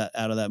hell of that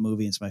out of that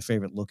movie. It's my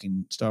favorite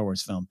looking Star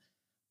Wars film.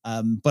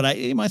 But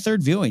in my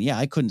third viewing,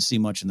 I couldn't see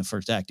much in the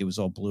first act. It was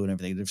all blue and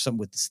everything. There's something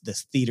with the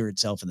theater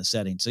itself and the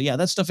setting. So yeah,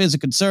 that stuff is a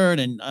concern.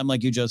 And I'm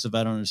like you, Joseph.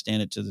 I don't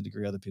understand it to the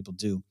degree other people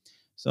do.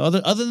 So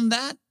other than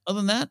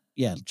that,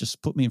 yeah,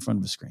 just put me in front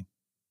of a screen.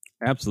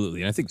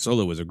 Absolutely. And I think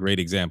Solo was a great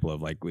example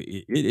of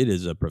it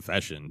is a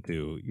profession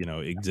to,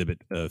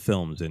 exhibit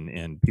films,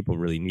 and people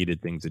really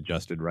needed things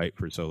adjusted right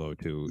for Solo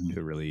to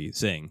really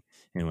sing.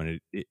 And when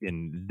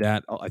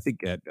I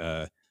think at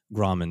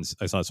Grauman's,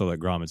 I saw Solo at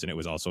Grauman's, and it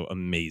was also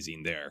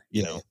amazing there,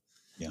 you know.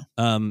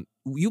 Yeah.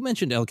 You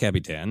mentioned El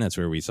Capitan. That's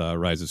where we saw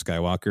Rise of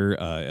Skywalker.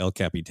 El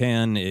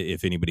Capitan,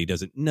 if anybody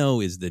doesn't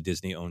know, is the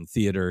Disney-owned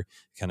theater,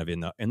 kind of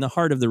in the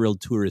heart of the real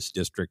tourist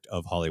district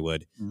of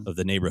Hollywood, of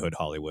the neighborhood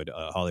Hollywood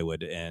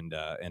and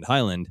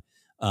Highland.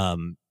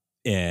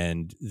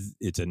 And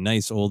it's a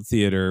nice old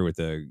theater with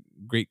a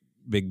great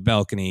big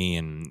balcony,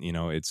 and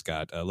it's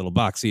got little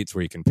box seats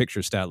where you can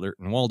picture Statler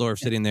and Waldorf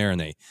sitting there, and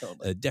they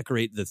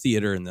decorate the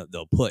theater, and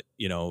they'll put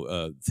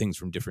things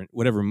from different,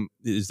 whatever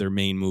is their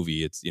main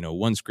movie. It's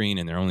one screen,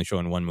 and they're only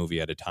showing one movie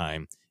at a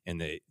time,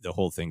 and the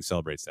whole thing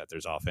celebrates that.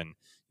 There's often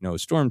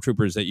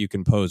stormtroopers that you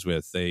can pose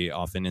with. They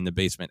often in the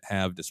basement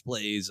have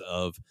displays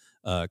of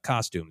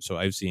costumes. So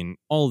I've seen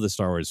all of the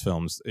Star Wars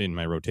films in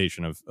my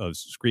rotation of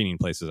screening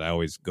places. I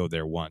always go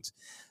there once.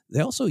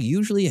 They also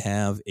usually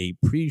have a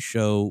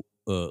pre-show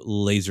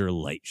laser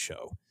light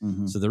show.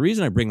 So the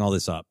reason I bring all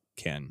this up,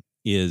 Ken,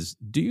 is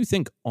do you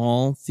think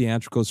all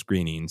theatrical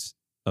screenings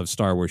of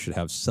Star Wars should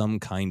have some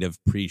kind of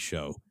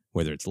pre-show,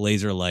 whether it's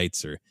laser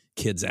lights or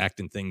kids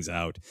acting things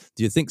out?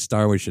 Do you think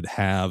Star Wars should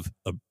have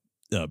a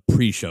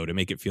pre-show to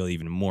make it feel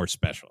even more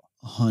special?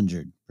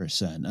 100%.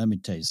 Let me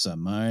tell you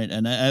something. All right.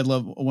 And I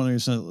love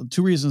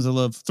three reasons I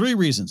love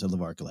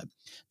Arcolite.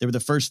 They were the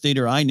first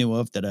theater I knew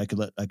of that I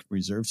could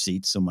reserve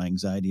seats. So my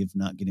anxiety of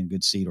not getting a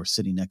good seat or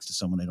sitting next to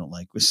someone I don't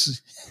like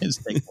was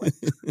taken away.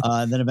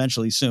 And then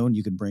eventually soon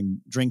you could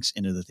bring drinks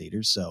into the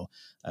theaters. So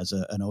as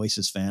an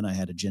Oasis fan, I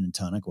had a gin and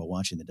tonic while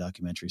watching the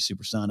documentary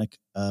Supersonic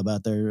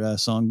about their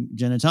song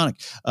Gin and Tonic.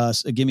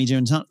 Give me gin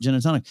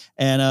and tonic.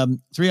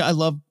 And three, I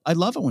love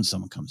it when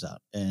someone comes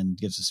out and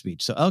gives a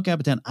speech. So El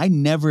Capitan, I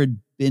never had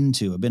been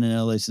to. I've been in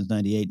LA since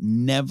 '98.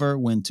 Never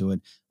went to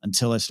it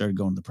until I started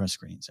going to the press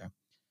screenings there.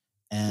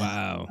 And,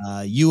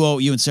 wow.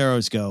 You and Sarah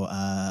always go.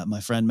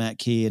 My friend Matt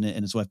Key and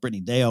his wife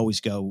Brittany, they always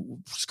go.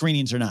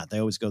 Screenings or not, they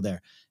always go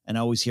there, and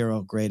I always hear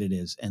how great it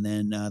is. And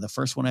then the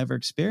first one I ever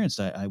experienced,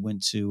 I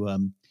went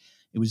to.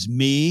 It was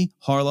me,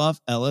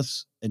 Harloff,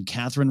 Ellis, and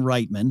Catherine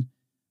Reitman,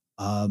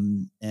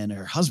 and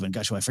her husband.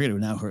 Gosh, well, I forget it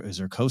now. Is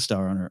her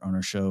co-star on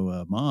her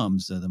show,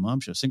 Moms, the Mom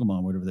Show, Single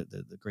Mom, whatever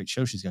the great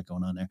show she's got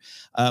going on there.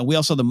 We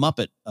also the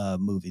Muppet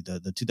movie,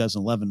 the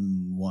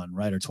 2011 one,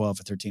 right, or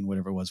 12 or 13,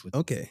 whatever it was with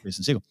Reese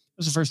and Segel. It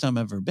was the first time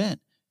I've ever been.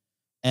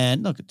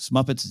 And look, it's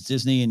Muppets, it's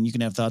Disney, and you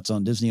can have thoughts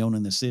on Disney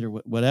owning this theater,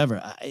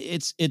 whatever.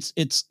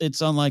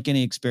 It's unlike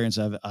any experience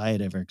I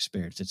had ever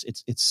experienced.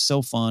 It's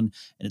so fun,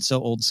 and it's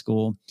so old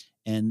school.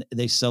 And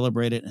they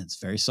celebrate it, and it's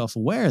very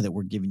self-aware that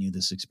we're giving you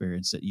this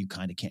experience that you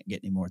kind of can't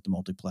get anymore at the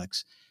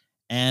multiplex,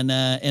 and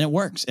it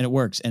works,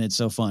 and it's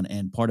so fun.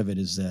 And part of it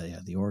is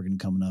the organ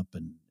coming up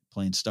and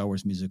playing Star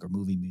Wars music or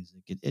movie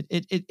music.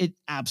 It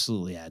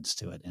absolutely adds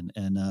to it. And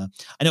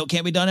I know it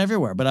can't be done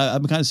everywhere, but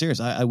I'm kind of serious.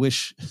 I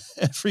wish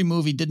every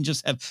movie didn't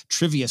just have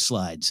trivia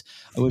slides.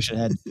 I wish it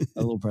had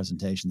a little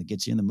presentation that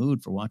gets you in the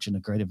mood for watching a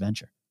great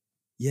adventure.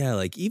 Yeah,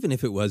 like even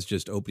if it was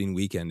just opening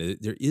weekend,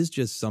 there is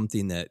just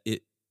something that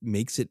it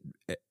makes it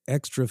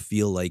extra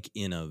feel like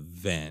an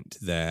event,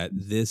 that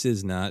this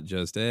is not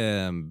just,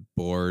 I'm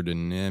bored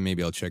and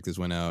maybe I'll check this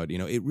one out.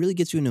 It really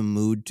gets you in a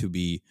mood to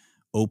be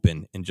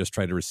open and just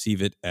try to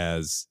receive it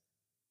as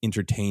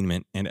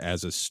entertainment and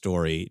as a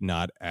story,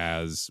 not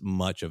as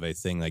much of a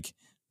thing like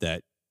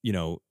that,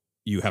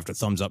 you have to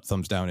thumbs up,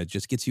 thumbs down. It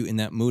just gets you in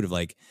that mood of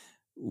like,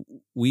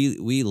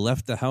 we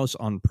left the house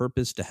on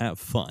purpose to have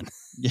fun.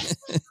 Yeah.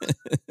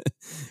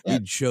 We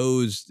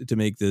chose to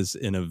make this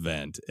an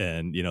event,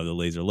 and the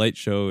laser light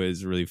show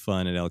is really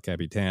fun at El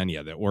Capitan.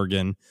 Yeah, the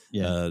organ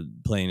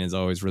playing is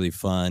always really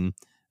fun.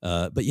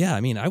 But yeah,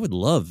 I mean, I would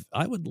love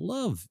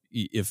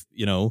if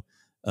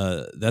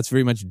that's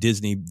very much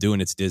Disney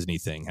doing its Disney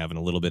thing, having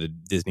a little bit of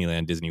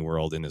Disneyland, Disney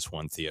World in this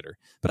one theater.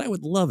 But I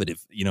would love it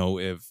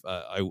if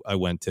I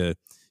went to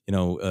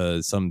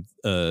some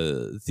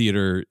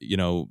theater,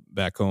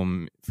 back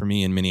home for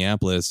me in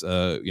Minneapolis,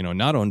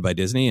 not owned by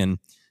Disney, and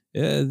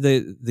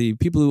the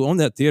people who own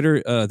that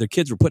theater, their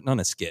kids were putting on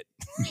a skit.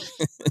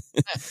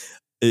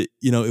 It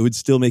would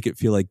still make it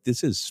feel like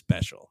this is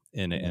special,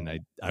 and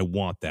I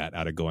want that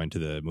out of going to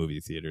the movie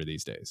theater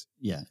these days.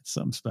 Yeah, it's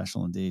something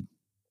special indeed.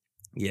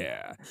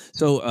 Yeah.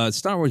 So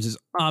Star Wars is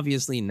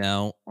obviously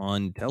now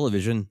on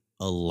television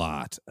a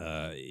lot.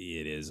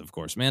 It is, of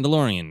course,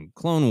 Mandalorian,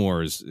 Clone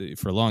Wars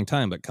for a long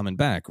time, but coming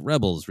back,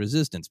 Rebels,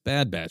 Resistance,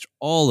 Bad Batch,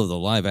 all of the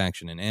live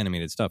action and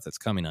animated stuff that's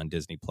coming on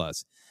Disney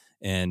Plus.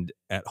 And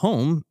at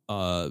home,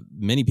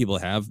 many people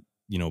have,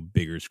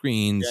 bigger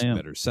screens,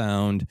 better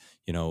sound,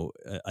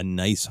 a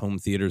nice home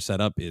theater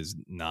setup is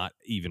not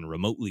even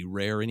remotely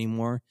rare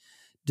anymore.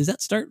 Does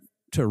that start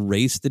to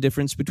erase the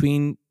difference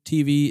between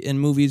TV and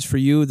movies for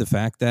you? The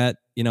fact that,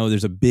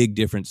 there's a big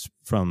difference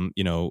from,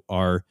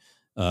 our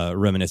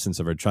reminiscence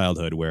of our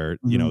childhood where,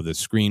 the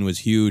screen was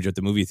huge at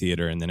the movie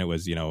theater, and then it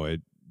was, a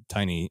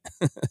tiny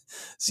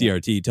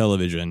CRT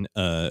television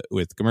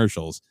with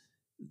commercials.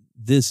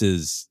 This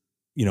is,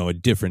 a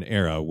different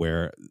era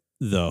where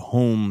the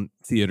home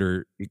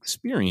theater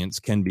experience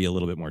can be a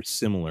little bit more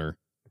similar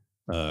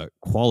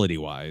quality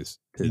wise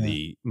to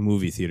the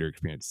movie theater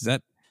experience.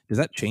 Does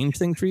that change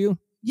things for you?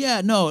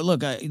 Yeah, no,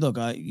 look,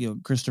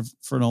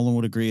 Christopher Nolan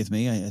would agree with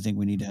me. I think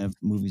we need to have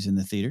movies in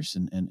the theaters,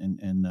 and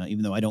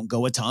even though I don't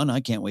go a ton, I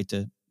can't wait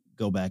to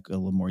go back a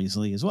little more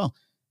easily as well.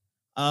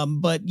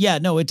 But yeah,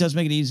 no, it does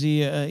make it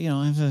easy.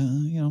 I have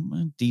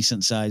a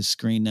decent sized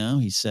screen now,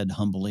 he said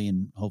humbly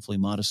and hopefully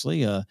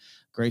modestly.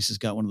 Grace has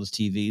got one of those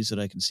TVs that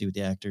I can see what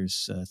the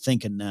actors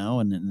thinking now,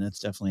 and that's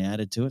definitely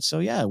added to it. So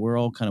yeah, we're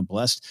all kind of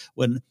blessed.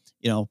 When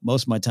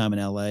most of my time in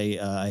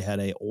LA, I had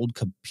a old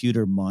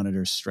computer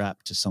monitor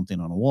strapped to something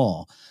on a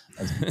wall.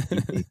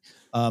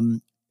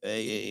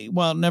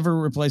 Well, it never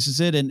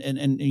replaces it,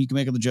 and you can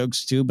make other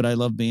jokes too. But I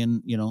love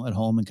being at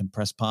home and can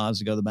press pause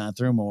to go to the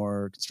bathroom,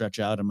 or can stretch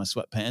out in my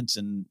sweatpants,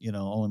 and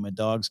only my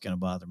dog's gonna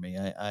bother me.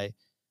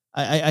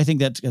 I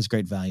think that has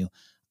great value,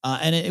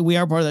 and we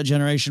are part of that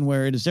generation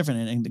where it is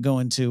different. And to go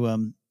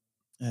into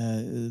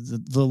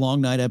the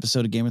long night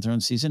episode of Game of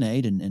Thrones season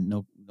 8, and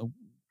no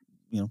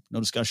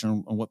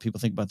discussion on what people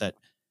think about that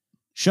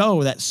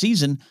show, that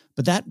season,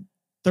 but that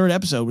third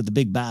episode with the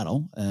big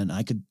battle, and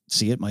I could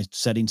see it. My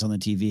settings on the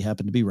TV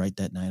happened to be right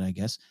that night, I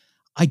guess.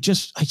 I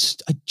just,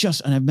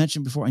 and I've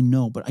mentioned before, I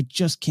know, but I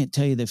just can't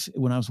tell you that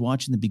when I was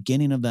watching the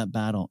beginning of that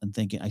battle and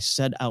thinking, I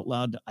said out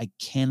loud, I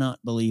cannot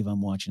believe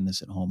I'm watching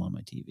this at home on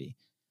my TV.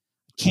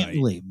 I can't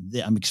believe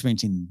that I'm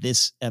experiencing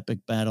this epic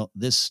battle,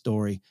 this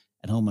story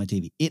at home on my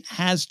TV. It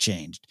has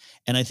changed.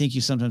 And I think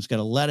you sometimes got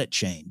to let it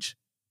change.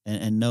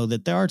 And know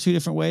that there are two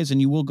different ways, and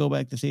you will go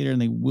back to theater,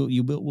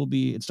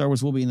 and Star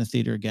Wars will be in the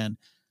theater again.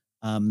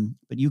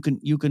 But you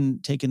can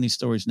take in these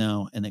stories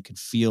now, and it could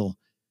feel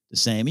the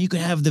same. You can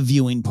have the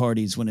viewing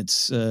parties when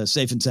it's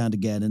safe and sound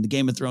again, and the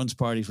Game of Thrones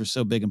parties were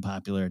so big and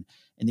popular, and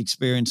the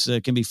experience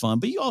can be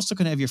fun. But you also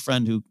can have your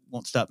friend who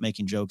won't stop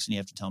making jokes, and you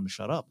have to tell him to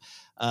shut up.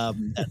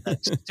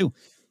 That's too.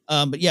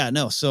 But yeah,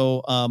 no.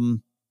 So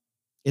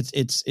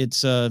it's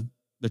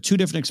they're two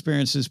different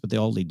experiences, but they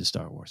all lead to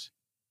Star Wars.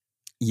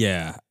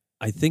 Yeah.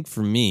 I think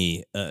for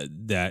me,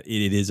 that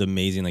it is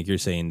amazing, like you're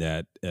saying,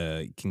 that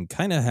can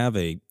kind of have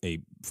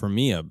for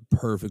me, a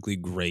perfectly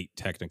great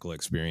technical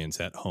experience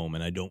at home,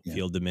 and I don't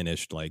feel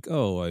diminished. Like,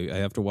 I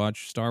have to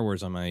watch Star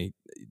Wars on my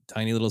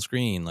tiny little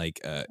screen.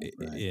 Like,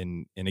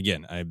 and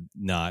again, I'm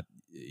not,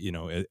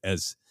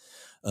 as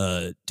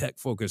tech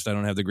focused. I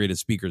don't have the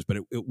greatest speakers, but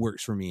it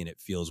works for me, and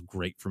it feels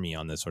great for me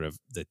on this sort of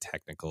the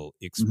technical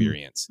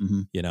experience.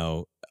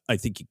 Mm-hmm. I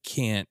think you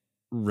can't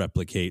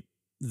replicate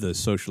the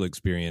social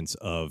experience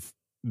of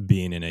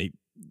being in a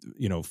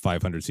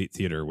 500 seat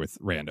theater with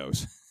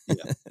randos.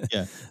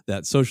 Yeah.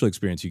 That social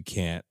experience you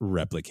can't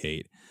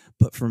replicate.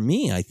 But for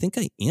me, I think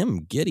I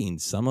am getting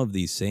some of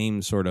these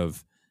same sort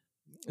of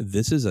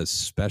this is a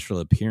special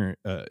appearance,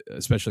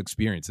 a special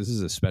experience. This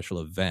is a special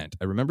event.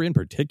 I remember in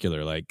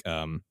particular, like,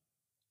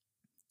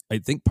 I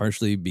think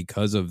partially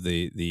because of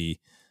the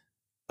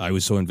I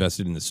was so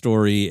invested in the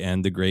story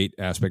and the great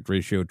aspect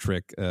ratio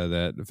trick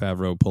that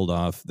Favreau pulled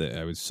off, that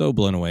I was so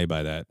blown away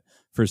by that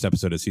first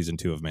episode of season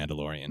 2 of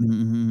Mandalorian.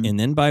 Mm-hmm. And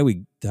then by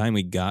the time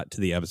we got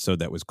to the episode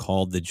that was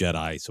called The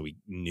Jedi, so we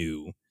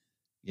knew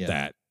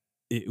that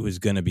it was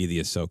going to be the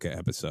Ahsoka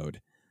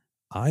episode,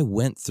 I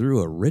went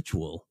through a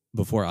ritual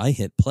before I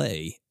hit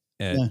play.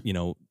 At, you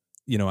know,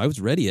 I was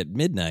ready at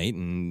midnight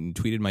and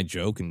tweeted my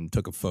joke and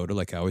took a photo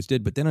like I always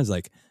did. But then I was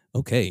like,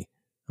 okay,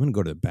 I'm going to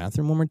go to the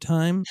bathroom one more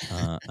time.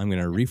 I'm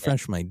going to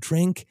refresh my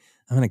drink.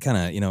 I'm going to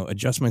kind of,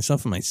 adjust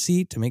myself in my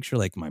seat to make sure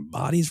like my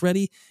body's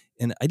ready.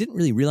 And I didn't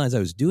really realize I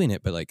was doing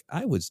it, but like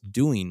I was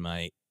doing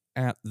my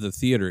at the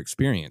theater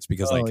experience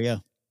because I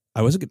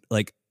wasn't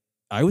like,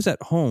 I was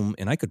at home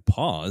and I could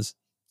pause,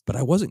 but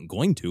I wasn't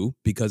going to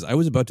because I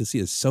was about to see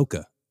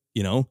Ahsoka,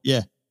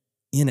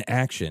 in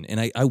action. And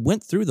I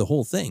went through the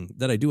whole thing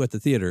that I do at the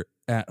theater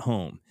at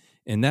home.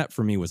 And that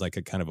for me was like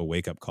a kind of a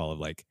wake up call of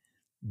like,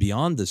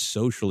 beyond the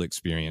social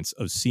experience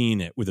of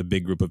seeing it with a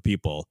big group of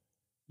people,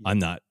 I'm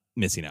not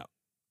missing out.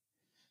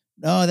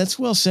 No, that's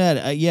well said.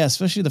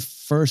 Especially the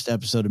first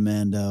episode of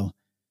Mando,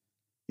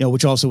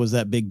 which also was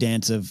that big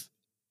dance of,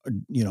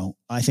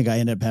 I think I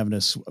ended up having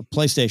a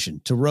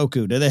PlayStation to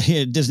Roku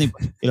to Disney.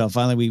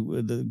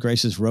 Finally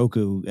Grace's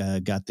Roku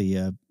got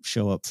the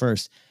show up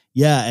first.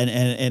 Yeah,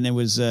 and it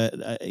was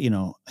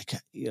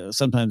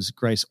sometimes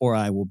Grace or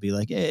I will be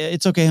like, hey,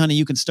 it's okay, honey,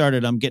 you can start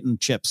it. I'm getting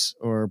chips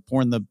or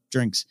pouring the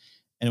drinks.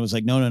 And it was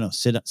like, no,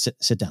 sit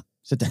down.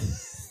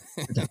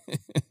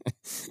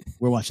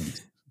 We're watching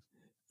this.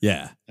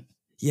 Yeah.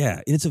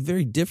 Yeah. It's a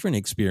very different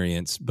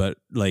experience, but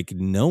like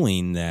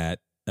knowing that,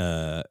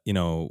 I'm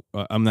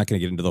not going to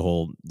get into the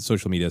whole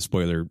social media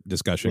spoiler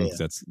discussion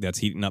because that's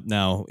heating up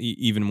now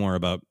even more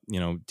about,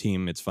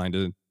 team. It's fine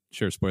to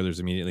share spoilers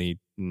immediately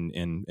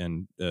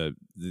and the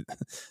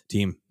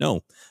team.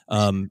 No.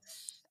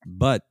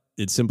 But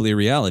it's simply a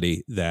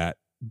reality that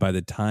by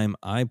the time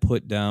I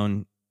put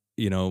down,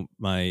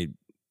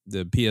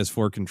 the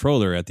PS4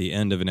 controller at the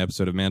end of an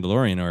episode of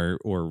Mandalorian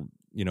or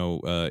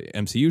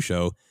MCU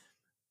show,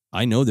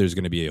 I know there's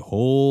going to be a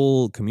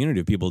whole community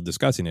of people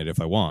discussing it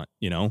if I want,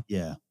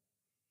 Yeah.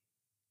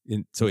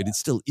 And so it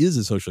still is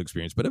a social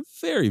experience, but a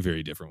very,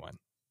 very different one.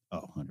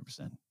 Oh,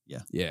 100%.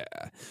 Yeah. Yeah.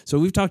 So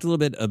we've talked a little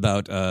bit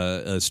about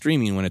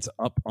streaming when it's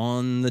up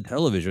on the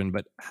television,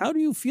 but how do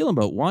you feel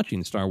about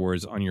watching Star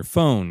Wars on your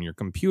phone, your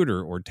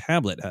computer, or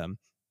tablet?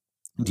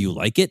 Do you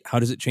like it? How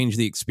does it change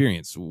the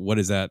experience? What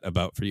is that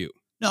about for you?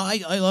 No,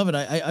 I love it.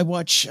 I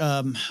watch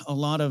a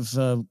lot of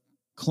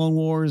Clone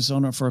Wars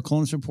for a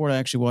Clones Report. I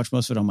actually watch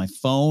most of it on my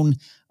phone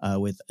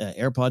with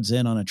AirPods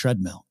in on a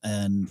treadmill.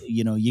 And,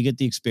 you get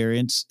the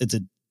experience. It's a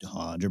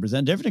 100%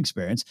 different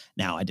experience.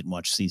 Now, I didn't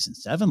watch season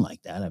 7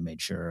 like that. I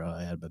made sure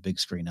I had a big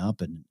screen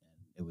up and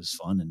it was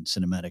fun and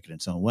cinematic in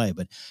its own way.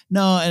 But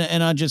no,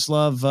 and I just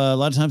love a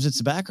lot of times it's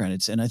the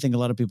background. And I think a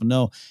lot of people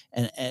know,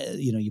 and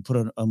you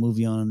put a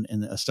movie on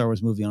and a Star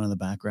Wars movie on in the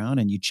background,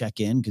 and you check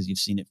in because you've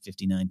seen it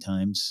 59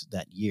 times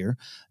that year,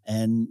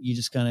 and you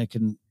just kind of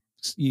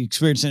you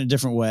experience it in a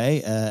different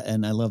way.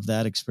 And I love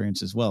that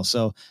experience as well.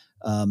 So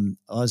a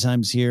lot of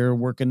times here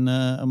working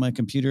on my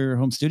computer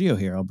home studio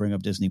here, I'll bring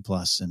up Disney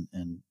Plus and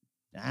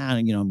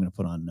I'm going to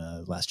put on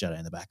Last Jedi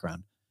in the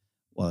background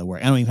while I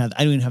work. I don't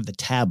even have the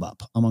tab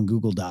up. I'm on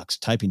Google Docs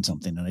typing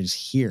something and I just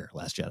hear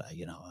Last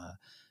Jedi,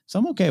 so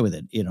I'm okay with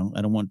it. I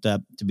don't want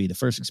that to be the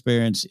first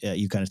experience.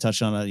 You kind of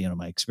touched on it.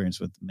 My experience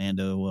with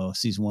Mando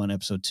season 1,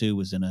 episode 2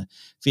 was in a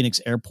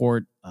Phoenix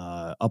airport,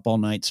 up all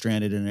night,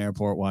 stranded in an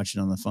airport, watching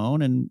on the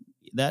phone. And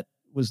that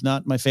was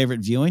not my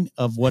favorite viewing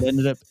of what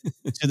ended up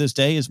to this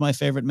day is my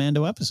favorite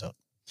Mando episode.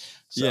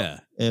 So,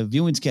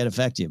 viewings can't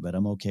affect you, but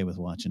I'm okay with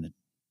watching it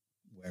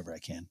wherever I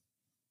can.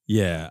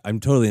 Yeah, I'm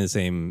totally in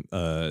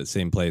the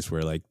same place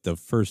where like the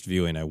first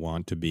viewing I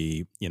want to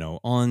be,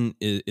 on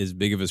as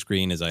big of a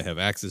screen as I have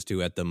access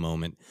to at the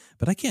moment.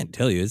 But I can't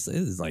tell you,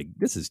 it's like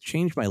this has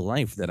changed my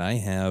life that I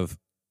have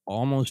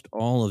almost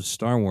all of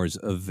Star Wars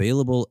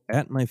available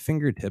at my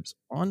fingertips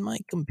on my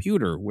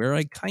computer where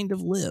I kind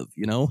of live,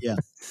 Yeah.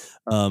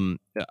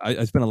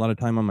 I spend a lot of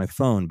time on my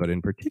phone, but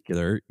in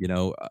particular,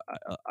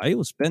 I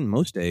will spend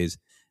most days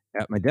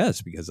at my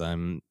desk because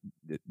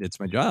it's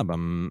my job.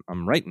 I'm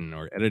writing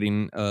or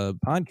editing a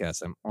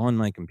podcast. I'm on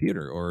my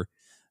computer, or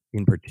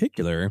in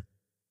particular,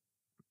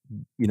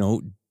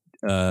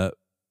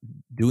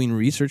 doing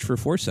research for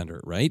Force Center.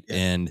 Right. Yeah.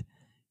 And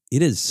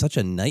it is such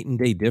a night and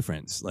day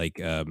difference.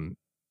 Like,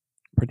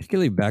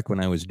 particularly back when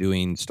I was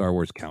doing Star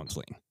Wars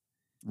counseling,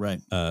 right.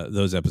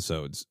 Those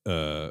episodes,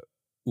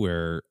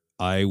 where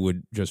I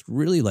would just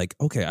really like,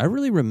 okay, I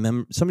really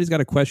remember somebody's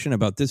got a question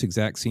about this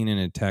exact scene in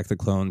Attack the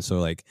Clones.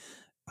 So like,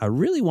 I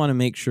really want to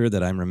make sure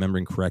that I'm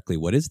remembering correctly.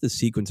 What is the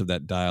sequence of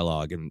that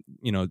dialogue? And,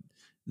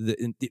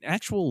 the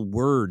actual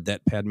word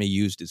that Padme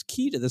used is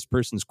key to this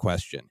person's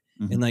question.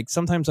 Mm-hmm. And like,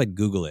 sometimes I'd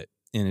Google it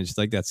and it's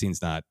like, that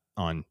scene's not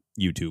on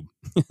YouTube.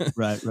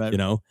 Right.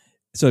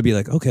 So I'd be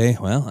like, okay,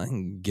 well, I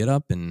can get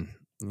up and,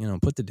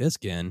 put the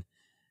disc in.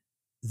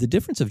 The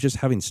difference of just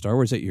having Star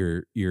Wars at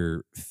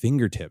your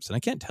fingertips, and I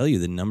can't tell you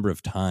the number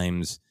of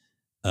times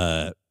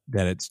that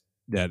it's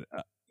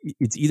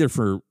either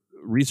for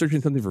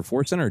researching something for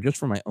Force Center or just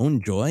for my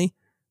own joy.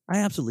 I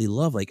absolutely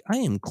love, like, I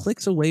am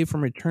clicks away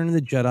from Return of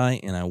the Jedi,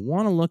 and I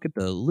want to look at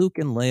the Luke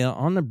and Leia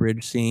on the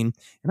bridge scene,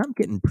 and I'm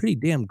getting pretty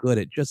damn good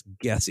at just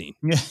guessing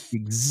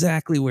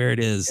exactly where it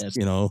is,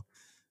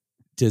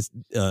 just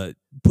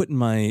putting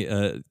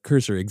my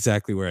cursor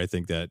exactly where I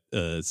think that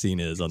scene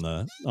is on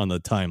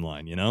the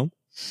timeline,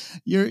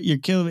 You're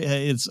killing me.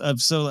 It's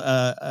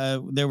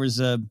there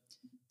was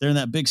during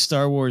that big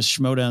Star Wars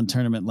Schmodown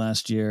tournament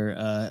last year,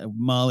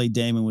 Molly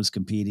Damon was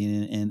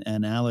competing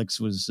and Alex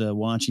was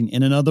watching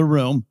in another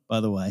room, by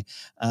the way.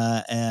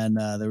 And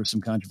there was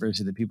some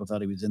controversy that people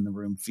thought he was in the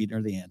room feeding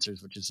her the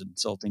answers, which is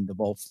insulting to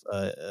both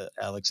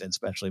Alex and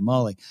especially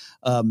Molly.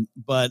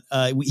 But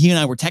he and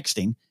I were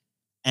texting,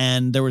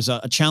 and there was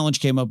a challenge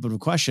came up with a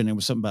question. It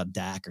was something about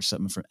Dak or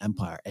something from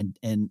Empire.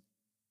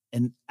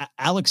 And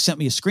Alex sent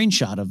me a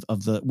screenshot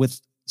of the with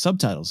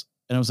subtitles.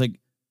 And I was like,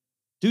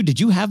 dude,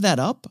 did you have that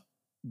up?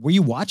 Were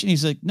you watching?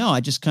 He's like, no, I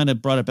just kind of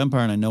brought up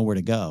Empire and I know where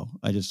to go.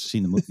 I just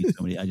seen the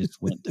movie. I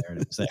just went there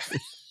and it was there.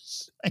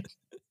 Like,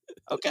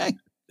 okay,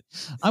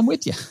 I'm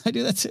with you. I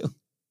do that too.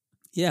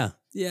 Yeah.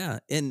 Yeah.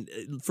 And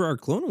for our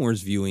Clone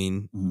Wars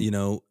viewing,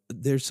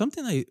 there's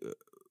something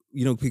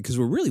because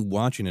we're really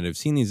watching it. I've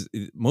seen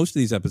most of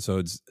these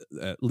episodes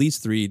at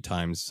least 3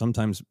 times,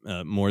 sometimes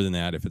more than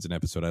that if it's an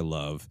episode I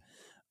love.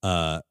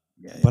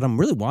 But I'm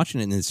really watching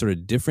it in this sort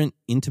of different,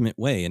 intimate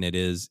way, and it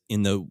is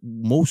in the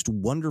most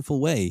wonderful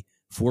way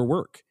for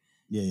work.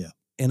 Yeah.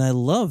 And I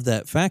love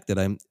that fact that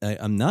I'm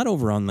not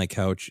over on my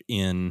couch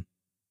in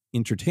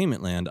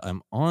entertainment land.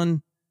 I'm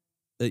on,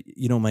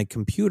 my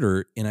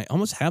computer, and I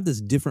almost have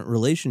this different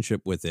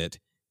relationship with it,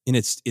 and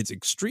it's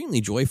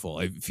extremely joyful.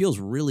 It feels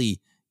really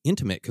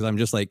intimate because I'm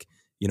just like,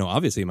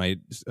 obviously my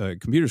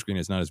computer screen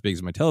is not as big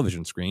as my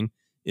television screen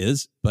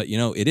is, but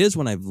it is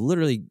when I've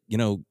literally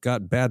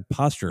got bad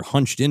posture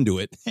hunched into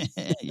it.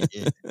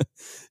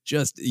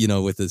 Just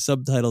with the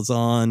subtitles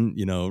on,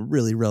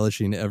 really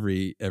relishing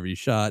every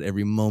shot,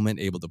 every moment,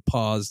 able to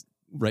pause,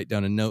 write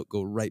down a note,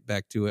 go right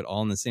back to it,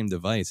 all on the same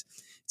device.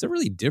 It's a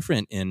really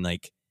different, and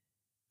like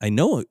I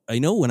know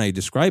when I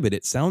describe it,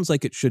 it sounds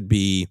like it should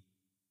be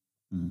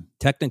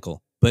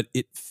technical, but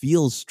it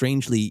feels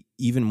strangely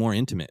even more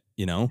intimate.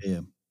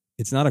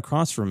 It's not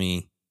across from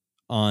me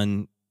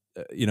on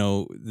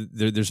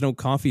there's no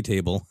coffee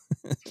table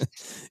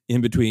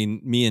in between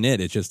me and it.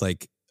 It's just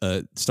like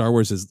Star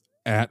Wars is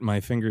at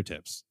my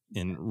fingertips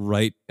and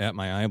right at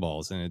my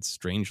eyeballs, and it's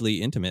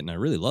strangely intimate, and I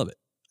really love it.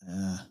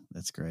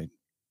 That's great.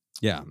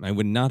 Yeah, I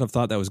would not have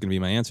thought that was going to be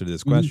my answer to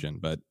this question,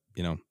 but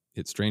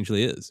it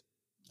strangely is.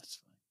 That's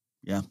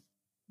fine.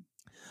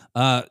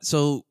 Yeah.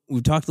 So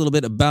we've talked a little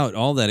bit about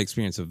all that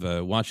experience of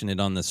watching it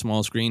on the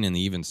small screen and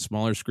the even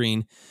smaller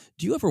screen.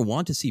 Do you ever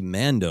want to see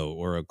Mando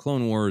or a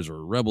Clone Wars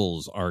or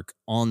Rebels arc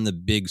on the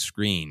big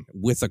screen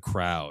with a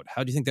crowd?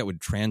 How do you think that would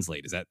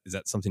translate? Is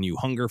that something you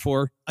hunger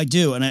for? I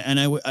do, and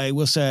I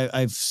will say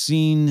I've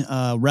seen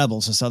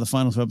Rebels. I saw the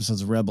final 2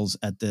 episodes of Rebels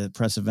at the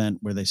press event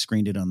where they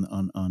screened it on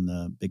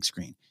the big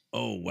screen.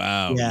 Oh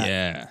wow!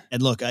 Yeah.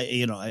 And look,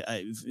 I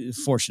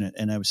fortunate,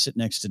 and I was sitting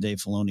next to Dave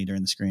Filoni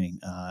during the screening.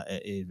 I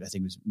think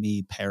it was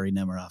me, Perry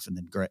Nemiroff,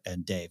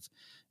 and Dave.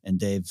 And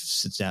Dave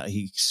sits down.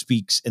 He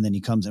speaks, and then he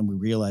comes, and we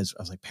realize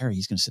I was like, Perry,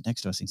 he's going to sit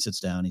next to us. He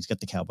sits down. He's got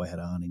the cowboy hat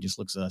on. He just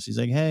looks at us. He's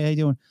like, hey, how you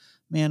doing,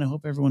 man? I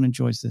hope everyone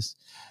enjoys this.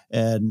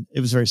 And it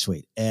was very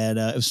sweet. And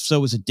it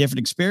was a different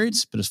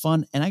experience, but it's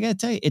fun. And I got to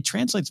tell you, it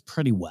translates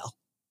pretty well.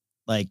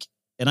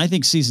 And I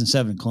think season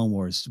 7 Clone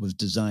Wars was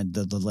designed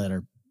the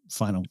latter.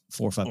 Final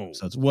 4 or 5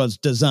 episodes was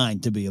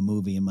designed to be a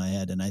movie in my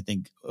head, and I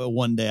think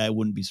one day I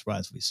wouldn't be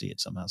surprised if we see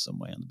it somehow, some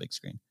way on the big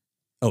screen.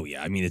 Oh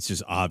yeah, I mean it's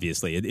just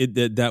obviously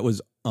that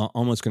was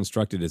almost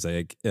constructed as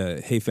like,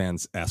 hey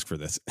fans, ask for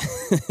this.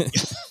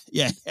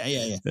 yeah.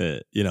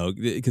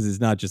 Because it's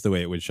not just the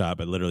way it was shot,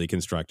 but literally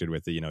constructed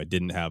with the it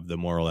didn't have the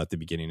moral at the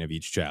beginning of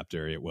each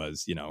chapter. It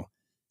was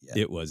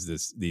it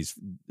was these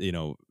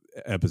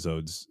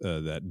episodes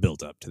that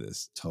built up to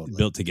this,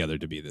 built together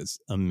to be this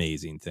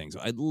amazing thing. So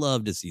I'd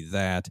love to see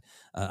that.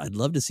 I'd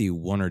love to see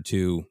 1 or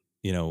 2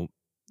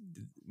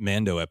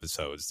 Mando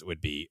episodes that would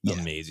be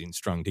amazing,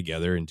 strung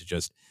together, and to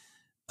just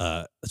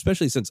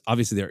especially since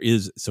obviously there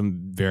is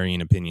some varying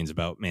opinions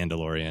about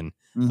Mandalorian,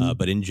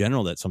 but in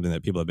general that's something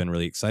that people have been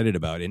really excited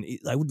about, and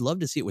I would love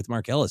to see it with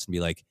Mark Ellis and be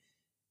like,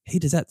 hey,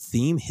 does that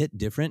theme hit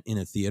different in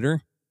a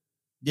theater?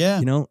 Yeah,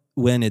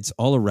 when it's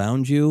all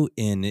around you,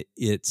 and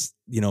it's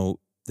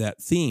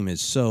that theme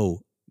is so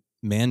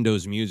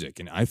Mando's music,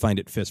 and I find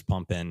it fist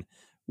pumping.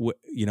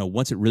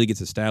 Once it really gets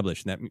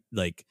established, and that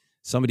like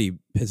somebody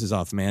pisses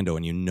off Mando,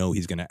 and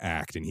he's going to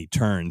act, and he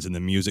turns, and the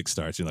music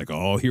starts. You're like,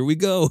 oh, here we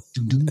go.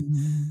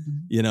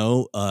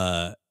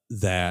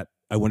 That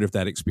I wonder if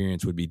that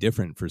experience would be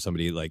different for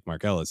somebody like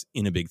Mark Ellis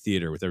in a big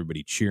theater with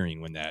everybody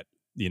cheering when that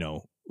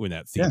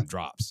theme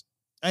drops.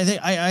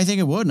 I think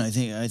it would, and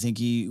I think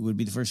he would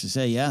be the first to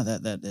say, yeah,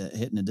 that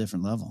hitting a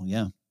different level.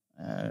 Yeah,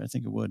 I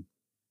think it would.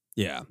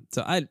 Yeah,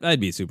 so I'd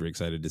be super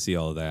excited to see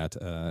all of that.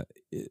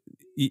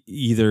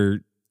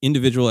 Either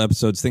individual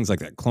episodes, things like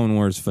that Clone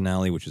Wars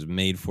finale, which is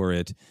made for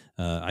it.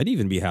 I'd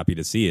even be happy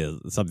to see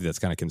something that's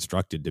kind of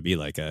constructed to be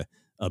like a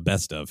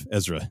best of.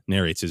 Ezra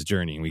narrates his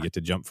journey, and we get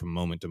to jump from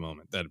moment to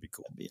moment. That'd be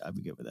cool. I'd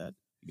be good with that.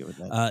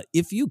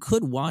 If you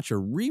could watch a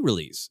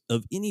re-release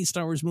of any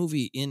Star Wars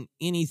movie in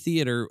any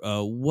theater,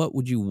 what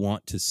would you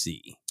want to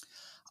see?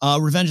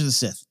 Revenge of the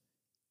Sith.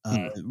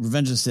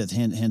 Revenge of the Sith,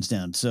 hands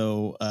down.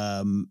 So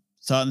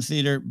saw it in the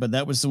theater, but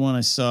that was the one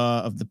I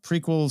saw of the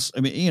prequels.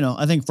 I mean,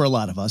 I think for a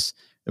lot of us,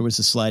 there was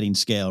a sliding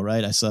scale,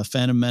 right? I saw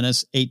Phantom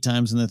Menace 8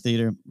 times in the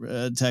theater.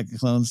 Attack of the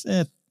Clones,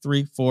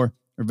 3, 4.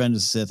 Revenge of the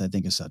Sith, I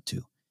think I saw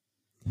 2.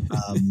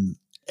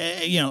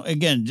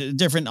 Again,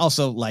 different,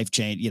 also life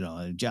change,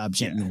 a job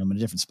change, I'm in a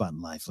different spot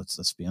in life.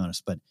 Let's be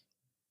honest. But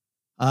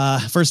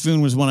first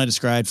viewing was one I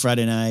described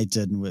Friday night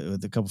and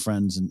with a couple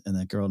friends and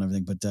that girl and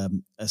everything. But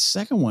a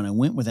second one, I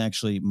went with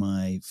actually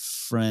my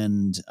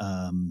friend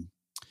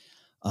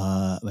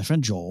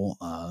Joel,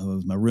 who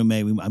was my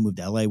roommate. I moved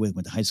to LA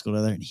went to high school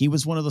together, and he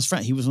was one of those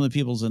friends. He was one of the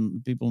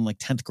people in like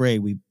 10th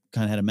grade. We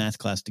kind of had a math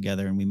class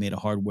together, and I made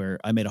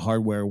a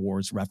Hardware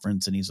Wars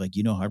reference, and he's like,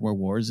 Hardware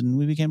Wars, and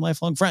we became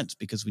lifelong friends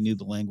because we knew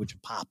the language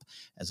of pop,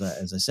 as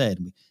I said,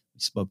 and we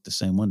spoke the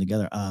same one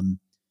together.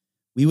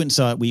 We went and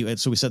saw it.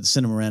 So we sat at the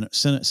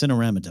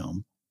Cinerama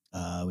Dome,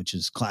 which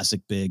is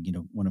classic big,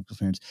 one of the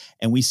parents.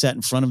 And we sat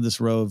in front of this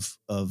row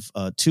of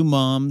 2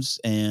 moms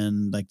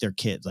and like their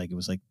kids. Like it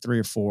was like 3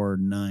 or 4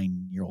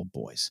 9-year-old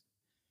boys.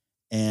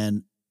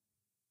 And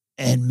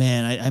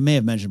man, I may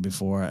have mentioned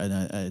before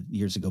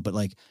years ago, but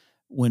like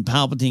when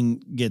Palpatine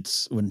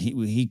when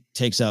he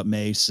takes out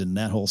Mace and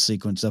that whole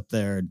sequence up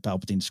there and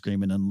Palpatine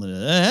screaming,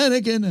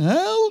 Anakin,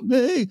 help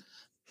me.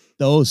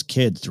 Those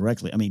kids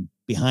directly,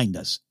 behind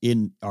us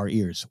in our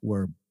ears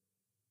were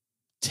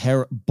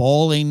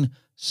bawling,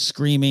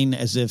 screaming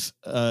as if,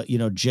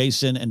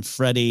 Jason and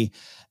Freddy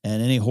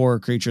and any horror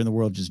creature in the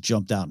world just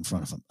jumped out in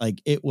front of them.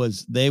 Like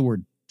they were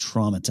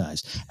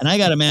traumatized. And I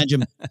got to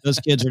imagine those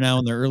kids are now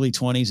in their early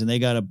 20s and they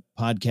got a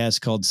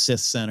podcast called Sith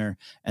Center.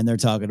 And they're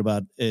talking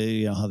about,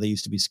 how they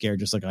used to be scared,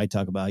 just like I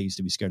talk about, I used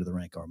to be scared of the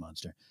Rancor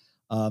monster.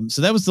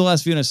 So that was the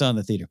last viewing I saw in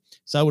the theater.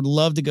 So I would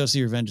love to go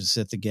see Revenge of the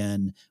Sith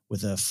again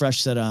with a fresh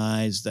set of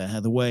eyes that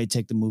had the way I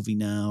take the movie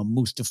now,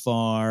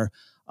 Mustafar,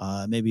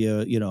 maybe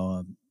a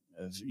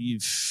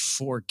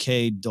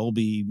 4K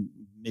Dolby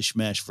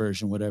mishmash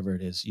version, whatever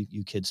it is.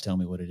 You kids tell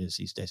me what it is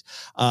these days.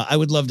 I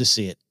would love to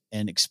see it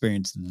and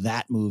experience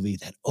that movie,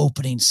 that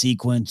opening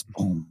sequence,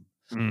 boom,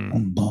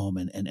 boom, boom,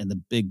 and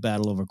the big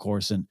battle over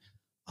Coruscant.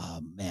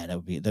 Man,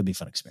 that'd be a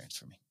fun experience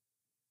for me.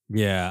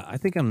 Yeah, I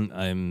think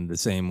I'm the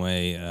same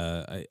way.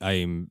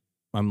 I'm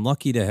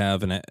lucky to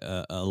have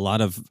a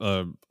lot of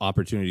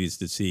opportunities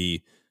to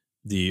see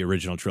the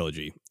original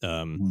trilogy,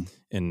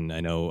 and I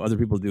know other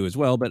people do as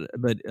well. But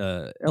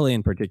LA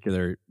in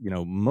particular,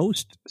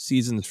 most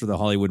seasons for the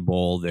Hollywood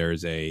Bowl,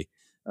 there's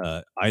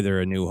either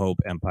a New Hope,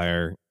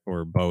 Empire,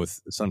 or both.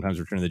 Sometimes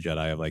Return of the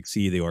Jedi. Of like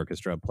see the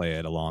orchestra play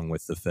it along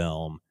with the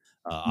film.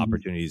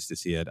 Opportunities to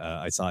see it.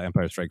 I saw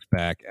Empire Strikes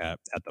Back at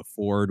the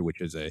Ford, which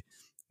is a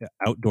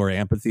outdoor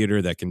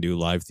amphitheater that can do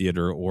live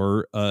theater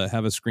or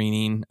have a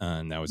screening,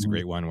 and that was a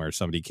great one where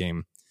somebody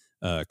came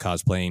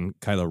cosplaying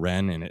Kylo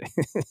Ren, and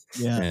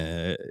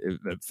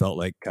it felt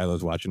like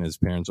Kylo's watching his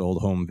parents'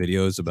 old home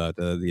videos about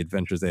the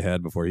adventures they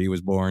had before he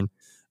was born.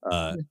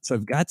 So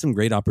I've got some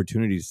great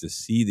opportunities to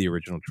see the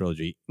original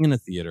trilogy in a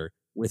theater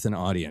with an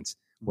audience.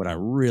 What I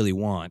really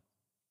want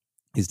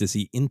is to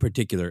see, in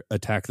particular,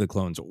 Attack of the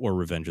Clones or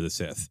Revenge of the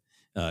Sith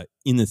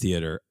in the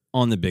theater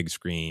on the big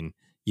screen.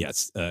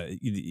 Yes,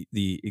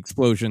 the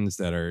explosions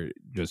that are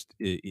just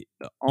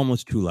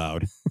almost too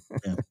loud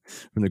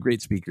from the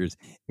great speakers.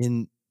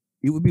 And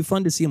it would be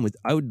fun to see them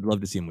I would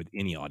love to see them with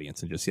any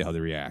audience and just see how they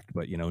react.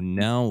 But,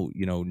 now,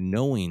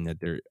 knowing that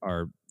there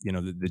are,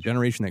 the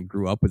generation that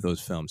grew up with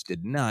those films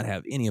did not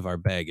have any of our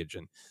baggage.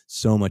 And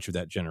so much of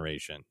that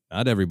generation,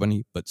 not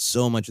everybody, but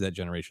so much of that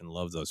generation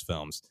loved those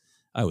films.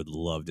 I would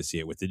love to see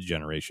it with the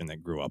generation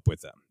that grew up with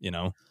them,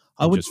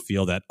 I would just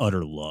feel that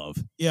utter love.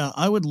 Yeah,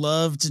 I would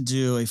love to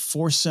do a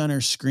Force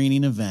Center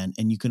screening event,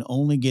 and you can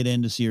only get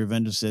in to see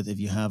Revenge of the Sith if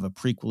you have a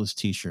prequelist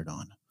T-shirt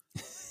on.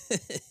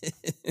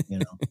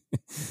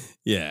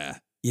 Yeah,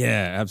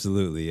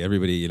 absolutely.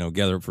 Everybody,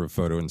 gather up for a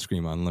photo and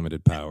scream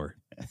 "Unlimited Power."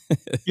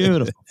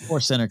 Beautiful.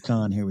 Force Center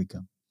Con, here we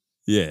come.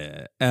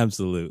 Yeah,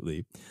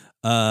 absolutely.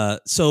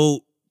 So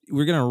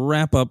we're going to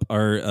wrap up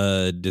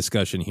our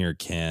discussion here,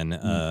 Ken.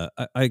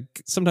 I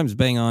sometimes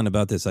bang on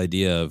about this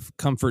idea of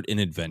comfort and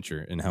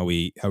adventure and how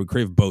we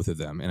crave both of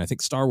them. And I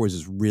think Star Wars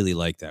is really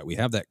like that. We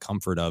have that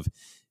comfort of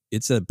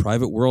it's a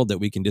private world that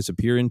we can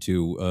disappear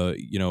into,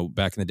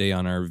 back in the day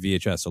on our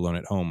VHS alone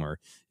at home, or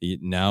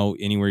now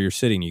anywhere you're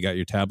sitting, you got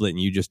your tablet and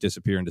you just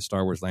disappear into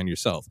Star Wars land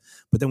yourself.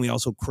 But then we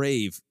also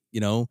crave,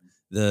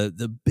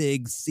 the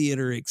big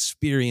theater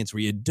experience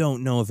where you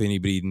don't know if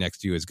anybody next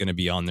to you is going to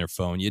be on their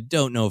phone. You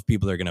don't know if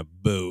people are going to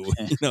boo.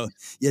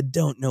 You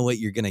don't know what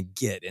you're going to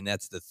get. And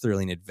that's the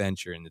thrilling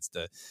adventure. And it's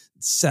the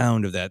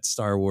sound of that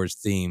Star Wars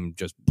theme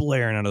just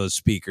blaring out of those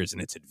speakers,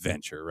 and it's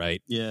adventure,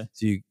 right? Yeah.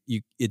 So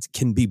it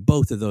can be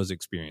both of those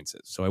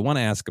experiences. So I want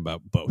to ask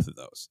about both of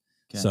those.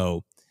 Okay.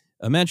 So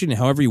imagine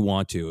however you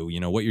want to,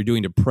 what you're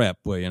doing to prep,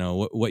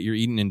 what you're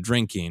eating and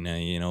drinking,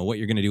 what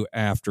you're going to do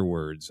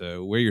afterwards,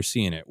 where you're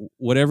seeing it,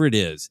 whatever it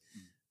is.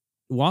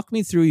 Walk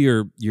me through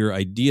your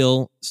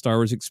ideal Star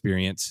Wars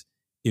experience.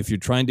 If you're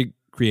trying to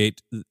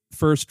create,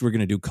 first, we're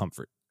going to do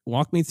comfort.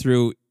 Walk me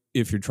through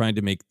if you're trying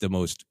to make the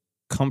most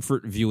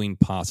comfort viewing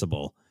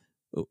possible.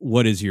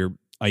 What is your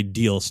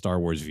ideal Star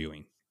Wars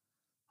viewing?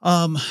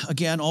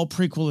 Again, all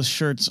prequel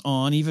shirts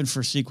on, even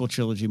for sequel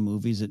trilogy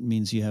movies. It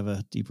means you have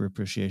a deeper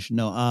appreciation.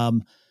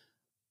 No,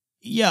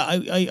 yeah,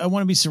 I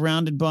want to be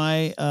surrounded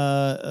by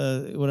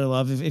what I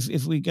love.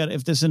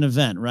 If there's an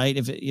event, right?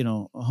 If it,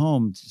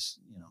 home, just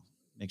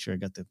make sure I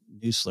got the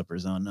new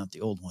slippers on, not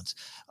the old ones.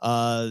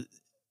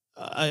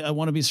 I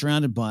want to be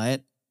surrounded by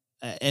it,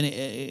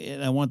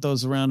 and I want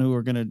those around who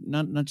are going to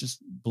not just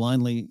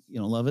blindly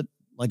love it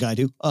like I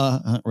do,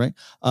 right?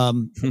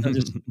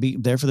 Just be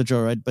there for the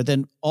joyride, but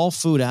then all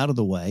food out of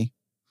the way,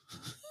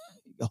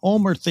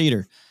 home or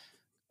theater,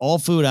 all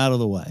food out of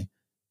the way.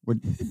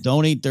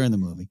 Don't eat during the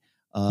movie.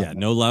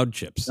 No loud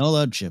chips. No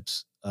loud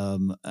chips.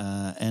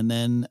 And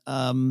then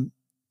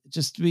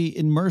just to be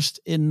immersed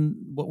in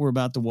what we're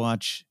about to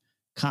watch,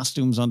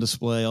 costumes on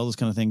display, all those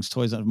kind of things,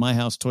 toys out of my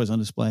house, toys on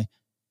display.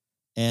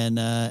 And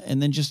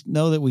then just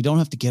know that we don't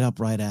have to get up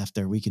right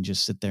after. We can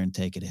just sit there and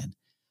take it in.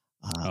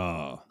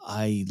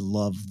 I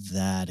love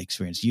that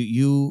experience.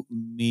 You,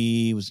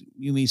 me,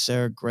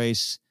 Sarah,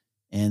 Grace,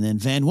 and then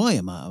Van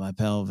William, my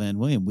pal Van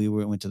William. We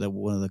went to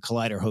one of the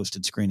Collider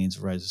hosted screenings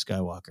of Rise of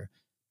Skywalker,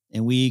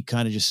 and we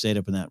kind of just stayed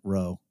up in that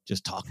row,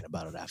 just talking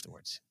about it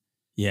afterwards.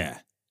 Yeah,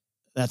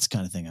 that's the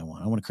kind of thing I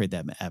want. I want to create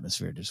that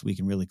atmosphere, just so we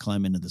can really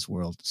climb into this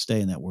world, stay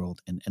in that world,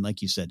 and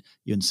like you said,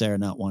 you and Sarah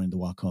not wanting to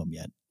walk home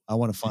yet. I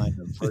want to find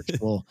a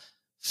virtual.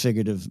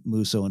 Figurative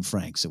Musso and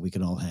Franks that we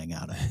can all hang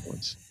out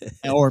afterwards,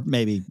 or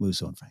maybe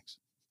Musso and Franks.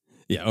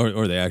 Yeah,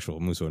 or the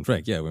actual Musso and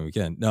Frank. Yeah, when we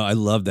can. No, I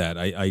love that.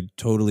 I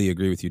totally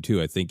agree with you too.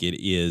 I think it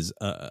is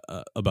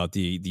about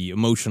the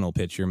emotional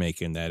pitch you're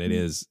making. That it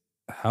is.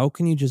 How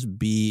can you just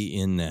be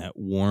in that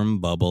warm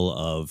bubble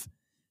of,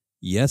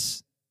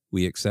 yes,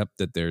 we accept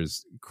that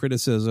there's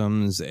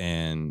criticisms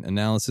and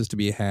analysis to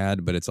be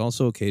had, but it's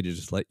also okay to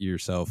just let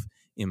yourself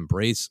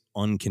embrace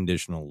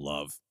unconditional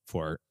love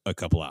for a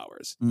couple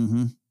hours.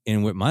 Mm-hmm.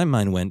 And what my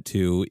mind went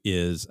to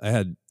is I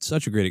had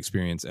such a great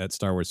experience at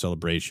Star Wars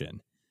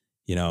Celebration.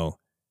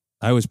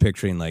 I was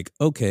picturing like,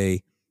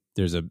 okay,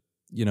 there's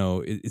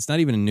it's not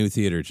even a new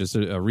theater, it's just a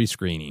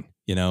rescreening,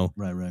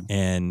 Right.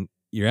 And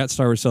you're at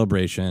Star Wars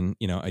Celebration.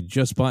 I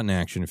just bought an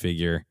action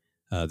figure.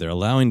 They're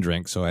allowing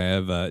drinks. So I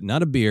have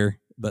not a beer,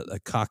 but a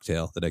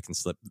cocktail that I can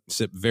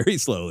sip very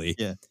slowly.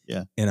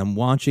 Yeah. And I'm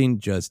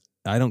watching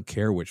I don't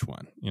care which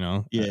one,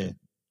 Yeah.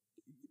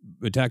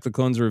 Attack of the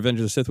Clones or Revenge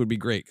of the Sith would be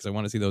great because I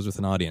want to see those with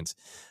an audience.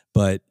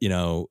 But,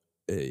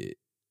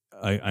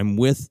 I'm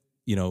with,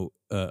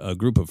 a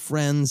group of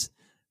friends,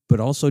 but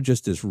also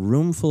just this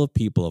room full of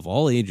people of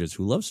all ages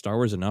who love Star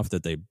Wars enough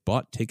that they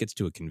bought tickets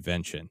to a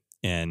convention.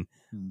 And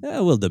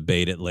we'll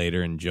debate it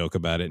later and joke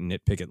about it and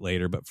nitpick it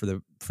later. But for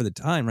the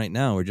time right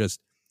now, we're just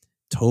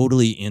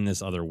totally in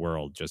this other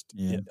world, just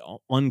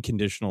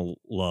unconditional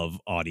love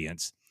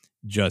audience,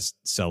 just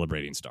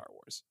celebrating Star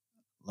Wars.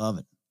 Love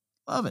it.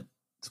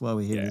 That's why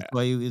we hear. That's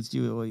why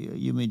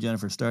you, me,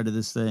 Jennifer started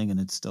this thing, and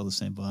it's still the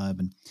same vibe.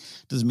 And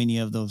doesn't mean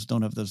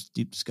don't have those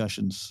deep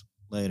discussions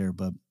later,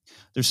 but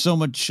there's so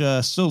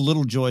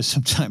little joy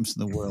sometimes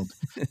in the world.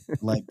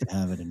 I'd like to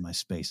have it in my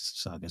space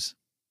sagas.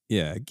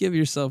 Yeah, give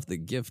yourself the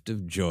gift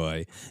of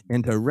joy.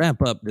 And to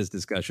wrap up this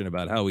discussion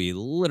about how we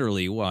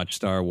literally watch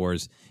Star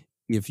Wars,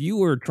 if you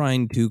were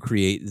trying to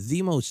create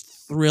the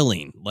most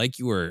thrilling, like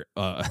you were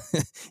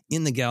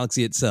in the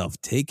galaxy itself,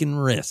 taking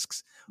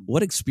risks,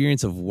 what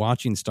experience of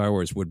watching Star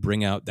Wars would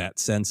bring out that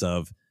sense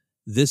of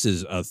this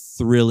is a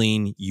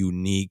thrilling,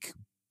 unique,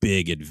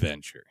 big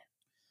adventure?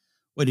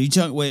 Wait,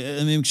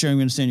 let me make sure I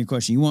understand your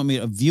question. You want me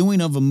a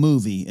viewing of a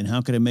movie, and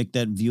how could I make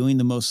that viewing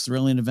the most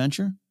thrilling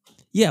adventure?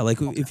 Yeah, like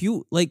if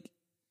you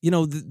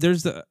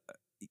there's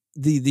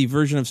the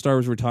version of Star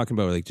Wars we're talking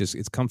about, like just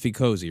it's comfy,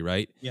 cozy,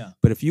 right? Yeah.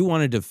 But if you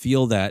wanted to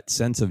feel that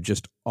sense of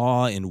just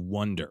awe and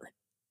wonder,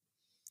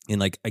 and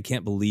like I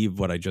can't believe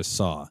what I just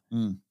saw,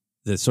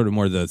 the sort of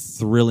more the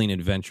thrilling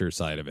adventure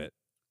side of it,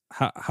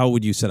 how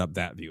would you set up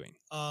that viewing?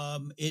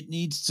 It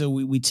needs to.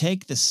 We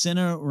take the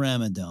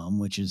Cinerama Dome,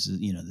 which is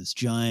this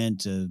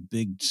giant,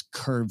 big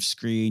curved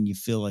screen. You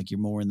feel like you're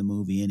more in the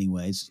movie,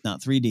 anyways. It's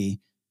not 3D.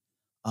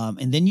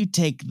 And then you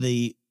take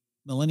the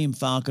Millennium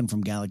Falcon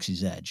from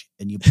Galaxy's Edge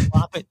and you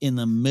plop it in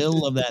the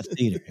middle of that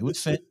theater. It would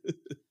fit.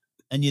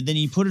 And then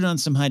you put it on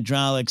some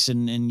hydraulics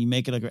and you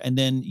make it and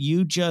then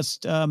you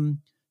just you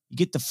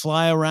get to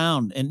fly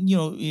around and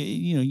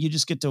you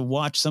just get to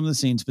watch some of the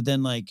scenes, but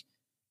then like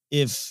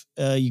if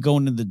you go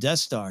into the Death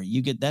Star,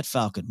 you get that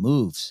Falcon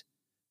moves,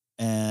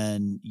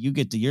 and you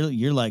get to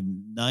you're like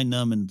Nine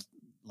Numb and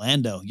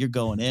Lando. You're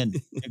going in.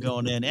 You're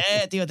going in.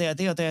 And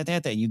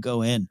you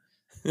go in,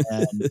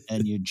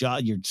 and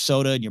your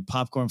soda and your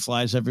popcorn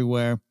flies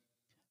everywhere.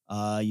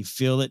 You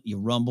feel it. You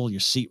rumble. Your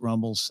seat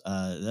rumbles.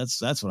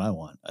 That's what I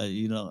want.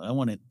 I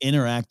want an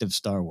interactive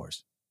Star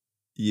Wars.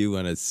 You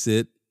want to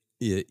sit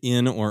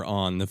in or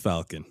on the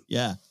Falcon?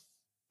 Yeah,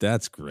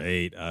 that's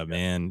great,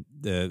 man.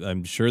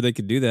 I'm sure they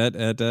could do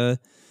that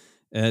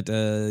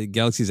at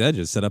Galaxy's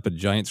Edge. Set up a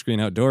giant screen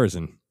outdoors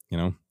and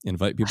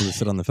invite people to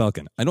sit on the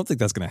Falcon. I don't think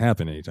that's going to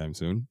happen anytime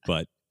soon,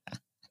 but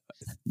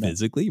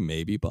physically,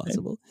 maybe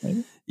possible.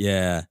 Maybe.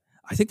 Yeah.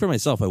 I think for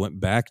myself, I went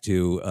back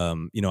to,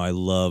 I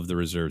love the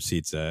reserved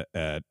seats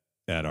at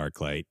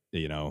ArcLight.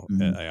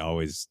 Mm-hmm. I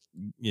always,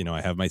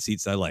 I have my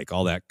seats I like,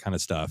 all that kind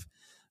of stuff.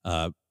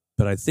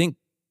 But I think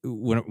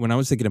when I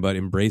was thinking about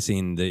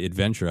embracing the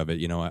adventure of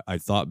it, I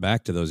thought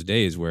back to those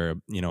days where,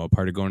 a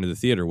part of going to the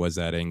theater was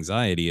that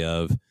anxiety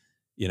of,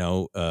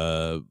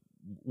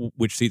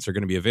 which seats are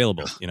going to be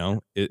available.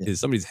 Is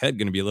somebody's head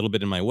going to be a little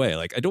bit in my way?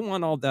 Like, I don't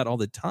want all that all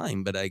the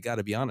time, but I got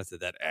to be honest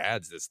that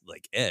adds this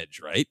like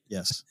edge, right?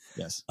 Yes.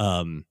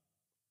 And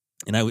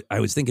I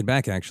was thinking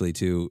back actually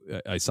to,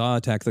 I saw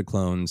Attack of the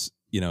Clones,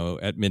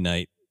 at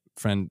midnight.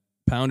 Friend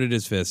pounded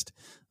his fist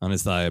on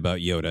his thigh about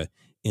Yoda.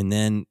 And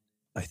then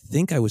I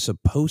think I was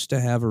supposed to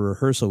have a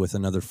rehearsal with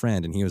another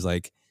friend. And he was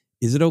like,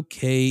 is it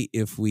okay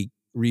if we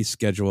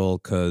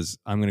reschedule? Cause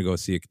I'm going to go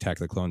see Attack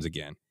of the Clones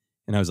again.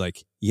 And I was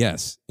like,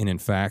 yes. And in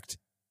fact,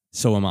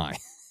 so am I.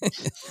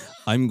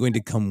 I'm going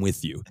to come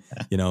with you,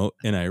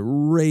 and I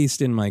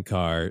raced in my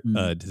car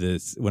to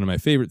this, one of my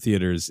favorite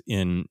theaters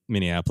in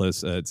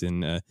Minneapolis. It's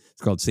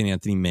called St.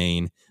 Anthony,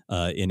 Maine.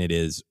 And it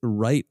is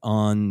right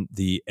on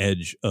the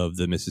edge of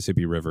the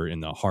Mississippi River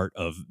in the heart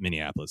of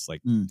Minneapolis,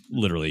 like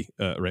literally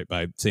right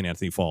by St.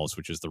 Anthony Falls,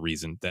 which is the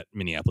reason that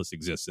Minneapolis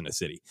exists in a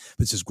city.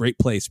 But it's this great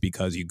place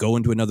because you go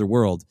into another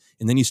world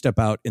and then you step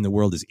out and the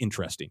world is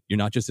interesting. You're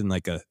not just in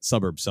like a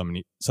suburb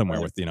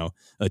somewhere with,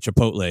 a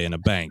Chipotle and a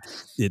bank.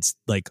 It's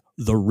like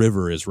the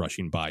river is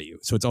rushing by you.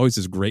 So it's always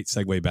this great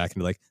segue back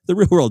into like the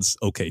real world's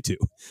okay too.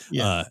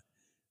 Yeah.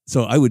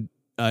 So I would,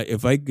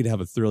 if I could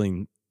have a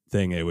thrilling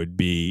thing, it would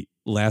be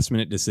last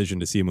minute decision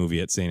to see a movie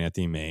at St.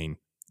 Anthony, Maine.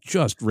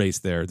 Just race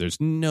there. There's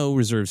no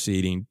reserved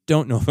seating.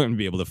 Don't know if I'm going to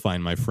be able to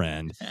find my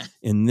friend.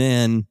 And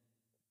then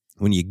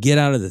when you get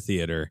out of the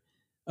theater,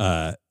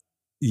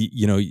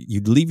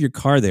 you'd leave your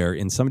car there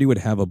and somebody would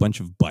have a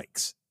bunch of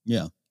bikes.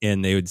 Yeah.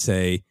 And they would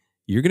say,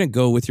 you're going to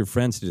go with your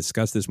friends to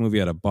discuss this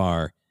movie at a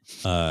bar.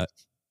 And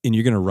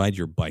you're going to ride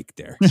your bike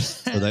there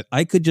so that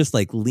I could just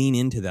like lean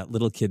into that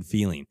little kid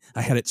feeling.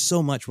 I had it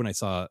so much when I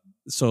saw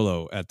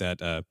Solo at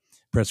that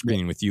press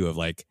screening with you of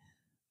like,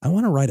 I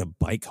want to ride a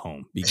bike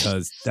home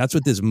because that's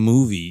what this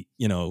movie,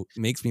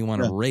 makes me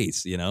want to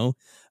race,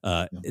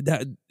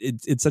 that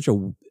it's such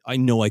a, I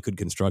know I could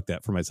construct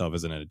that for myself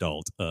as an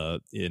adult,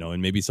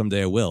 and maybe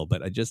someday I will,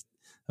 but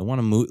I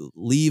want to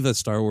leave a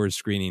Star Wars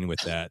screening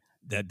with that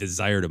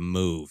desire to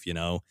move,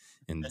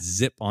 and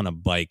zip on a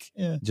bike,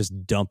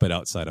 just dump it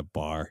outside a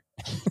bar.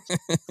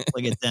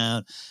 Fling it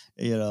down,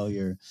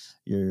 your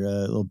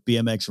little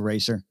BMX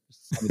racer.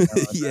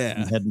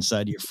 Yeah. Head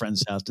inside your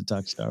friend's house to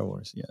talk Star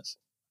Wars. Yes.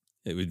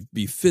 It would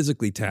be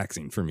physically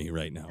taxing for me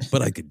right now,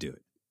 but I could do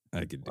it.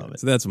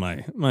 So that's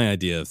my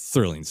idea of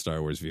thrilling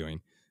Star Wars viewing.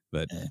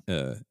 But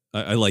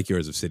I like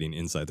yours of sitting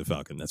inside the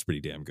Falcon. That's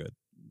pretty damn good.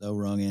 No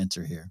wrong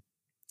answer here.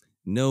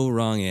 No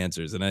wrong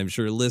answers. And I'm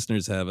sure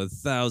listeners have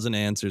 1,000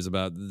 answers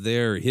about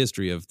their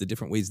history of the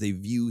different ways they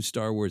view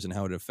Star Wars and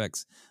how it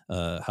affects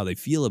how they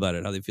feel about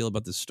it, how they feel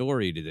about the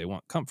story. Do they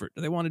want comfort?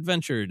 Do they want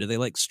adventure? Do they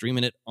like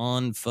streaming it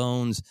on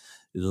phones?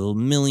 There's a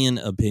million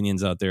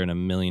opinions out there and a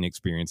million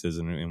experiences,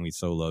 and we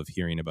so love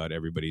hearing about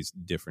everybody's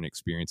different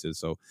experiences.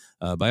 So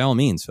by all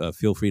means,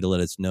 feel free to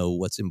let us know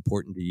what's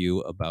important to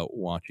you about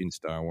watching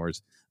Star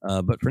Wars.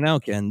 But for now,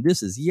 Ken,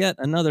 this is yet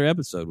another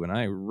episode. When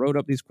I wrote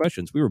up these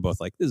questions, we were both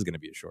like, this is going to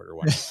be a shorter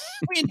one.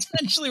 We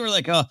intentionally were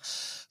like, oh,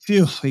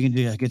 phew, we can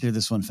get through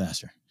this one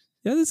faster.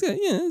 Yeah,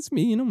 it's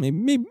me,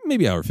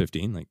 maybe hour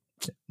 15. Like,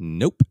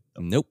 nope.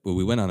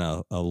 We went on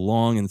a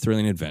long and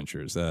thrilling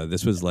adventures.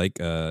 This was like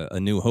A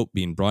New Hope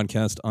being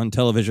broadcast on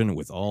television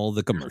with all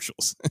the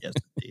commercials. Yes,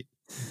 indeed.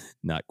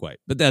 Not quite,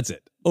 but that's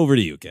it. Over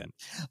to you, Ken.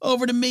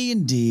 Over to me,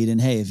 indeed.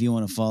 And hey, if you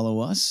want to follow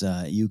us,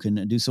 you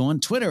can do so on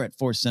Twitter at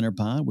Force Center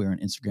Pod. We're on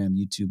Instagram,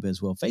 YouTube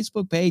as well.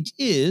 Facebook page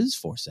is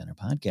Force Center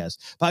Podcast.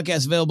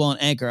 Podcast available on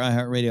Anchor,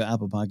 iHeartRadio,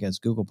 Apple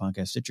Podcasts, Google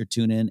Podcasts, Stitcher,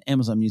 TuneIn,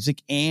 Amazon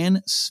Music, and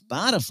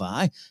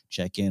Spotify.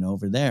 Check in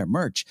over there.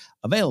 Merch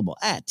available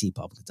at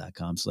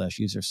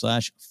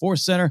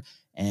tpublic.com/user/Force Center.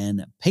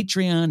 And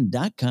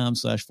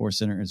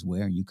patreon.com/forcecenter is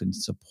where you can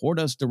support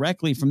us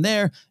directly. From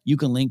there, you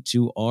can link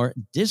to our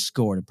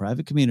Discord, a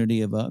private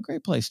community of a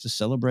great place to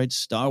celebrate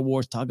Star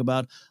Wars, talk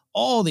about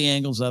all the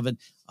angles of it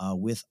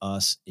with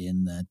us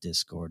in that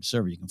Discord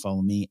server. You can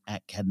follow me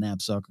at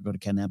Catnapsuck or go to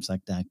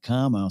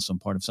catnapsuck.com. I also am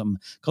part of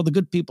something called the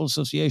Good People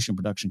Association,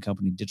 production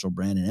company, digital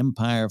brand, and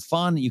Empire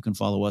Fun. You can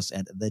follow us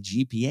at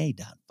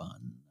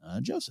thegpa.fun.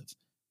 Joseph.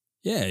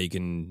 Yeah, you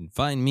can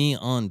find me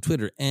on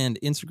Twitter and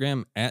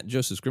Instagram at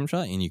Joseph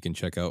Scrimshaw, and you can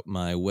check out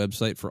my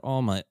website for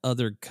all my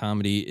other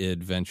comedy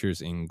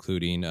adventures,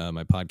 including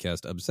my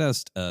podcast,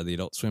 Obsessed, the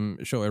Adult Swim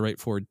show I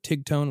write for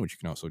Tigtone, which you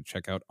can also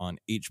check out on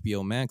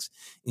HBO Max.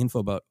 Info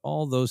about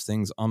all those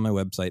things on my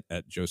website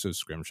at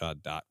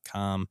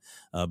josephscrimshaw.com.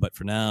 But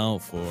for now,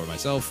 for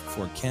myself,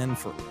 for Ken,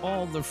 for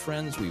all the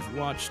friends we've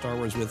watched Star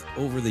Wars with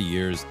over the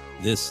years,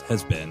 this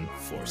has been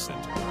Force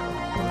Center.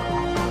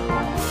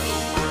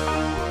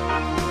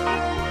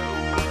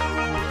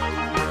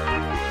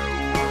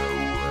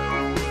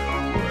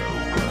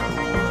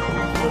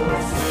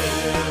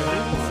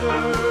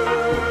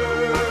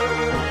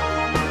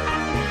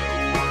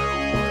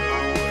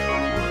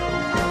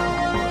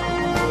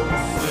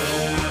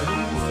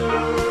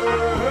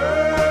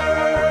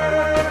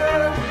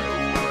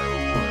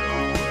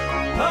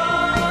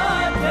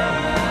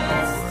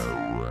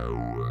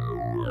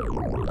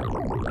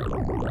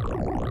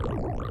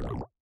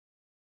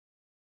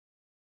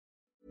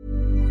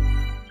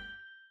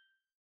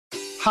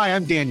 Hi,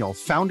 I'm Daniel,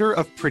 founder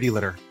of Pretty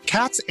Litter.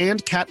 Cats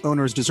and cat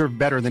owners deserve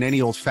better than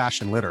any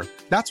old-fashioned litter.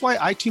 That's why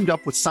I teamed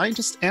up with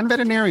scientists and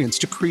veterinarians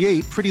to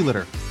create Pretty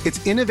Litter.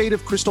 Its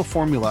innovative crystal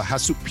formula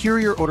has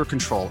superior odor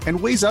control and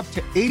weighs up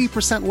to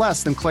 80%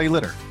 less than clay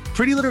litter.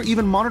 Pretty Litter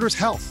even monitors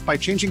health by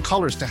changing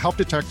colors to help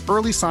detect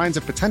early signs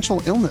of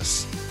potential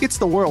illness. It's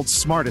the world's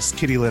smartest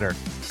kitty litter.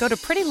 Go to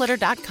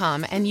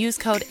prettylitter.com and use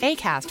code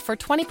ACAST for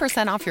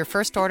 20% off your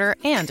first order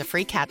and a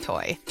free cat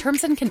toy.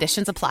 Terms and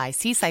conditions apply.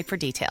 See site for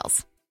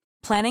details.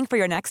 Planning for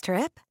your next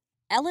trip?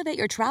 Elevate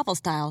your travel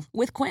style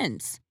with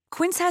Quince.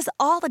 Quince has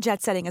all the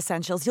jet-setting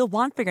essentials you'll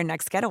want for your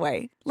next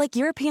getaway, like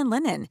European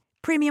linen,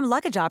 premium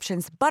luggage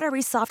options,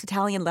 buttery soft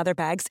Italian leather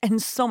bags,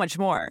 and so much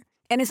more.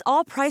 And is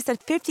all priced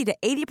at 50 to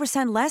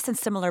 80% less than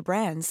similar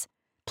brands.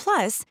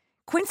 Plus,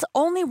 Quince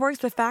only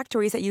works with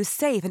factories that use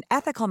safe and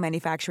ethical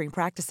manufacturing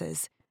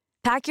practices.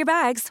 Pack your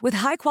bags with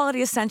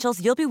high-quality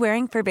essentials you'll be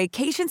wearing for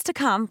vacations to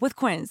come with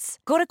Quince.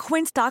 Go to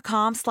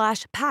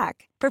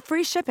quince.com/pack for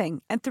free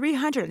shipping and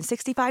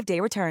 365-day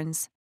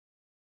returns.